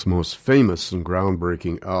of Monk's most famous and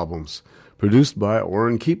groundbreaking albums, produced by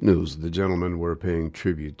Orrin Keepnews, the gentleman we're paying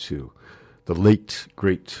tribute to, the late,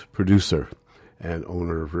 great producer and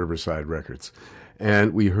owner of Riverside Records.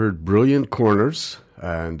 And we heard Brilliant Corners,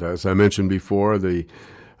 and as I mentioned before, the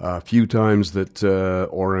few times that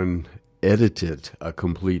Orrin edited a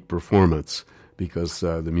complete performance, because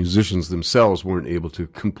the musicians themselves weren't able to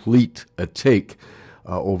complete a take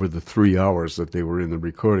over the 3 hours that they were in the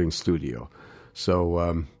recording studio.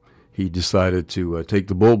 So he decided to take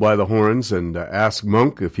the bull by the horns and ask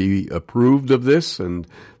Monk if he approved of this, and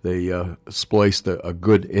they spliced a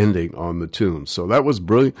good ending on the tune. So that was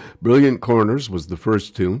Brilliant Corners was the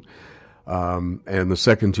first tune, and the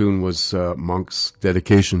second tune was Monk's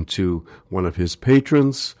dedication to one of his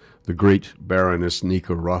patrons, the great Baroness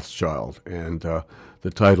Nika Rothschild, and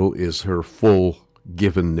the title is her full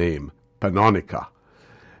given name, Panonica.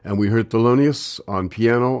 And we heard Thelonious on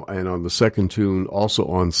piano, and on the second tune also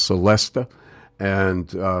on Celesta,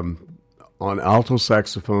 and on alto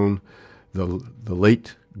saxophone, the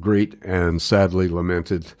late, great, and sadly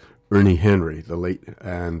lamented Ernie Henry, the late,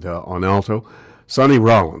 and on alto, Sonny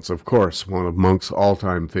Rollins, of course, one of Monk's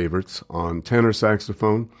all-time favorites, on tenor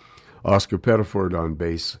saxophone, Oscar Pettiford on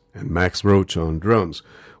bass, and Max Roach on drums.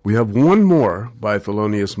 We have one more by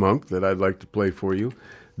Thelonious Monk that I'd like to play for you.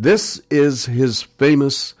 This is his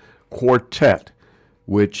famous quartet,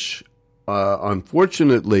 which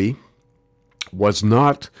unfortunately was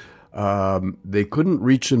not, they couldn't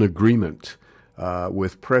reach an agreement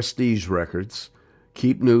with Prestige Records.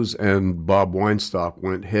 Keepnews and Bob Weinstock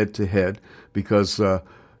went head-to-head because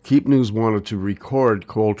Keepnews wanted to record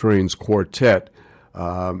Coltrane's quartet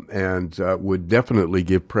and would definitely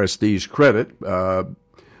give Prestige credit.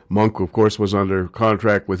 Monk, of course, was under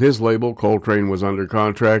contract with his label. Coltrane was under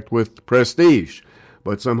contract with Prestige.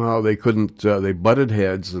 But somehow they couldn't, they butted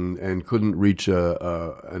heads and couldn't reach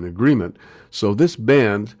an agreement. So this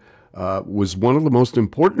band was one of the most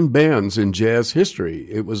important bands in jazz history.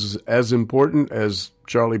 It was as important as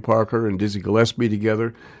Charlie Parker and Dizzy Gillespie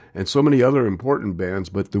together and so many other important bands,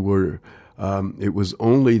 but there were, it was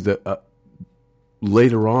only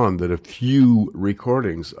later on that a few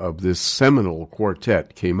recordings of this seminal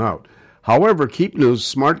quartet came out. However, Keepnews,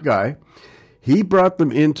 smart guy, he brought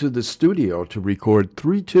them into the studio to record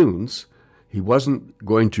 3 tunes. He wasn't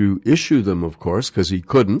going to issue them, of course, because he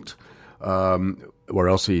couldn't, or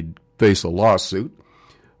else he'd face a lawsuit.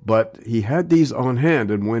 But he had these on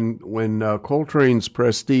hand, and when Coltrane's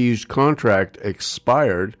Prestige contract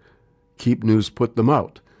expired, Keepnews put them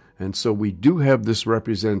out. And so we do have this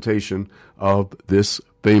representation of this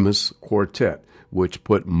famous quartet, which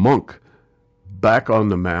put Monk back on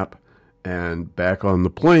the map and back on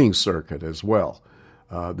the playing circuit as well.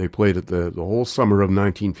 They played at the whole summer of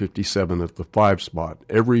 1957 at the 5 spot.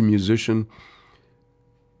 Every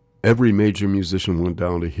major musician went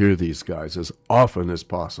down to hear these guys as often as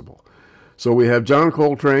possible. So we have John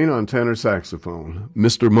Coltrane on tenor saxophone,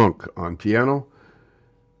 Mr. Monk on piano,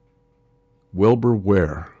 Wilbur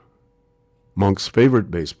Ware, Monk's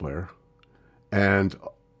favorite bass player, and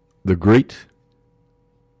the great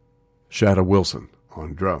Shadow Wilson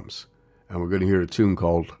on drums. And we're going to hear a tune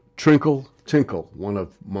called Trinkle, Tinkle, one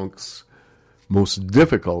of Monk's most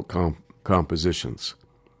difficult compositions.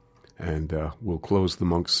 And we'll close the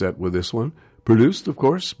Monk set with this one, produced, of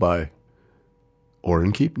course, by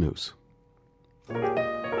Orrin Keepnews.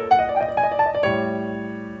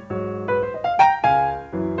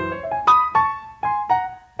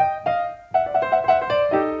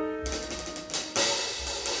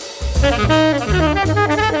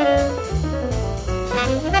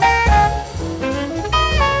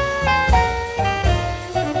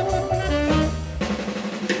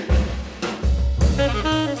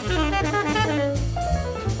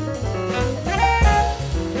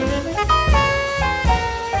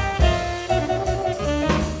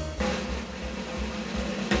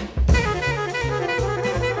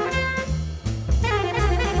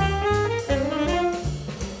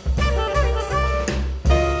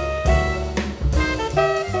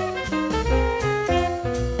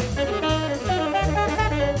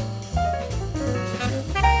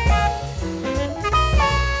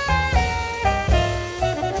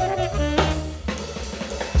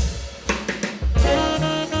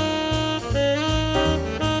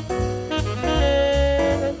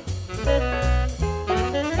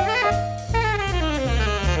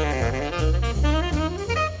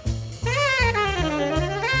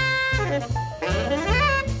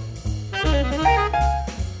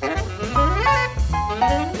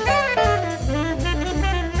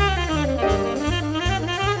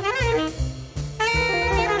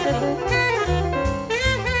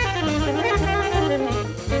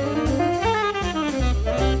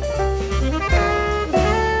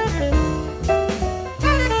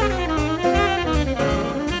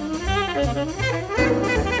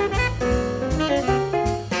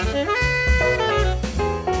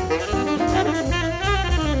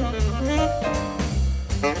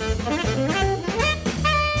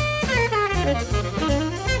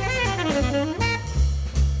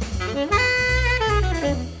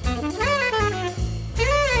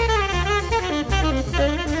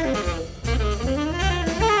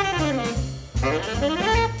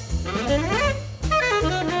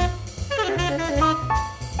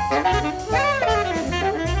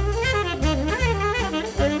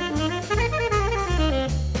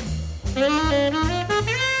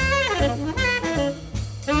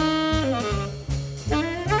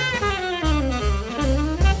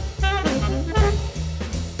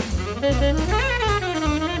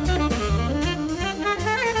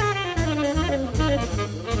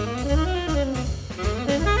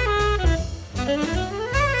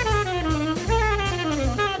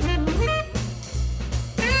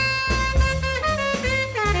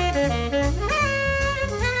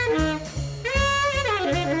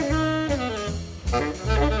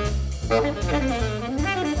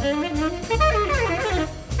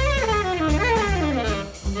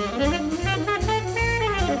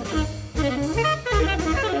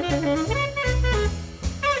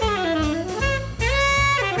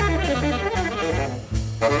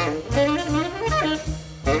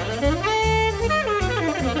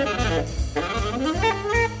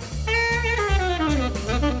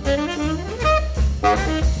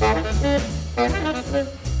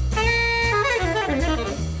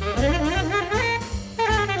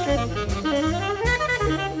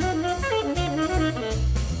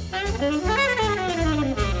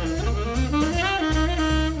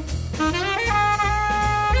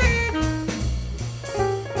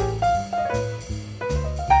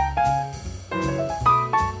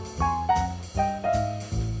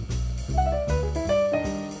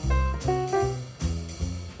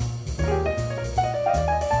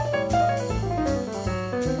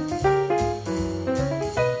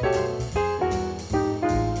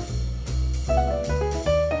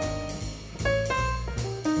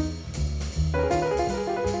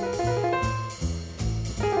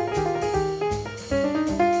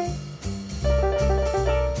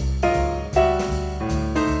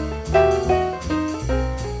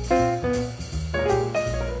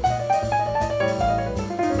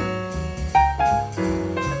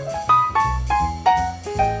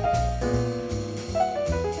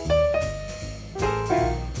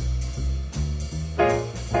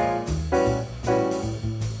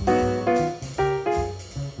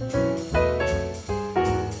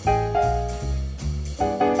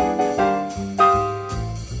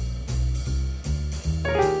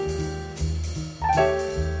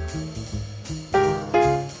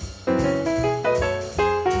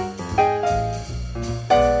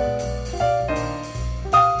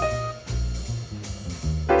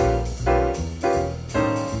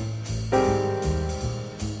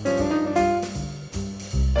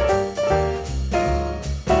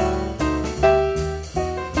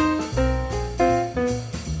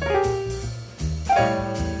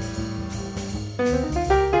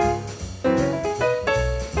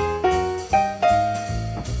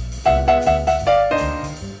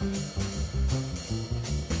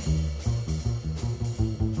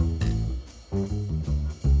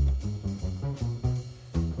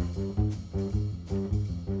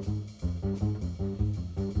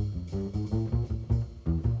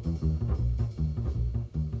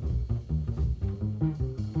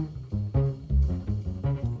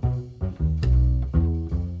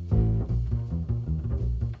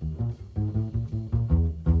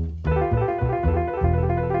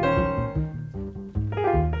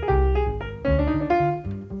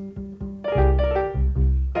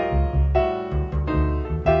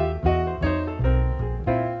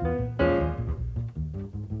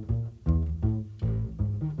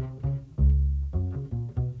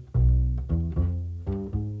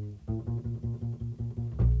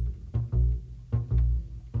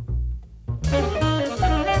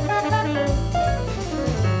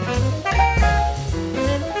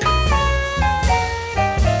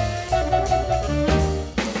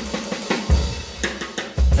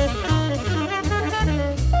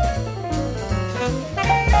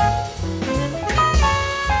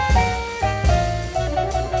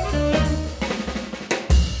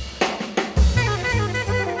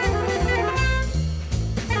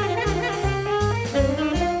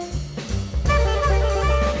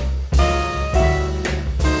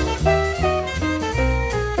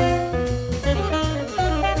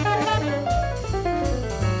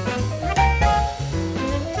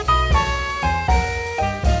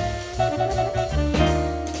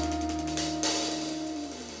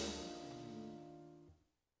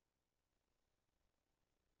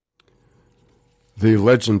 The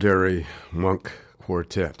legendary Monk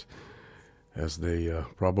Quartet. as they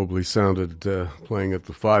probably sounded playing at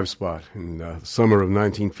the 5 Spot in the summer of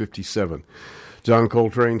 1957. John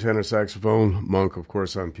Coltrane, tenor saxophone, Monk, of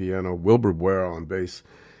course, on piano, Wilbur Ware on bass,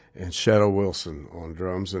 and Shadow Wilson on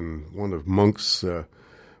drums, and one of Monk's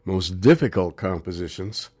most difficult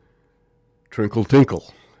compositions, Trinkle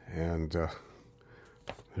Tinkle. And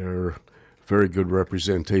they're a very good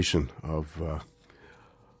representation of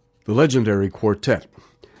the legendary quartet.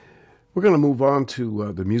 We're going to move on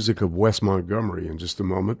to the music of Wes Montgomery in just a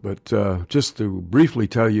moment, but just to briefly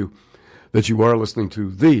tell you that you are listening to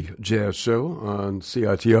The Jazz Show on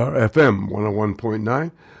CITR FM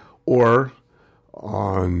 101.9 or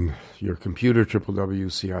on your computer,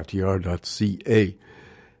 www.citr.ca.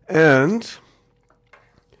 And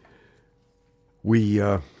we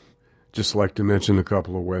just like to mention a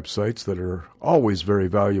couple of websites that are always very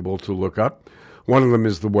valuable to look up. One of them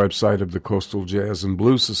is the website of the Coastal Jazz and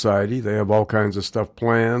Blues Society. They have all kinds of stuff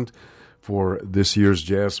planned for this year's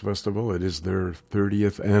Jazz Festival. It is their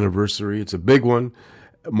 30th anniversary. It's a big one.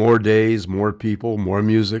 More days, more people, more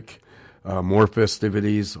music, more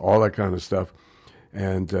festivities, all that kind of stuff.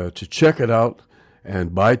 And to check it out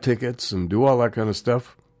and buy tickets and do all that kind of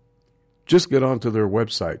stuff, just get onto their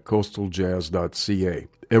website, coastaljazz.ca.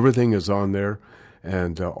 Everything is on there,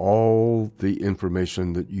 and all the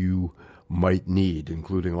information that you might need,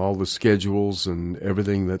 including all the schedules and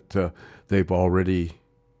everything that they've already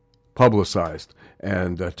publicized.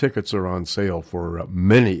 And tickets are on sale for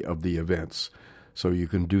many of the events, so you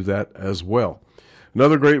can do that as well.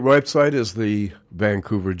 Another great website is the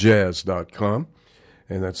VancouverJazz.com,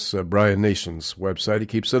 and that's Brian Nation's website. He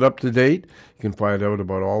keeps it up to date. You can find out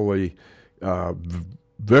about all the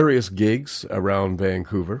various gigs around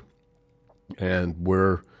Vancouver and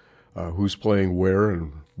where, who's playing where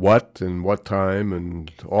and what time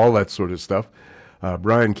and all that sort of stuff.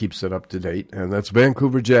 Brian keeps it up to date, and that's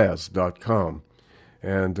VancouverJazz.com.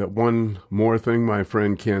 And one more thing, my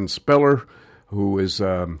friend Ken Speller, who is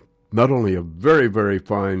not only a very, very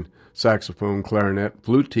fine saxophone, clarinet,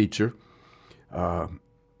 flute teacher,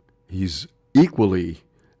 he's equally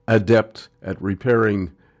adept at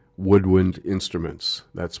repairing woodwind instruments.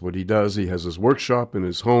 That's what he does. He has his workshop in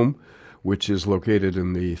his home, which is located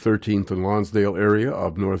in the 13th and Lonsdale area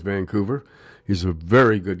of North Vancouver. He's a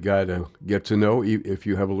very good guy to get to know. If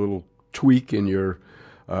you have a little tweak in your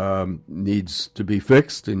needs to be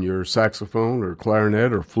fixed in your saxophone or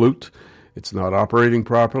clarinet or flute, it's not operating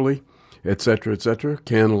properly, etc., etc.,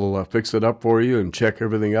 Ken will fix it up for you and check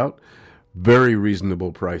everything out. Very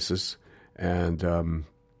reasonable prices, and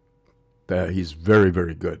he's very,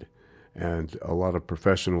 very good. And a lot of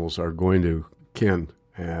professionals are going to Ken.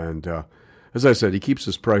 And as I said, he keeps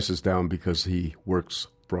his prices down because he works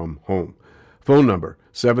from home. Phone number,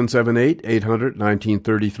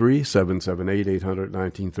 778-800-1933,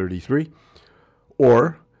 778-800-1933.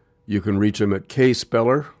 Or you can reach him at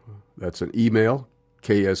kspeller, that's an email,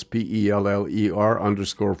 kspeller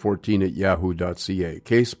 _14 at yahoo.ca,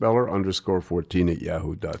 kspeller _14 at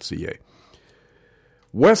yahoo.ca.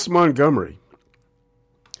 Wes Montgomery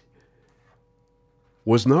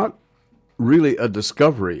was not really a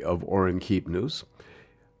discovery of Orrin Keepnews.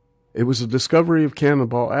 It was a discovery of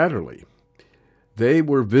Cannonball Adderley. They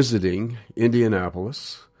were visiting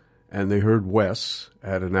Indianapolis, and they heard Wes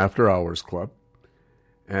at an after-hours club.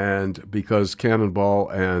 And because Cannonball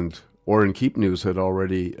and Orrin Keepnews had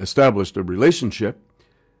already established a relationship,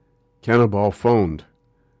 Cannonball phoned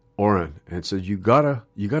Orrin and said, "You gotta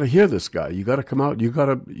hear this guy. You gotta come out. You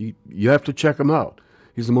have to check him out.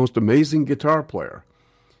 He's the most amazing guitar player."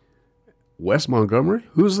 Wes Montgomery?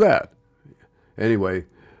 Who's that? Anyway,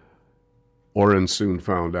 Orrin soon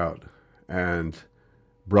found out and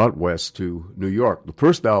brought Wes to New York. The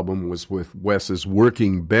first album was with Wes's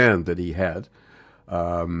working band that he had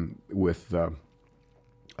with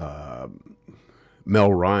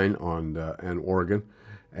Mel Ryan on and organ,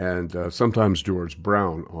 and sometimes George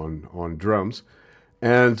Brown on drums.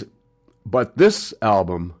 But this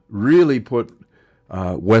album really put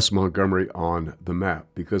Wes Montgomery on the map,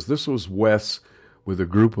 because this was Wes with a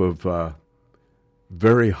group of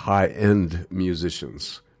very high-end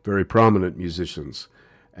musicians, very prominent musicians,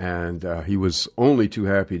 and he was only too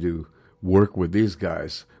happy to work with these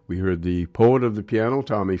guys. We heard the poet of the piano,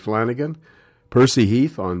 Tommy Flanagan, Percy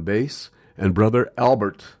Heath on bass, and brother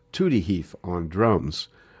Albert Tootie Heath on drums,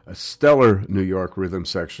 a stellar New York rhythm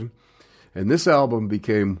section. And this album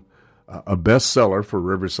became a bestseller for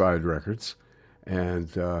Riverside Records, and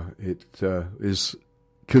it is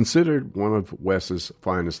considered one of Wes's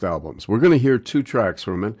finest albums. We're going to hear two tracks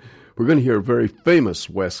from it. We're going to hear a very famous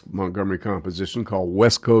Wes Montgomery composition called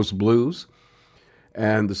West Coast Blues,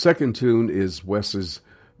 and the second tune is Wes's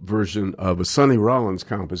version of a Sonny Rollins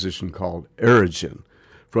composition called Origin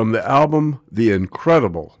from the album The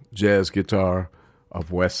Incredible Jazz Guitar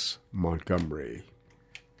of Wes Montgomery.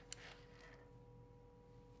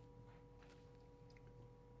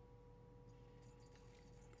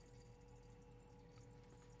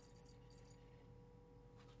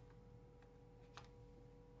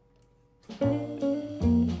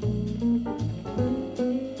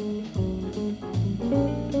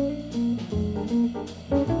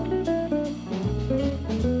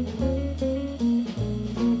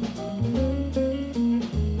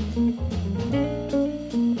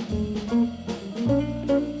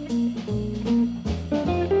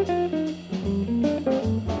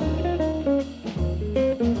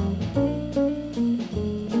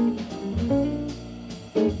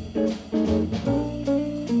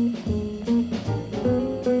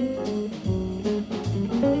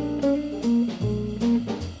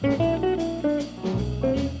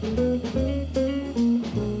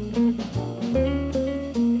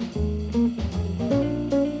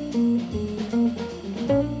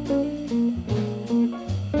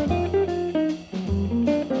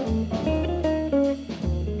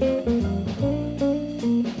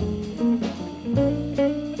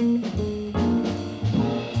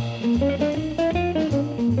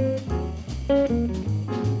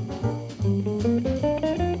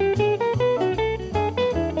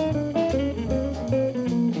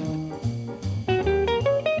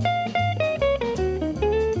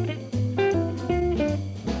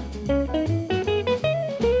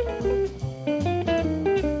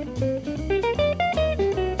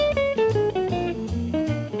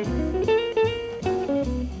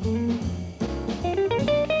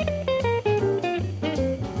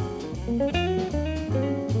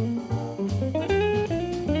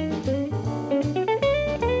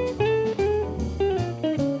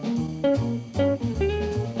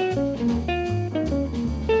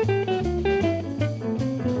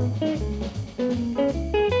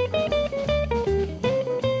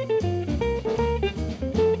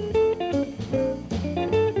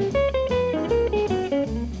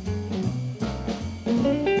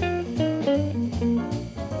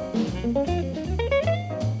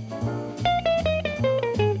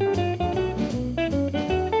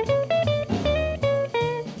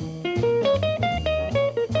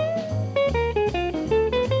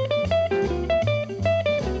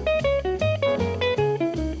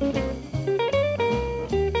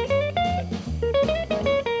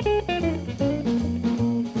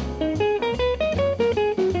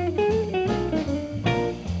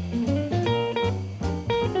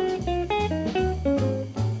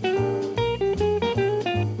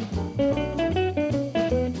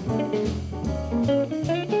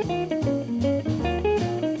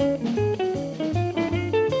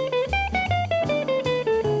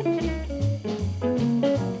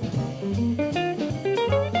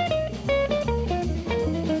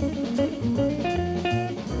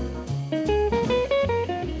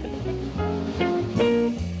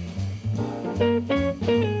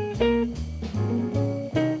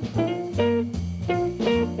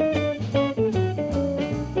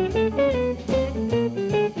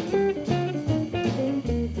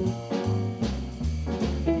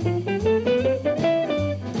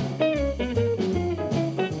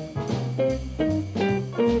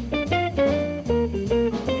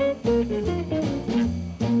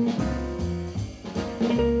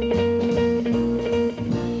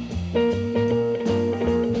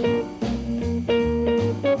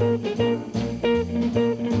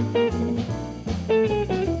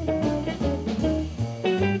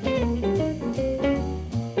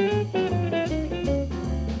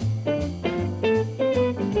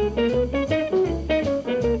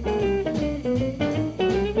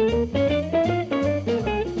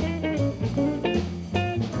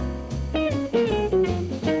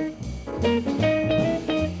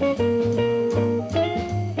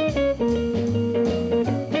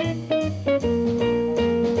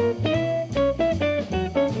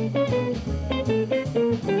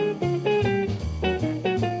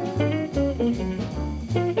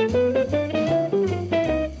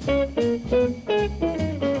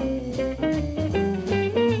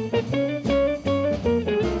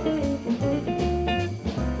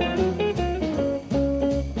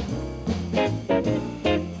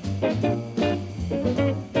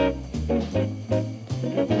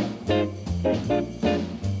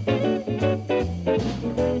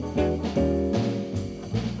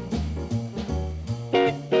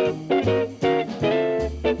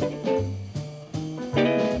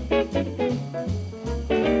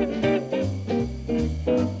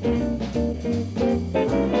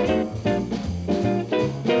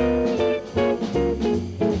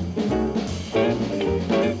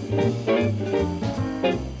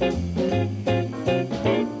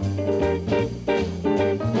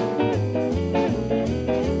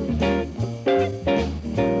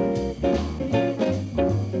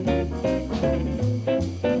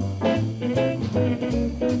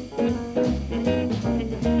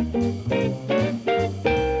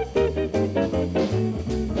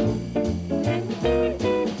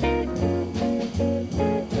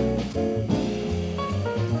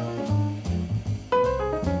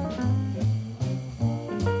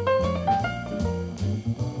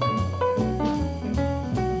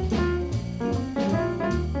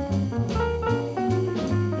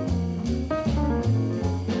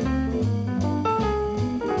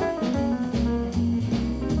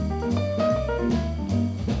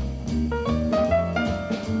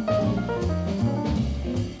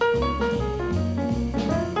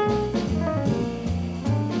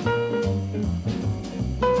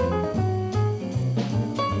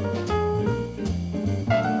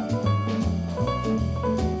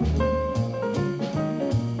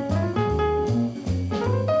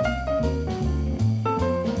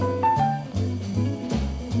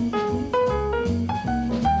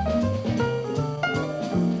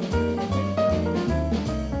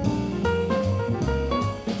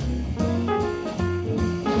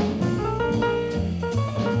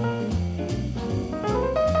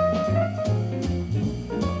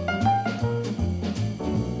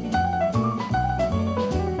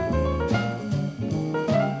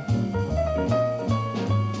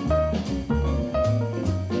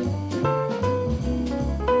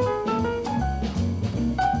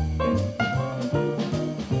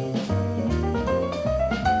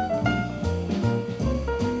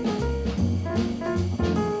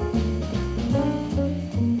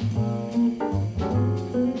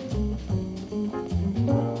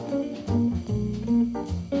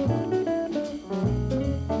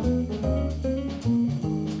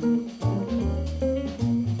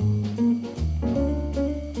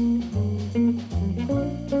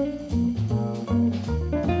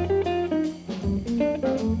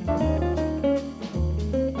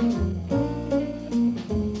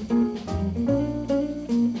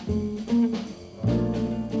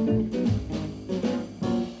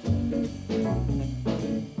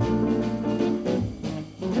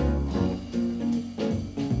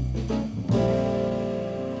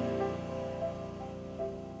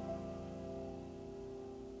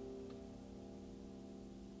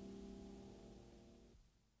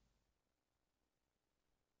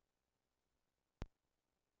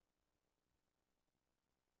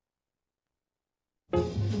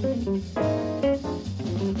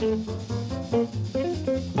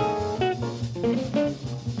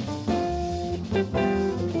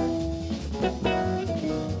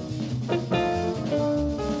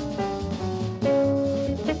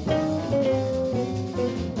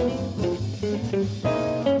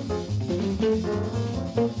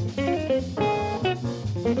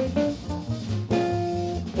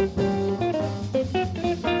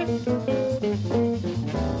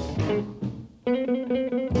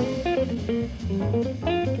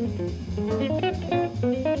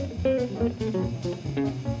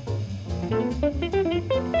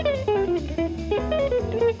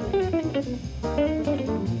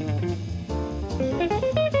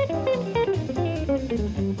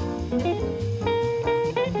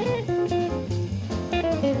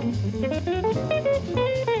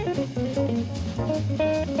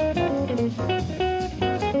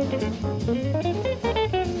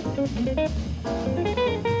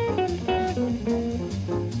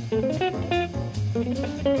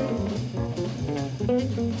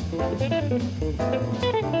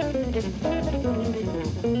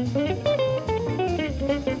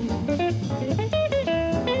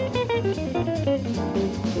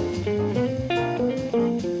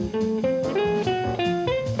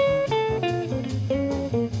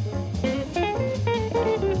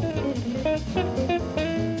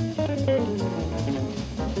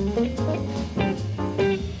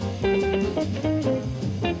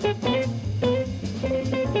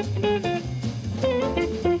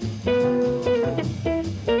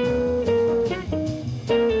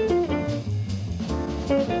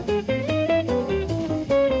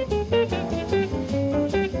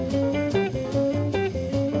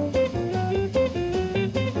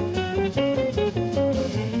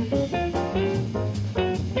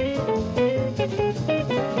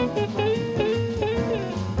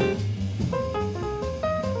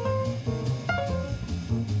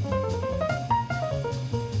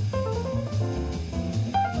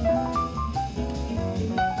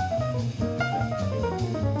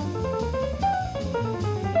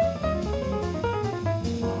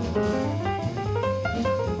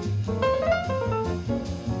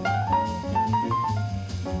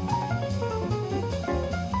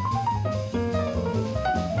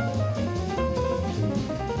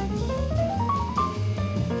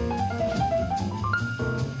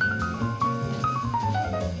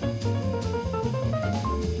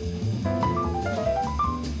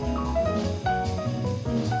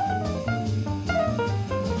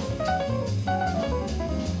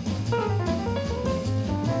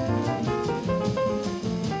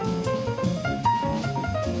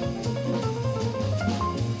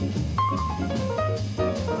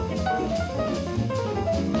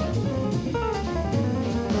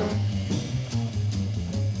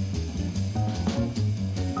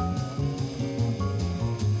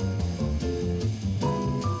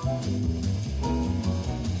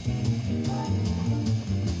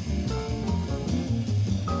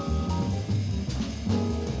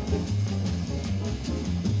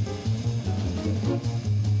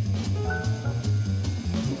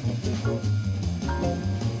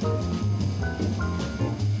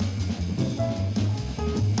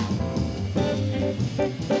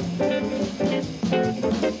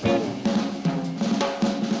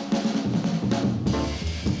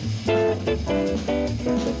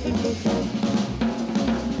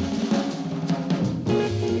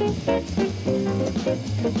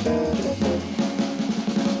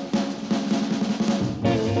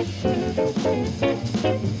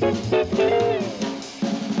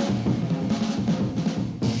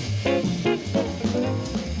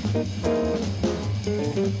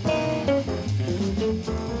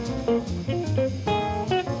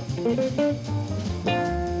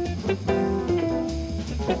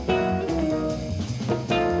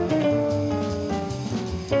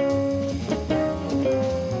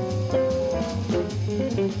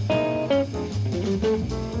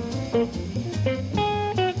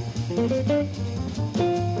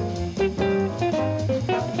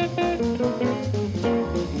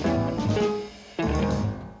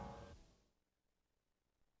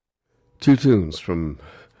 Two tunes from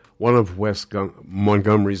one of Wes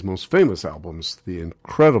Montgomery's most famous albums, the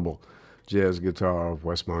incredible jazz guitar of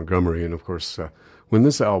Wes Montgomery. And, of course, when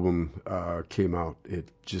this album came out, it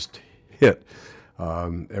just hit.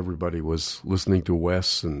 Everybody was listening to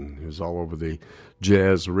Wes, and he was all over the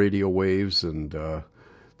jazz radio waves. And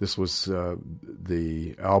this was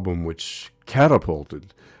the album which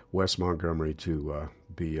catapulted Wes Montgomery to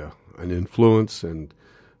be an influence and,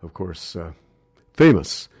 of course,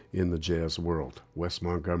 famous in the jazz world, Wes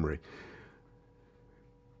Montgomery.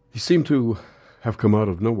 He seemed to have come out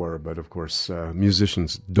of nowhere, but of course,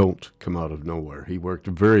 musicians don't come out of nowhere. He worked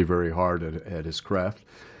very, very hard at his craft.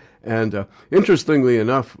 And interestingly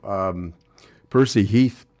enough, Percy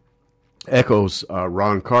Heath echoes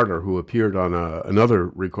Ron Carter, who appeared on another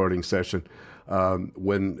recording session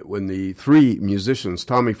when the three musicians,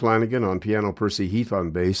 Tommy Flanagan on piano, Percy Heath on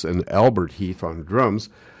bass, and Albert Heath on drums,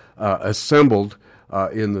 assembled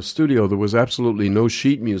in the studio. There was absolutely no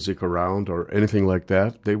sheet music around or anything like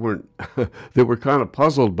that. They weren't. They were kind of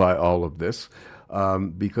puzzled by all of this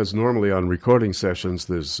because normally on recording sessions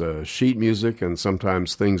there's sheet music, and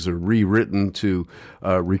sometimes things are rewritten to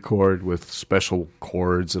record with special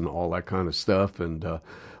chords and all that kind of stuff, and a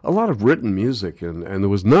lot of written music, and there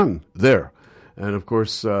was none there. And of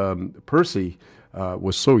course, Percy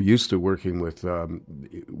was so used to working with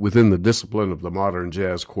within the discipline of the modern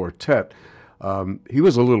jazz quartet. He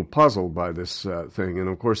was a little puzzled by this thing, and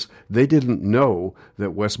of course, they didn't know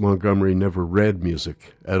that Wes Montgomery never read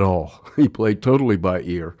music at all. He played totally by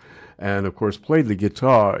ear, and of course, played the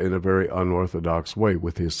guitar in a very unorthodox way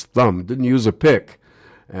with his thumb. Didn't use a pick,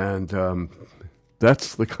 and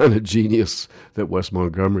that's the kind of genius that Wes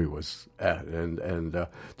Montgomery was at, and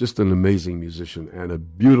just an amazing musician and a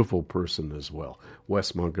beautiful person as well,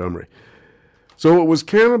 Wes Montgomery. So it was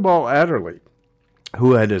Cannonball Adderley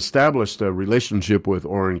who had established a relationship with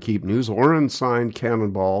Orrin Keepnews. Orrin signed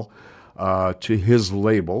Cannonball to his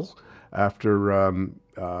label after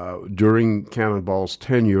during Cannonball's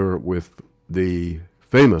tenure with the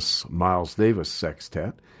famous Miles Davis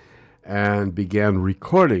Sextet, and began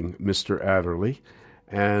recording Mr. Adderley.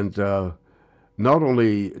 And not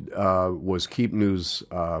only was Keepnews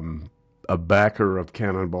a backer of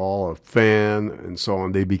Cannonball, a fan, and so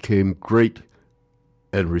on, they became great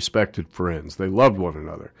and respected friends. They loved one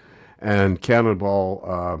another. And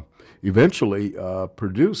Cannonball eventually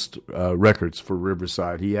produced records for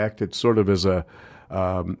Riverside. He acted sort of as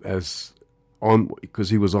because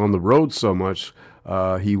he was on the road so much,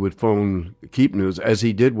 he would phone Keepnews, as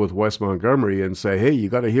he did with Wes Montgomery, and say, hey, you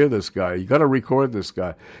got to hear this guy. You got to record this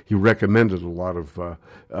guy. He recommended a lot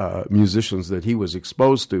of musicians that he was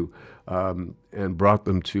exposed to and brought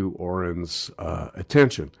them to Orrin's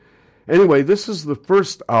attention. Anyway, this is the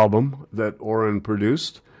first album that Orrin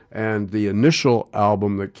produced, and the initial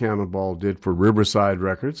album that Cannonball did for Riverside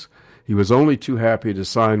Records. He was only too happy to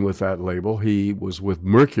sign with that label. He was with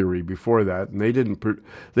Mercury before that, and they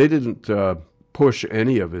didn't push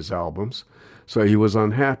any of his albums, so he was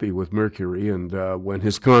unhappy with Mercury. And when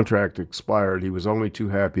his contract expired, he was only too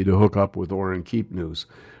happy to hook up with Orrin Keepnews.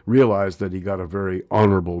 Realized that he got a very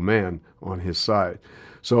honorable man on his side.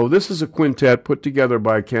 So this is a quintet put together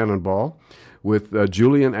by Cannonball with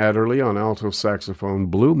Julian Adderley on alto saxophone,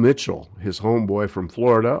 Blue Mitchell, his homeboy from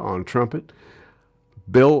Florida, on trumpet,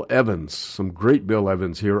 Bill Evans, some great Bill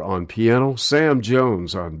Evans here on piano, Sam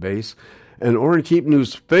Jones on bass, and Orrin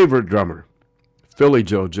Keepnews' favorite drummer, Philly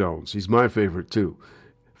Joe Jones. He's my favorite too.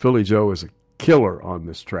 Philly Joe is a killer on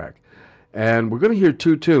this track. And we're going to hear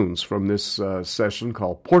two tunes from this session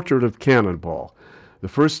called Portrait of Cannonball. The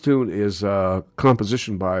first tune is a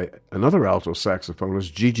composition by another alto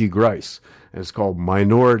saxophonist, Gigi Grice, and it's called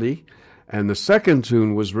Minority. And the second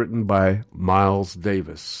tune was written by Miles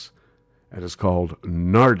Davis, and it's called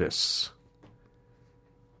Nardis.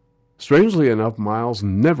 Strangely enough, Miles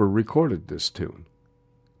never recorded this tune,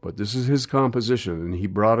 but this is his composition, and he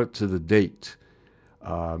brought it to the date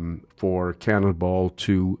for Cannonball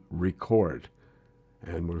to record.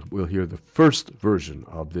 And we'll hear the first version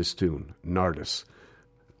of this tune, Nardis.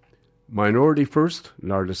 Minority first,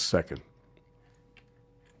 Nardis second.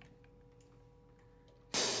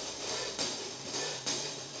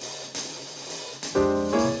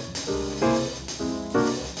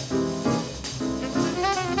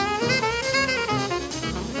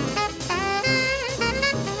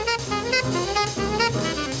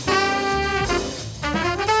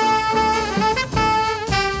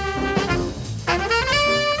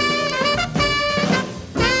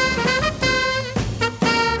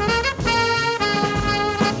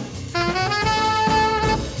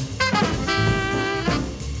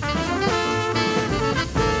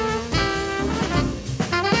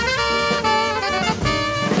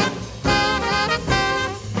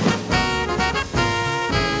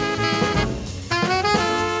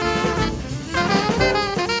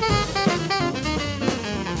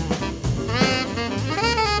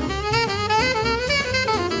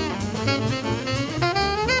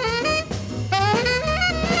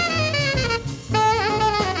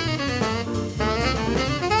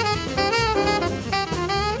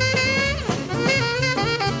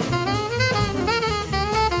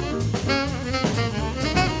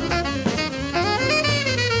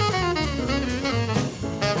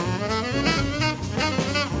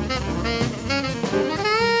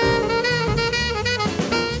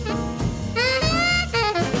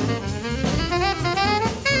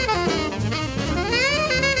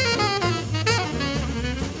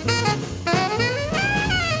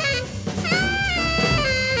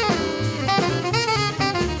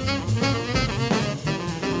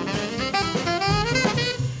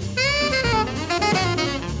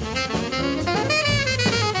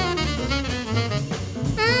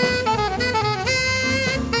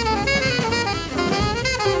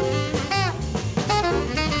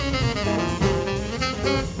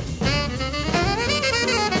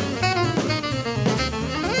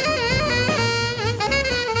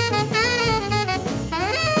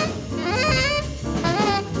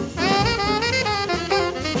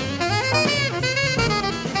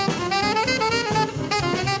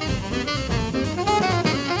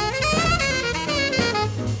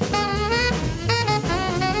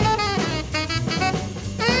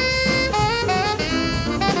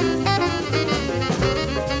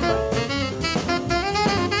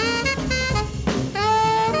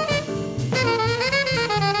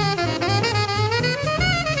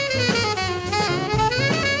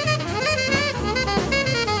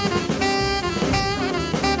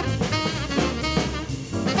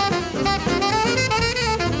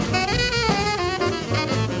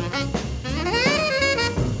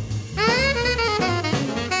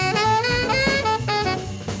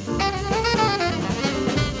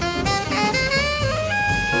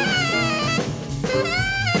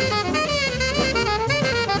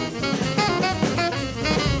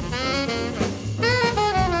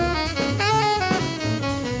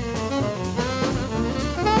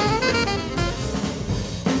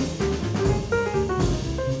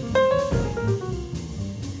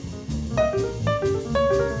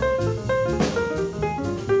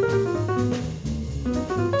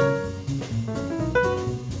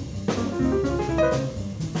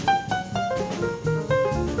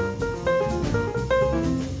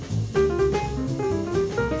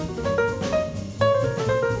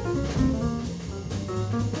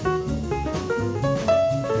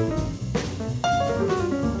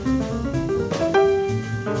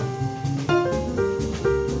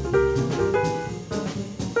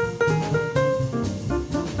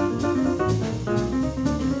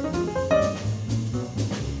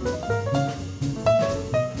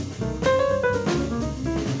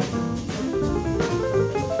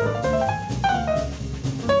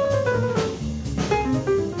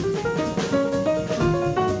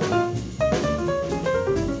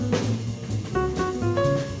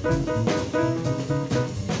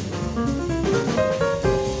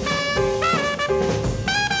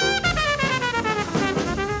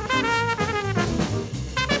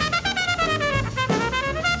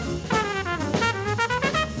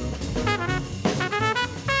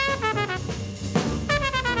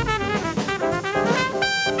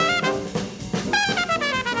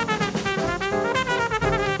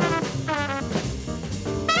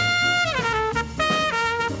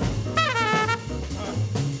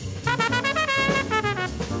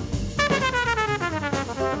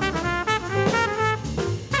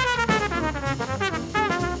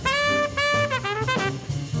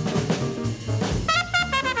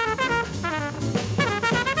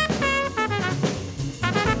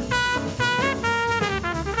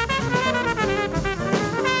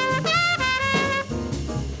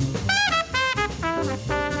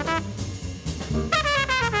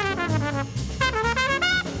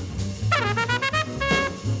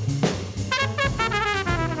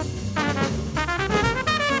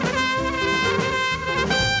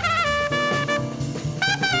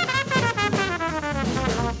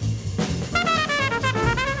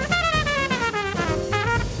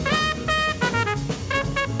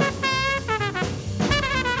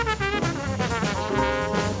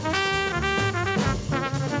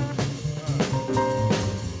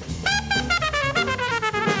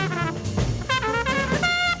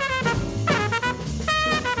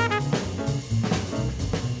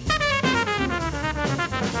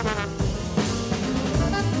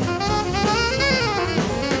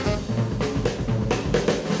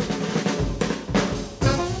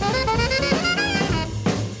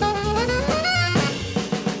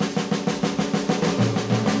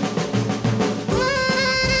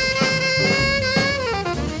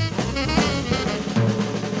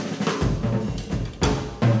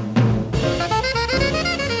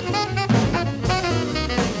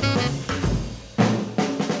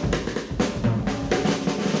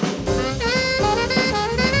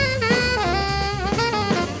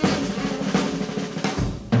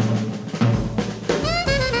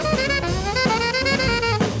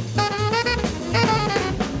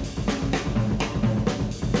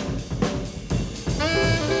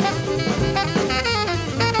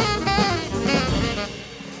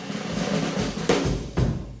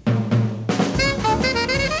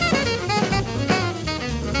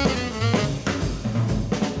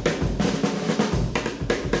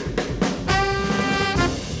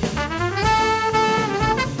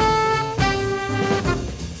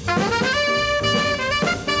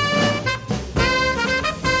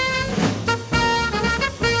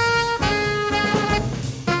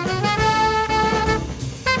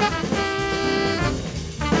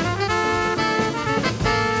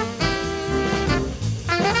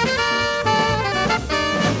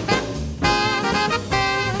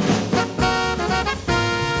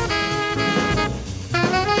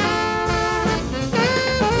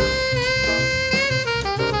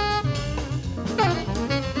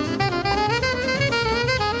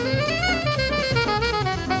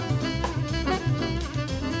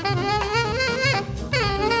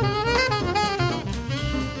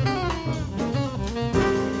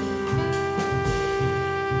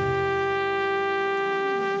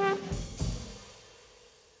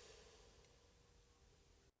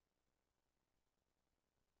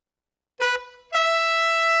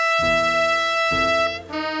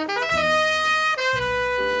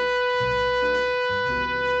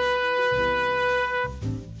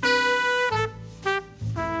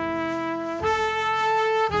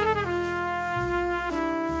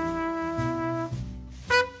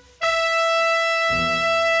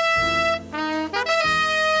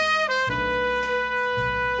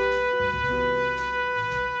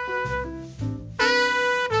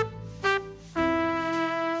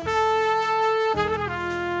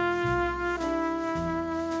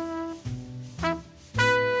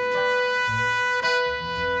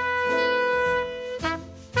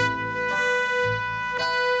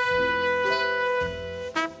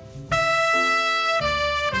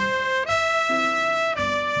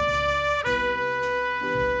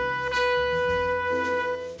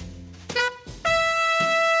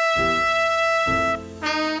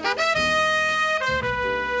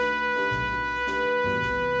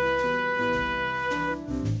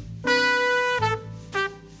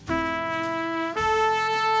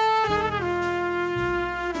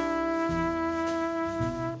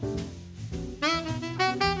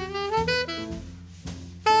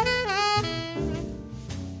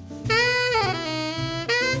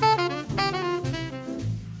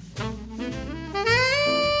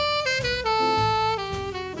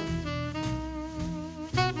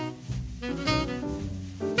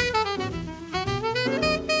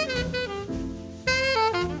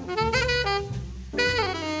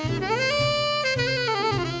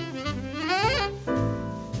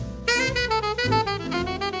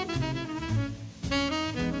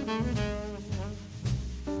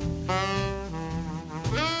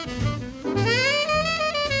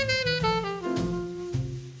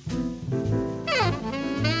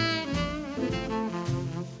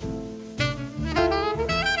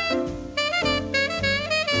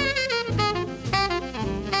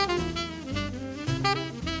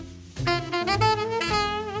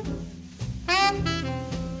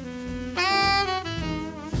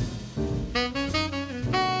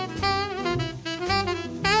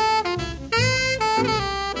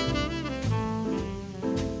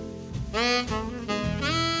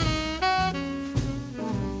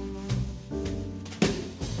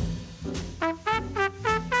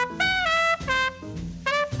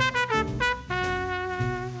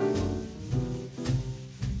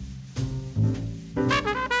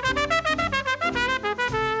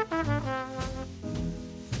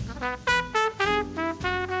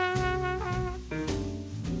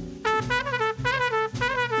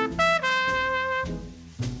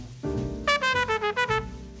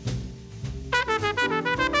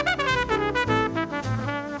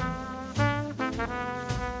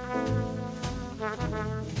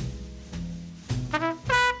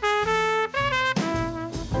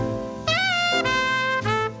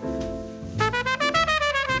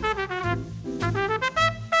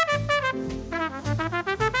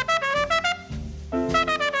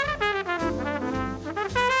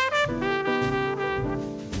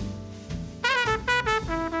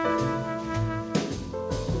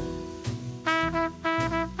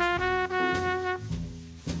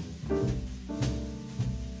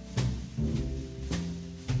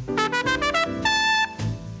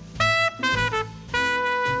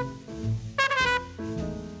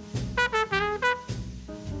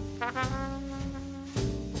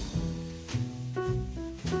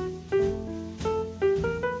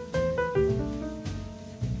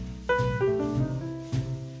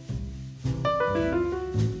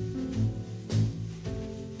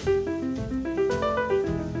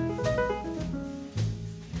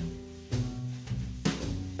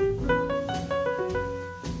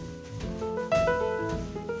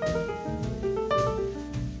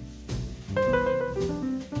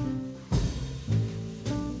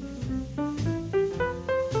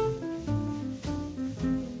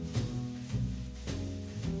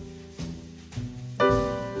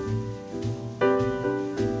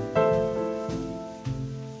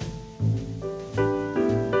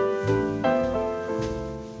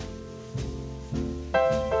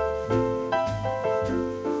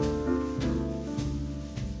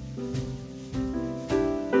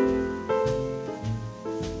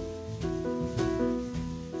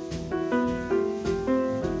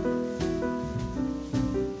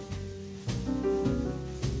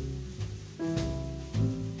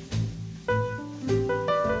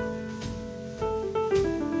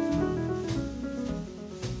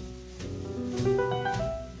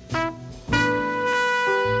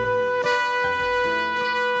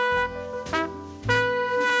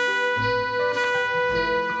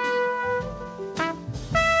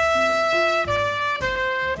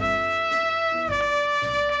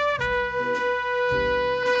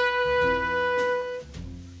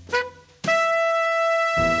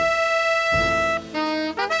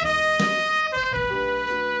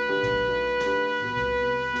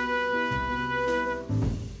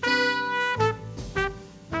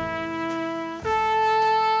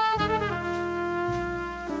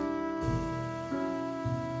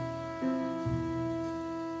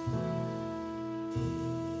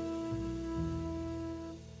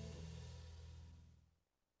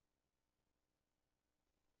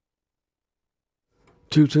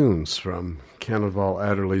 Two tunes from Cannonball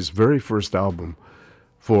Adderley's very first album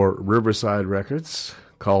for Riverside Records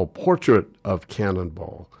called Portrait of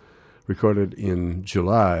Cannonball, recorded in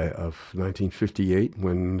July of 1958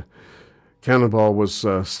 when Cannonball was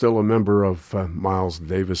still a member of Miles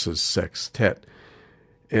Davis's sextet.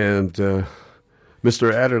 And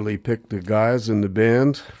Mr. Adderley picked the guys in the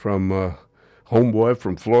band from homeboy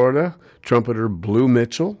from Florida, trumpeter Blue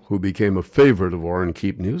Mitchell, who became a favorite of Orrin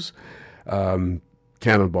Keepnews,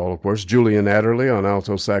 Cannonball, of course, Julian Adderley on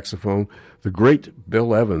alto saxophone, the great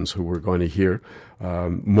Bill Evans, who we're going to hear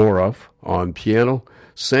more of, on piano,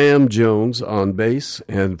 Sam Jones on bass,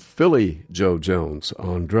 and Philly Joe Jones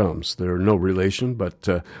on drums. They're no relation,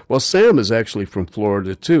 but, Sam is actually from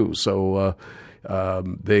Florida, too, so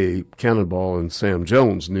Cannonball and Sam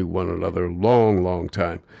Jones knew one another a long, long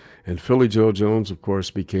time. And Philly Joe Jones, of course,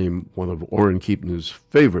 became one of Orrin Keepnews'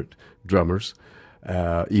 favorite drummers,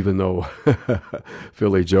 even though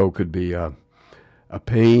Philly Joe could be a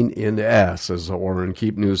pain in the ass, as Orrin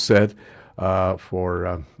Keepnews said,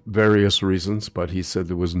 for various reasons. But he said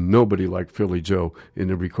there was nobody like Philly Joe in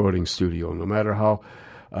the recording studio. No matter how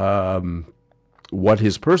what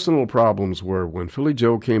his personal problems were, when Philly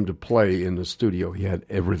Joe came to play in the studio, he had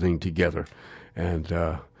everything together. And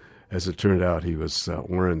as it turned out, he was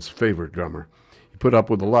Orrin's favorite drummer. He put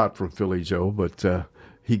up with a lot from Philly Joe, but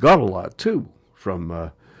he got a lot, too,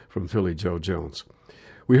 from Philly Joe Jones.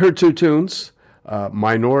 We heard two tunes.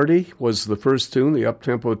 Minority was the first tune, the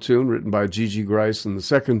up-tempo tune written by Gigi Grice, and the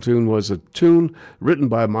second tune was a tune written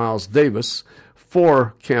by Miles Davis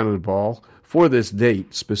for Cannonball for this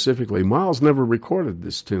date specifically. Miles never recorded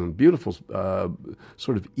this tune. Beautiful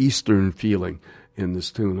sort of Eastern feeling in this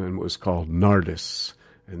tune, and it was called Nardis.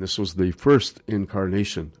 And this was the first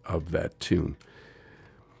incarnation of that tune.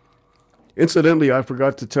 Incidentally, I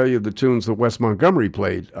forgot to tell you the tunes that Wes Montgomery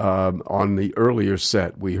played on the earlier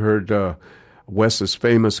set. We heard Wes's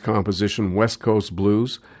famous composition, West Coast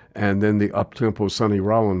Blues, and then the up-tempo Sonny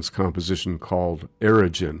Rollins composition called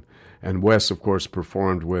Erigen. And Wes, of course,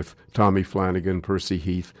 performed with Tommy Flanagan, Percy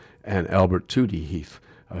Heath, and Albert Tootie Heath,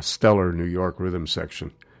 a stellar New York rhythm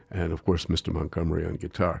section, and, of course, Mr. Montgomery on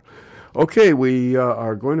guitar. Okay, we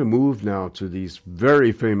are going to move now to these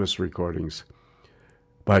very famous recordings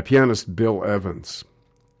by pianist Bill Evans,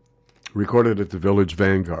 recorded at the Village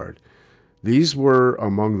Vanguard. These were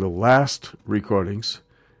among the last recordings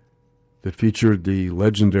that featured the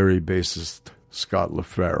legendary bassist Scott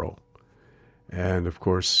LaFaro. And, of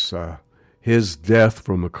course, his death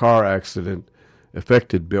from a car accident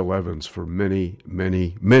affected Bill Evans for many,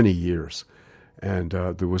 many, many years. And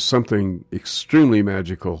there was something extremely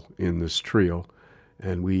magical in this trio,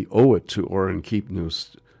 and we owe it to Orrin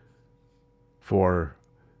Keepnews for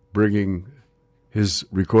bringing his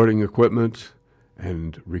recording equipment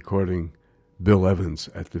and recording Bill Evans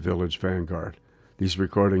at the Village Vanguard. These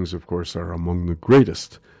recordings, of course, are among the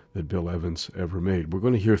greatest that Bill Evans ever made. We're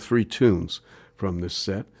going to hear three tunes from this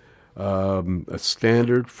set. A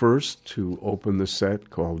standard first to open the set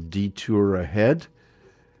called Detour Ahead,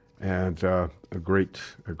 and a great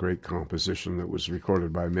composition that was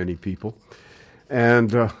recorded by many people. And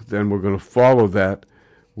then we're going to follow that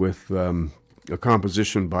with a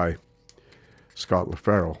composition by Scott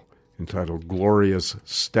LaFaro entitled Gloria's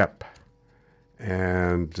Step.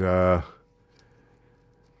 And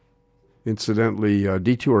incidentally,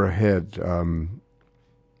 Detour Ahead,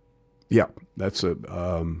 that's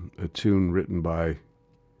a tune written by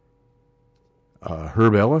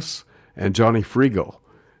Herb Ellis and Johnny Frigo,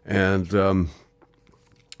 and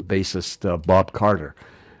bassist Bob Carter.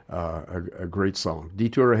 A great song.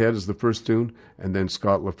 Detour Ahead is the first tune, and then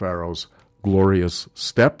Scott LaFaro's Glorious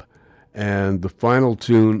Step. And the final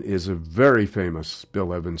tune is a very famous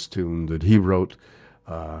Bill Evans tune that he wrote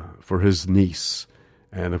for his niece.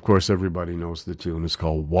 And, of course, everybody knows the tune. It's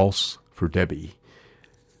called Waltz for Debbie.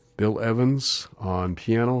 Bill Evans on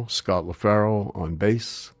piano, Scott LaFaro on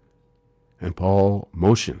bass, and Paul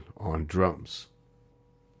Motion on drums.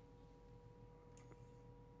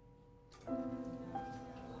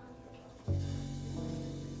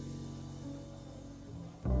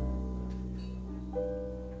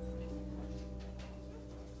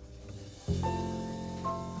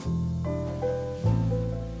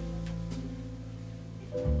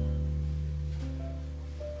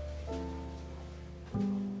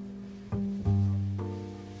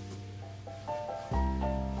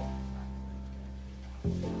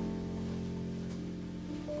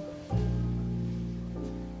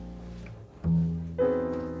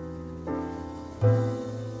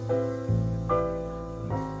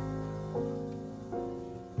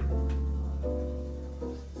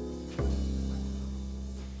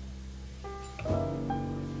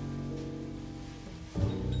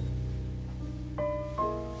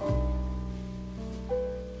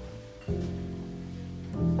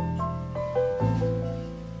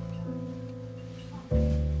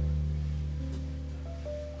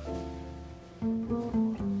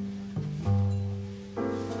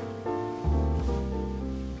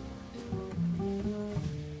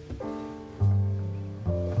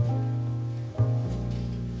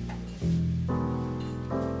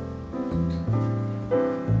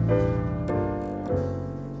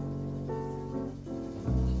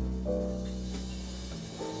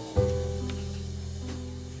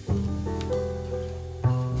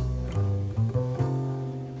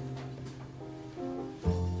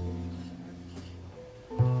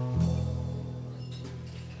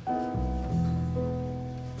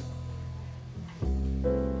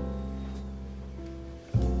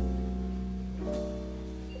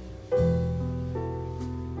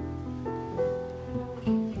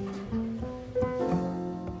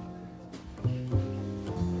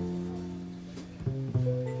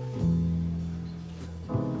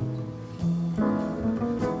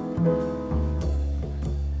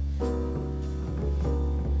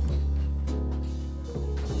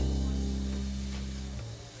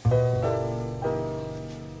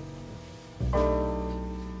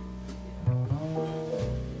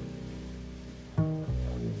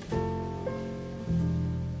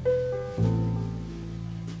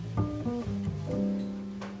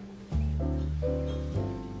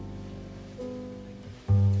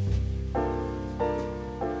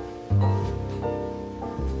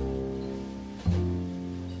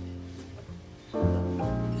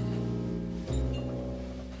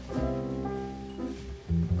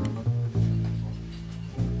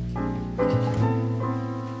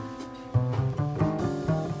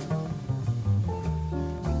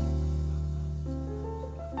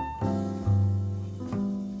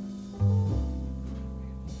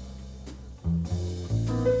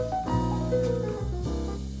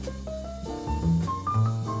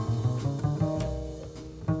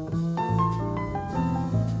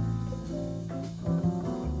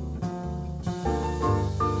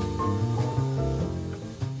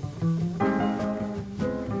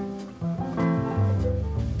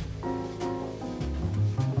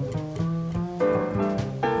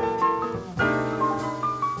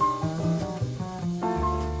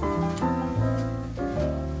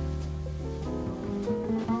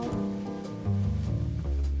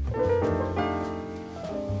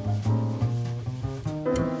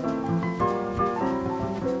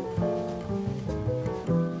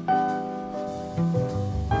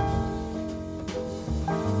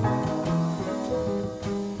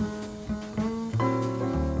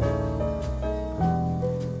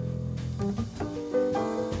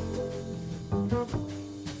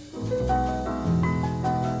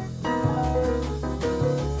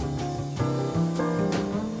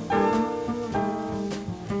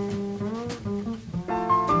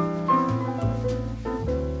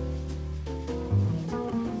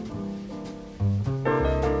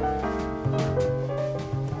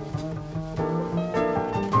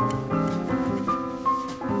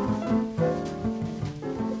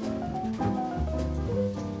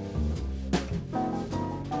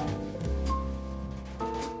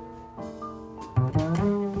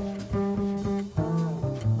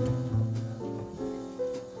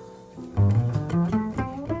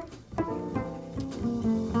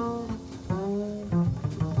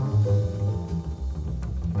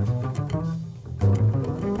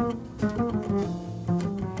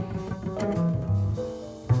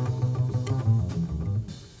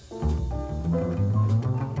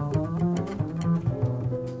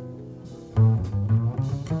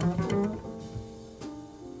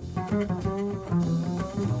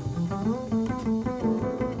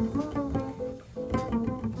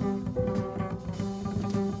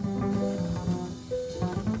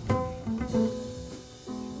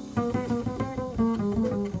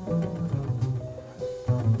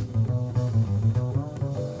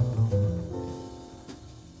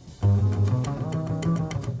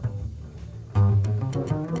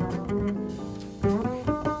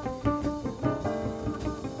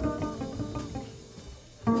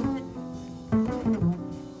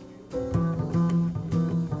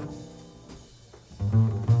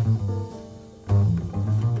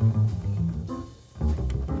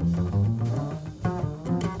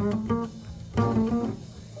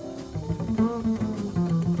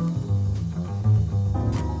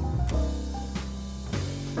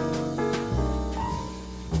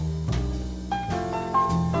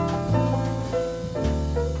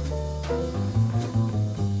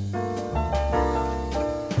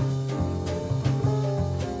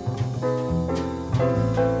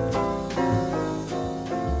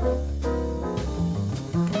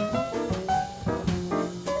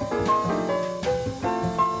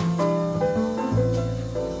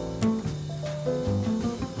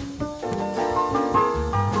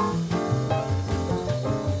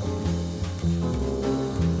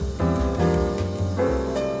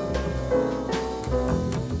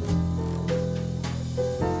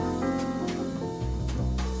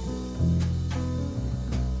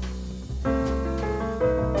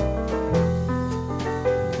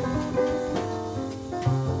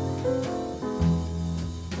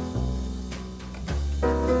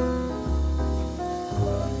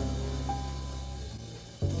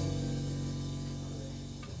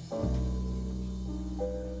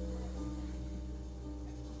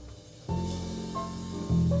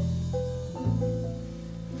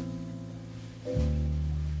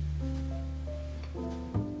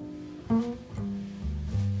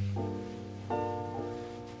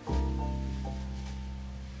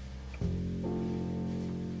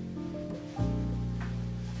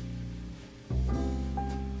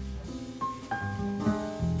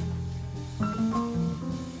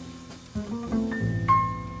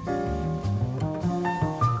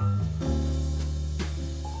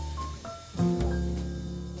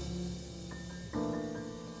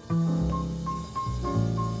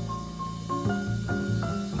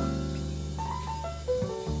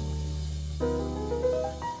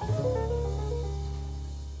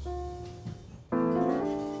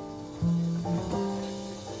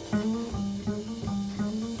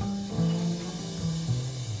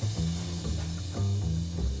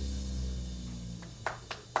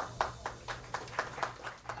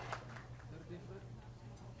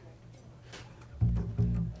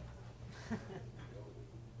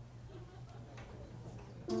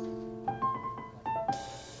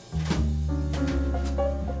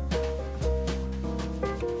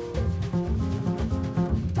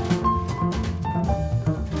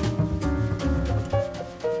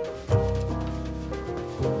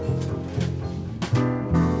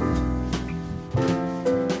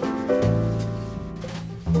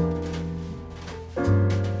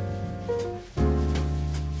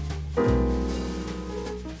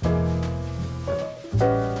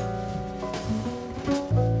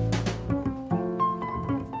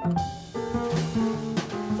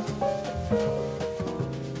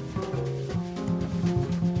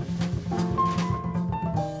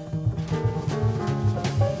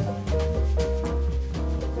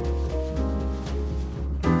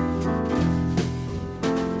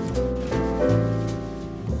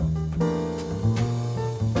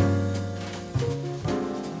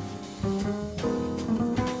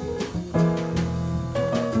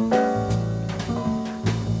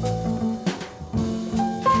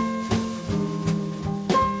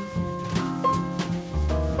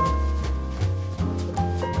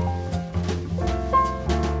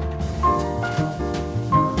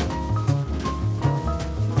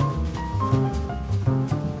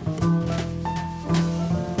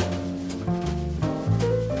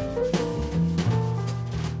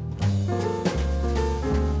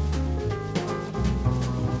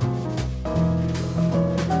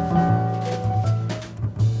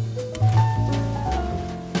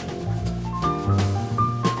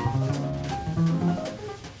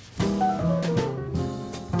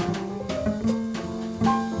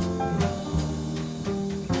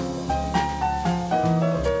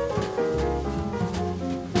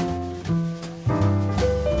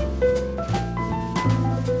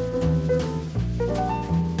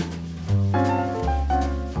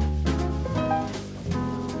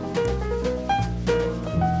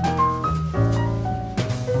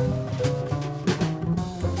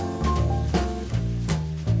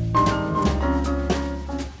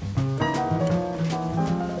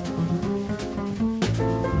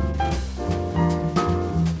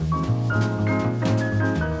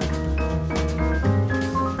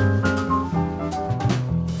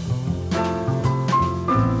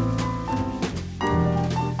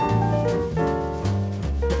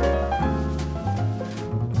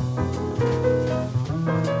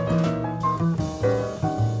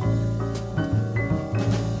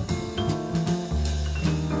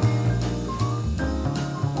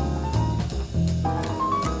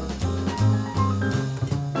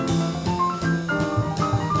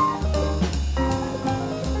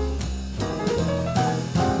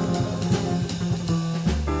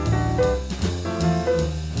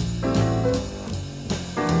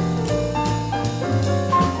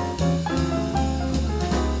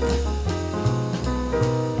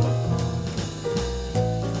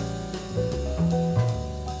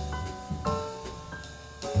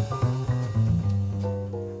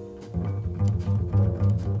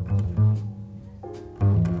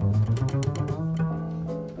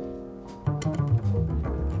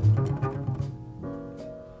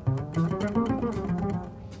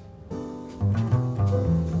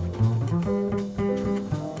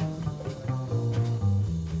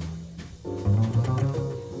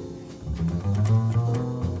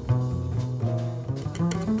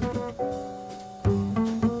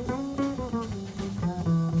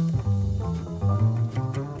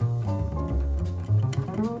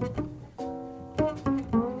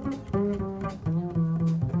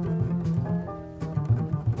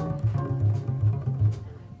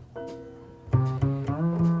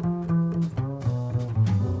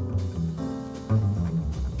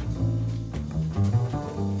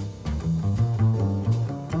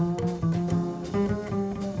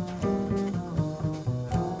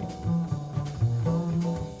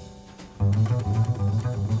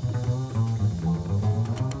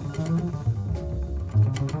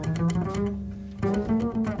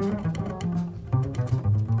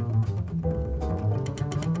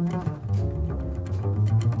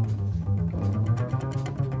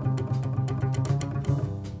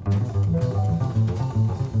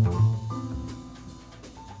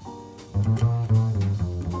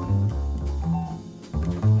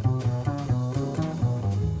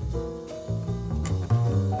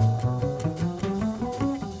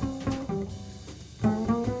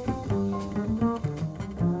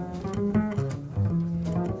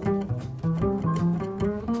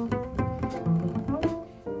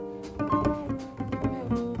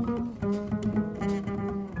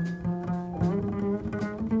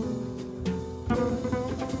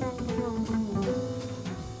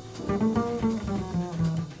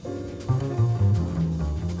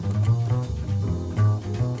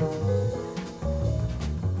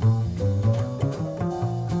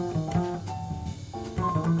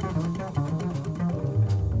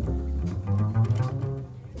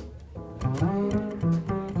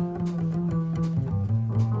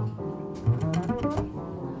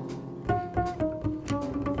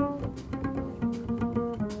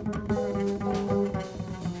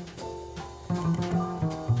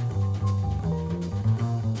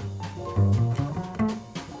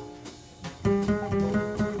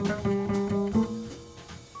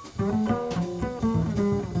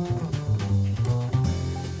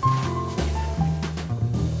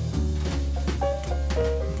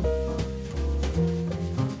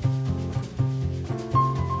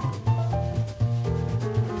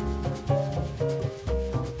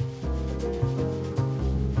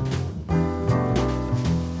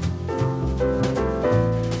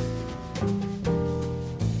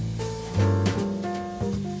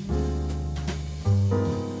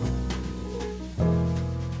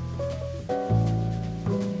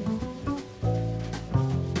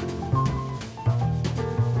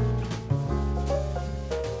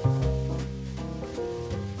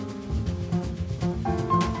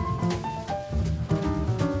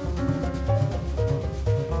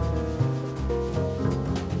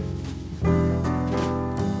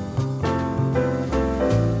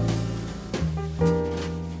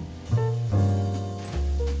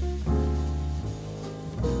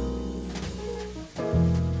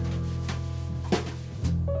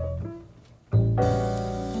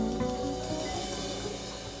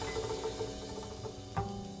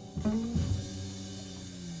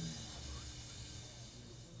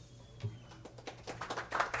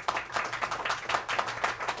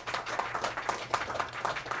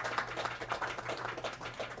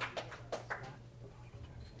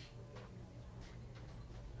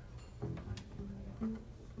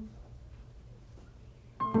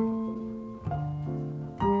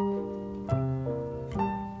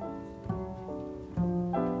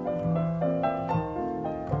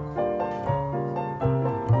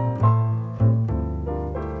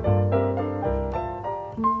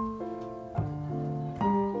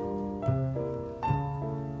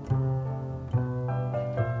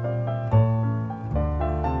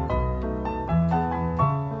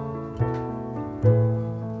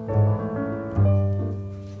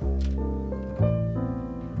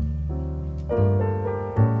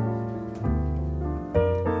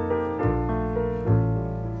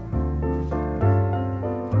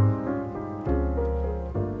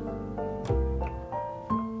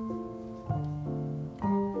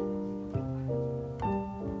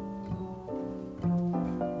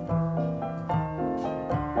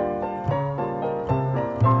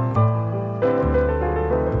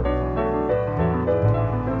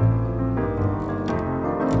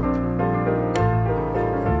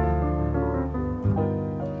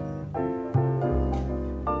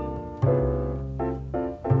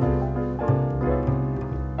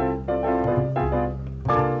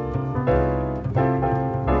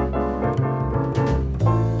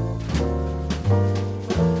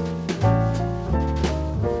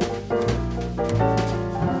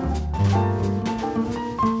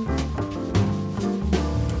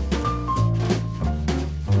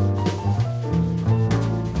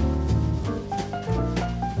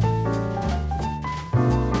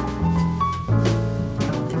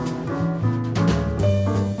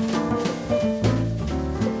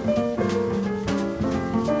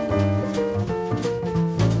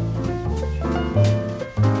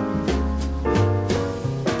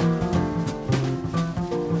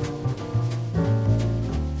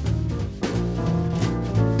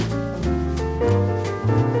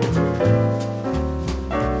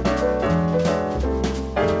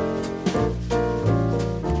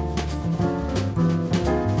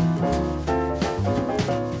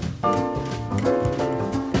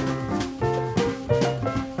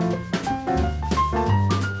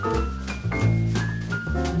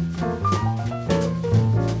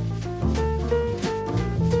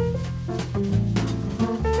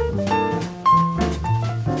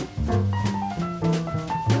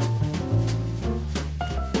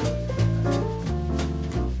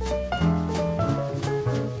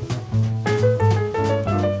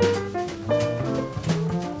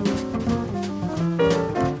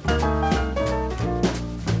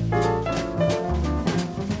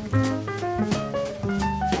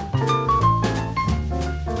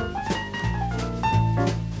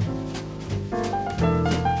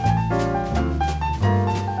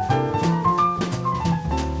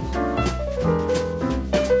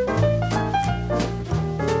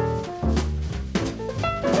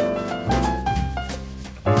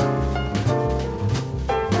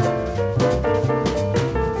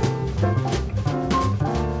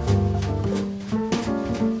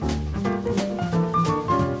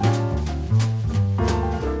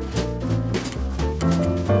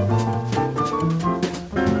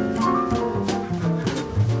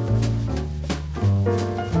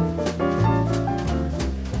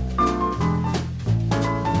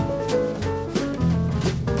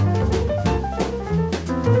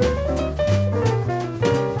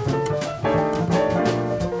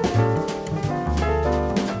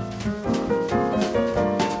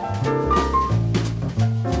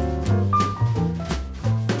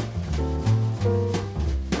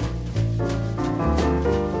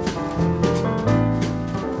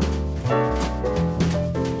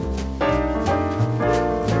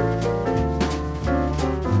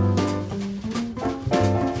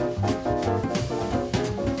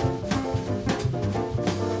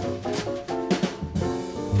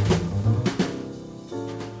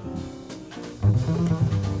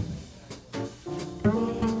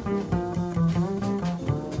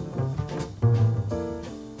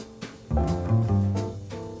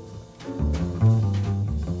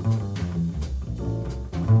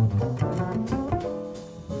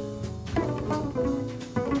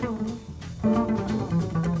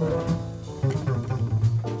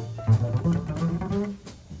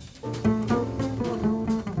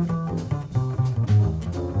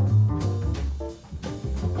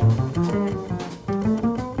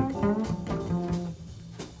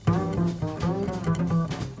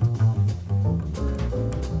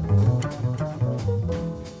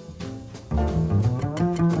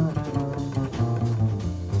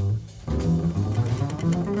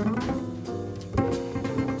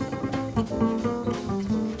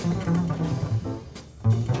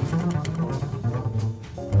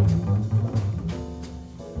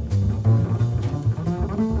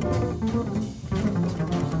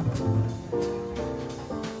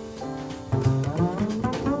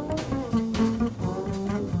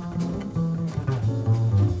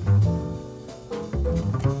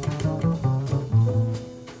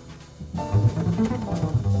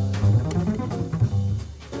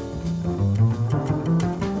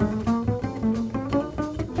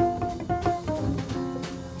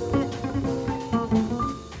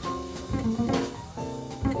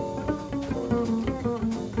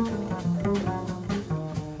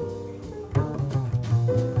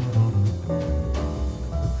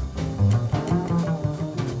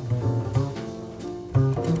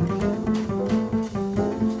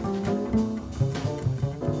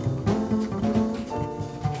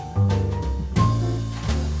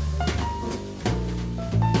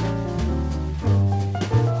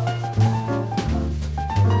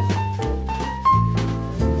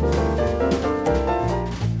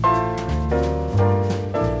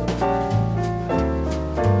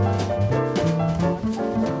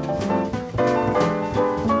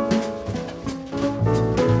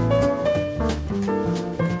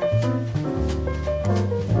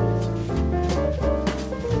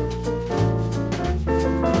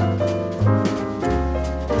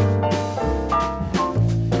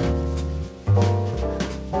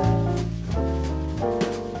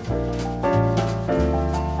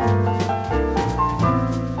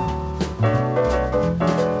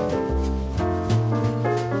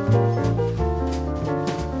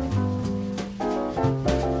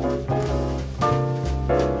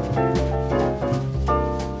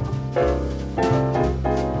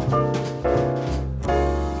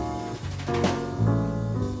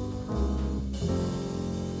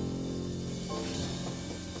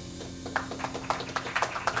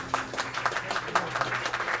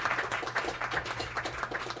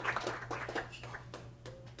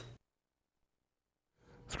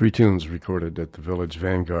 Three tunes recorded at the Village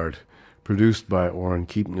Vanguard, produced by Orrin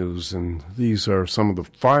Keepnews, and these are some of the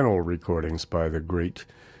final recordings by the great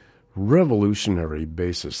revolutionary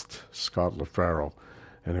bassist Scott LaFaro.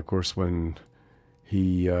 And of course, when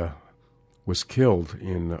he was killed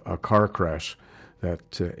in a car crash,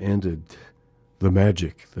 that ended the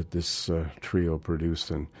magic that this trio produced.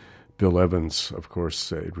 And Bill Evans, of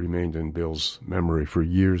course, it remained in Bill's memory for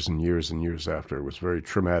years and years and years after. It was very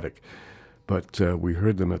traumatic. But we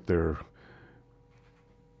heard them at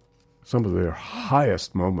some of their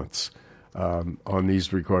highest moments on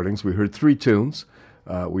these recordings. We heard three tunes.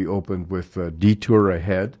 We opened with Detour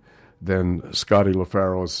Ahead, then Scotty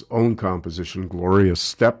LaFaro's own composition, Glorious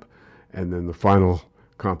Step, and then the final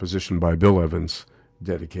composition by Bill Evans,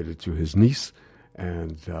 dedicated to his niece,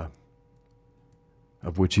 and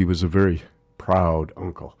of which he was a very proud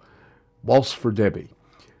uncle. Waltz for Debbie.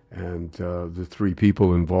 And the three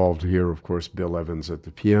people involved here, of course, Bill Evans at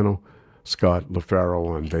the piano, Scott LaFaro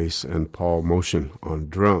on bass, and Paul Motion on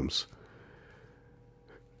drums.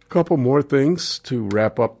 A couple more things to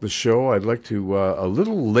wrap up the show. I'd like to, a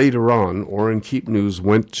little later on, Orrin Keepnews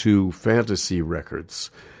went to Fantasy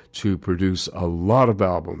Records to produce a lot of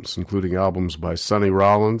albums, including albums by Sonny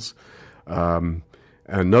Rollins.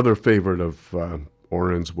 Another favorite of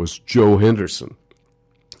Orrin's was Joe Henderson.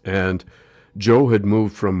 And Joe had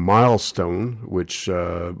moved from Milestone, which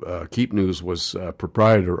Keepnews was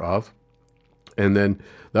proprietor of, and then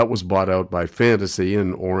that was bought out by Fantasy,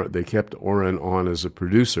 and they kept Orrin on as a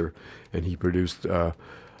producer, and he produced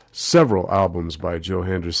several albums by Joe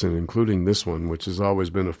Henderson, including this one, which has always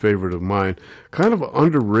been a favorite of mine. Kind of an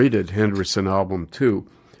underrated Henderson album, too,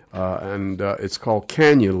 and it's called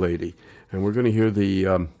Canyon Lady, and we're going to hear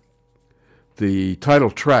the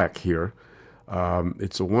title track here.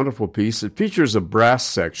 It's a wonderful piece. It features a brass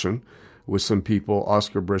section with some people,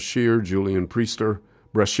 Oscar Brashear, Julian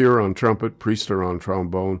Brashear on trumpet, Priester on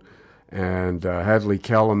trombone, and Hadley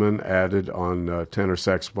Calaman added on tenor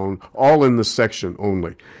saxophone, all in the section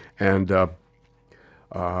only. And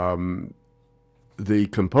the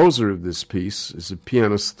composer of this piece is a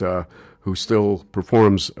pianist who still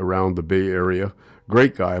performs around the Bay Area,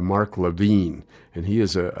 great guy, Mark Levine, and he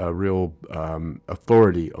is a real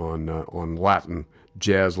authority on Latin,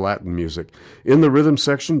 jazz Latin music. In the rhythm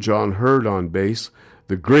section, John Hurd on bass,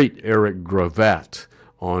 the great Eric Gravatt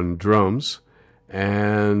on drums,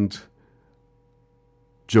 and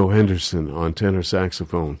Joe Henderson on tenor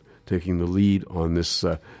saxophone, taking the lead on this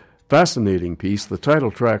fascinating piece, the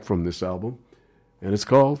title track from this album, and it's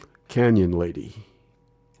called Canyon Lady.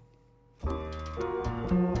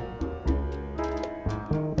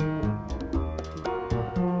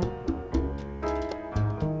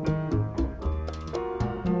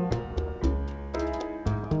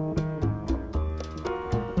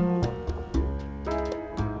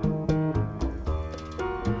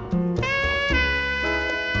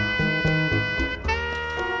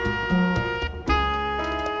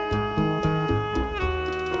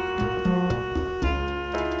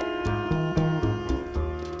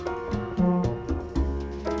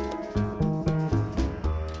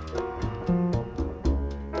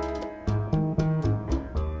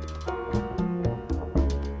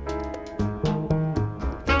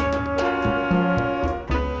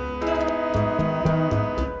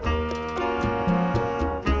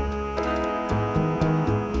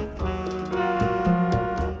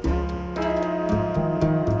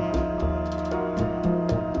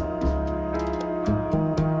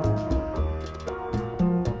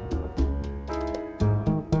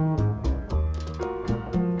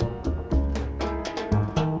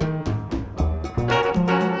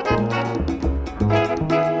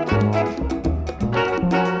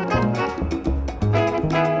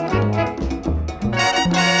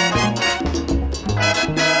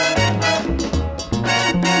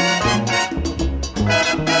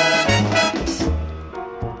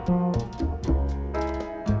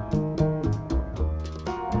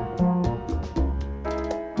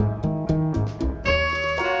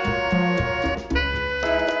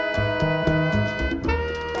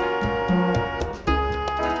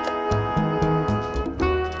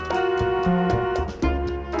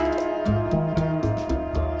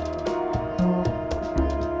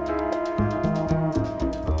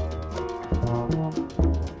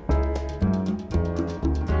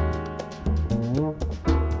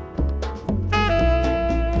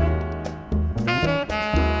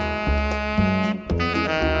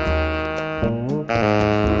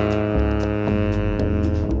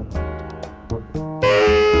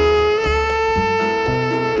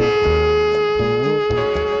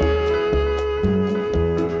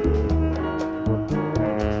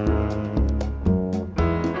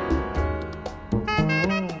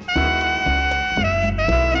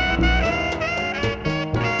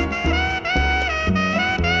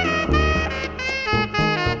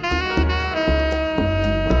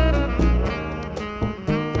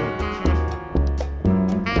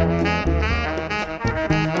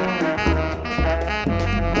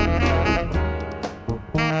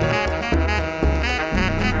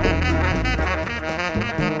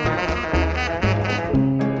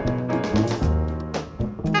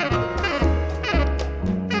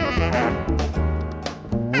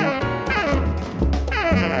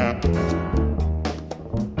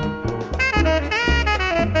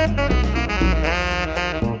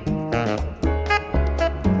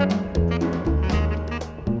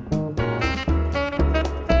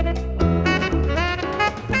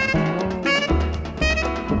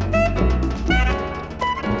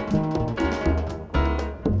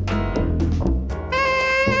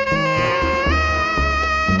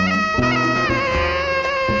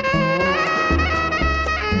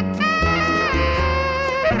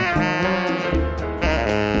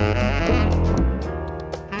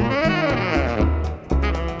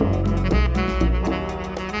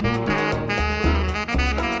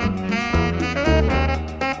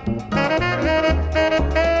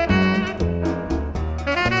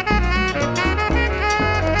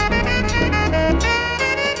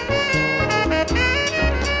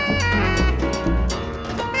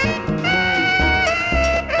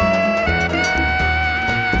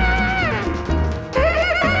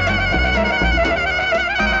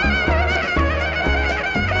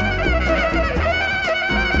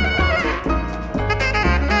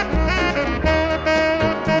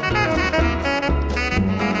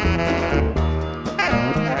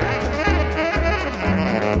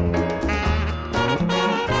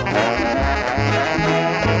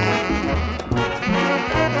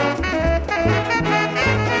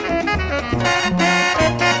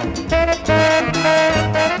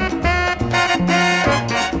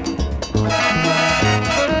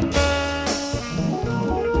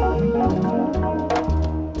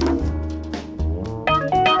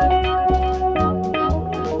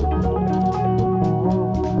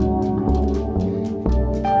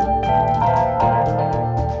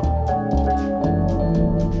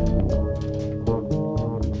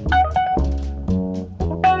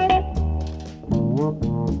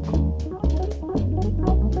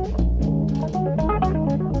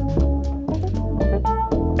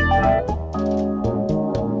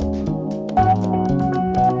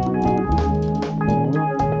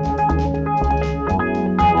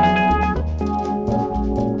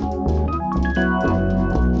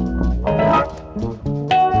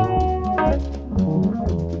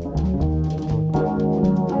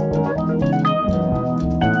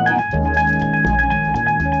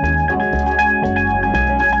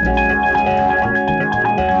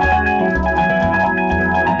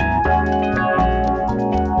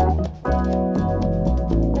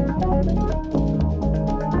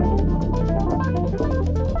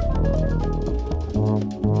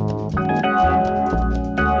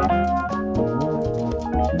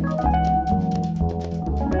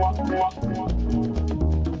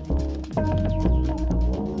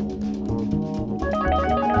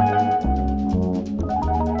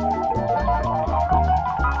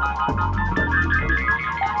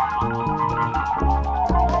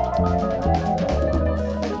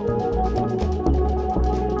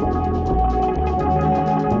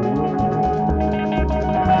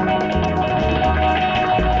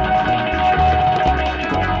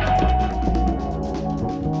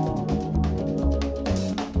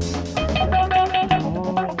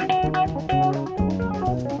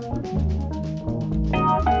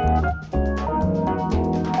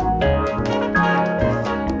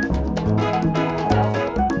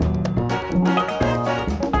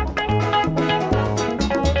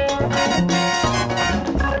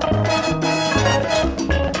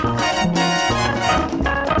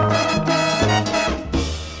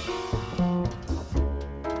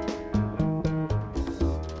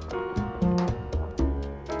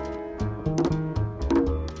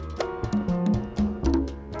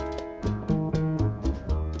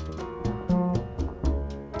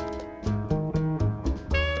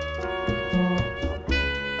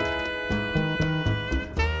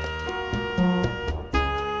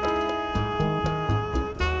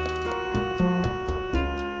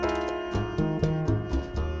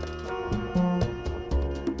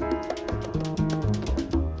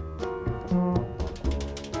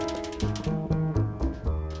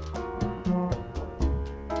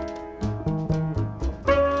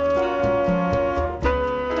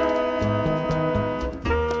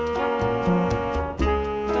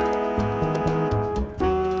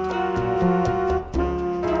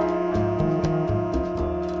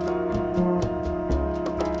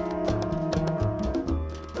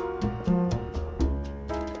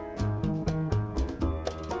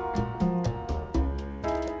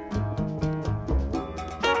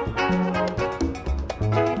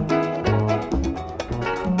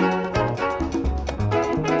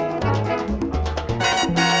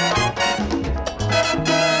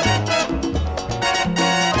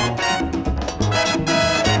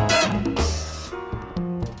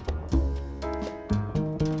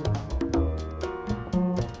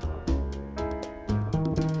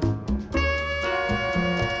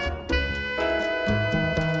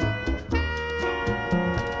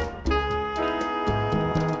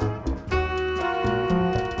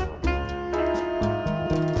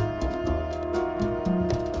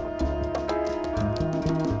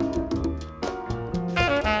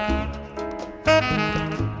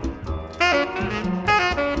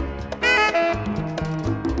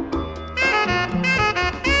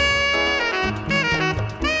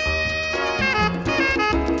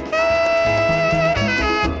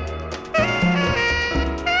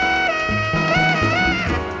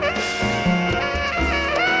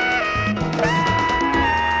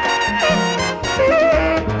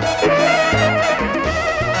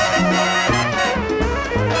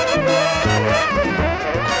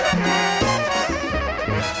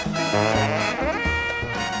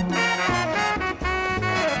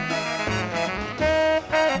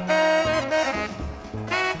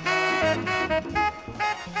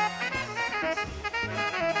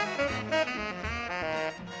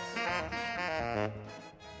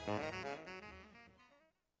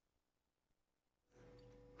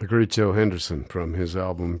 great Joe Henderson from his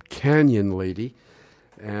album Canyon Lady.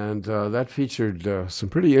 And that featured some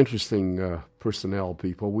pretty interesting personnel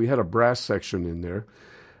people. We had a brass section in there,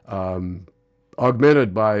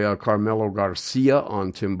 augmented by Carmelo Garcia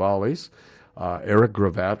on timbales. Eric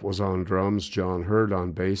Gravatt was on drums, John Hurd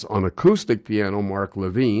on bass. On acoustic piano, Mark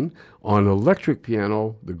Levine. On electric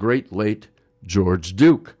piano, the great late George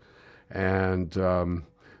Duke. And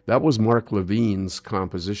that was Mark Levine's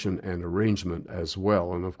composition and arrangement as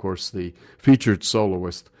well. And, of course, the featured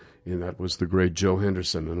soloist in that was the great Joe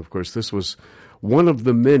Henderson. And, of course, this was one of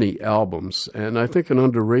the many albums, and I think an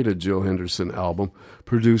underrated Joe Henderson album,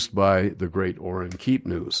 produced by the great Orrin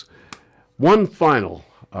Keepnews. One final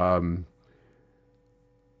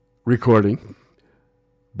recording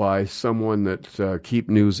by someone that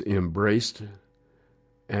Keepnews embraced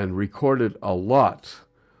and recorded a lot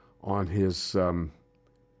on his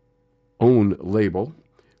own label,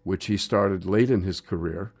 which he started late in his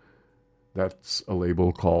career. That's a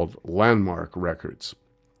label called Landmark Records.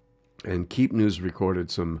 And Keepnews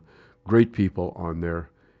recorded some great people on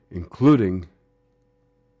there, including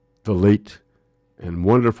the late and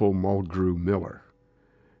wonderful Mulgrew Miller.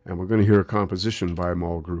 And we're going to hear a composition by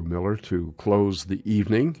Mulgrew Miller to close the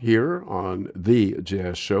evening here on The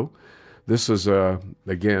Jazz Show. This is,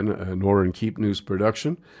 again, an Orrin Keepnews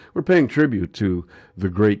production. We're paying tribute to the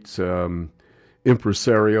great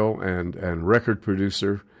impresario and record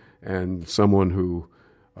producer, and someone who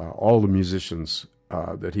all the musicians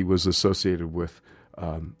that he was associated with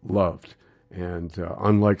loved. And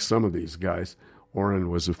unlike some of these guys, Orrin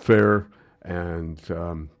was a fair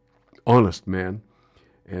and honest man,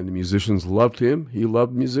 and the musicians loved him. He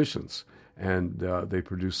loved musicians, and they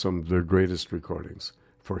produced some of their greatest recordings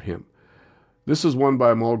for him. This is one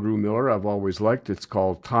by Mulgrew Miller I've always liked. It's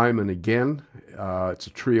called Time and Again. It's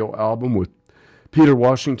a trio album with Peter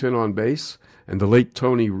Washington on bass and the late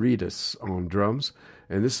Tony Reedus on drums.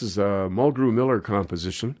 And this is a Mulgrew Miller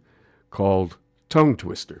composition called Tongue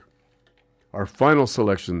Twister. Our final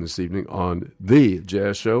selection this evening on The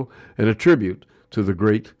Jazz Show, and a tribute to the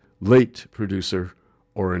great late producer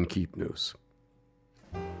Orrin Keepnews.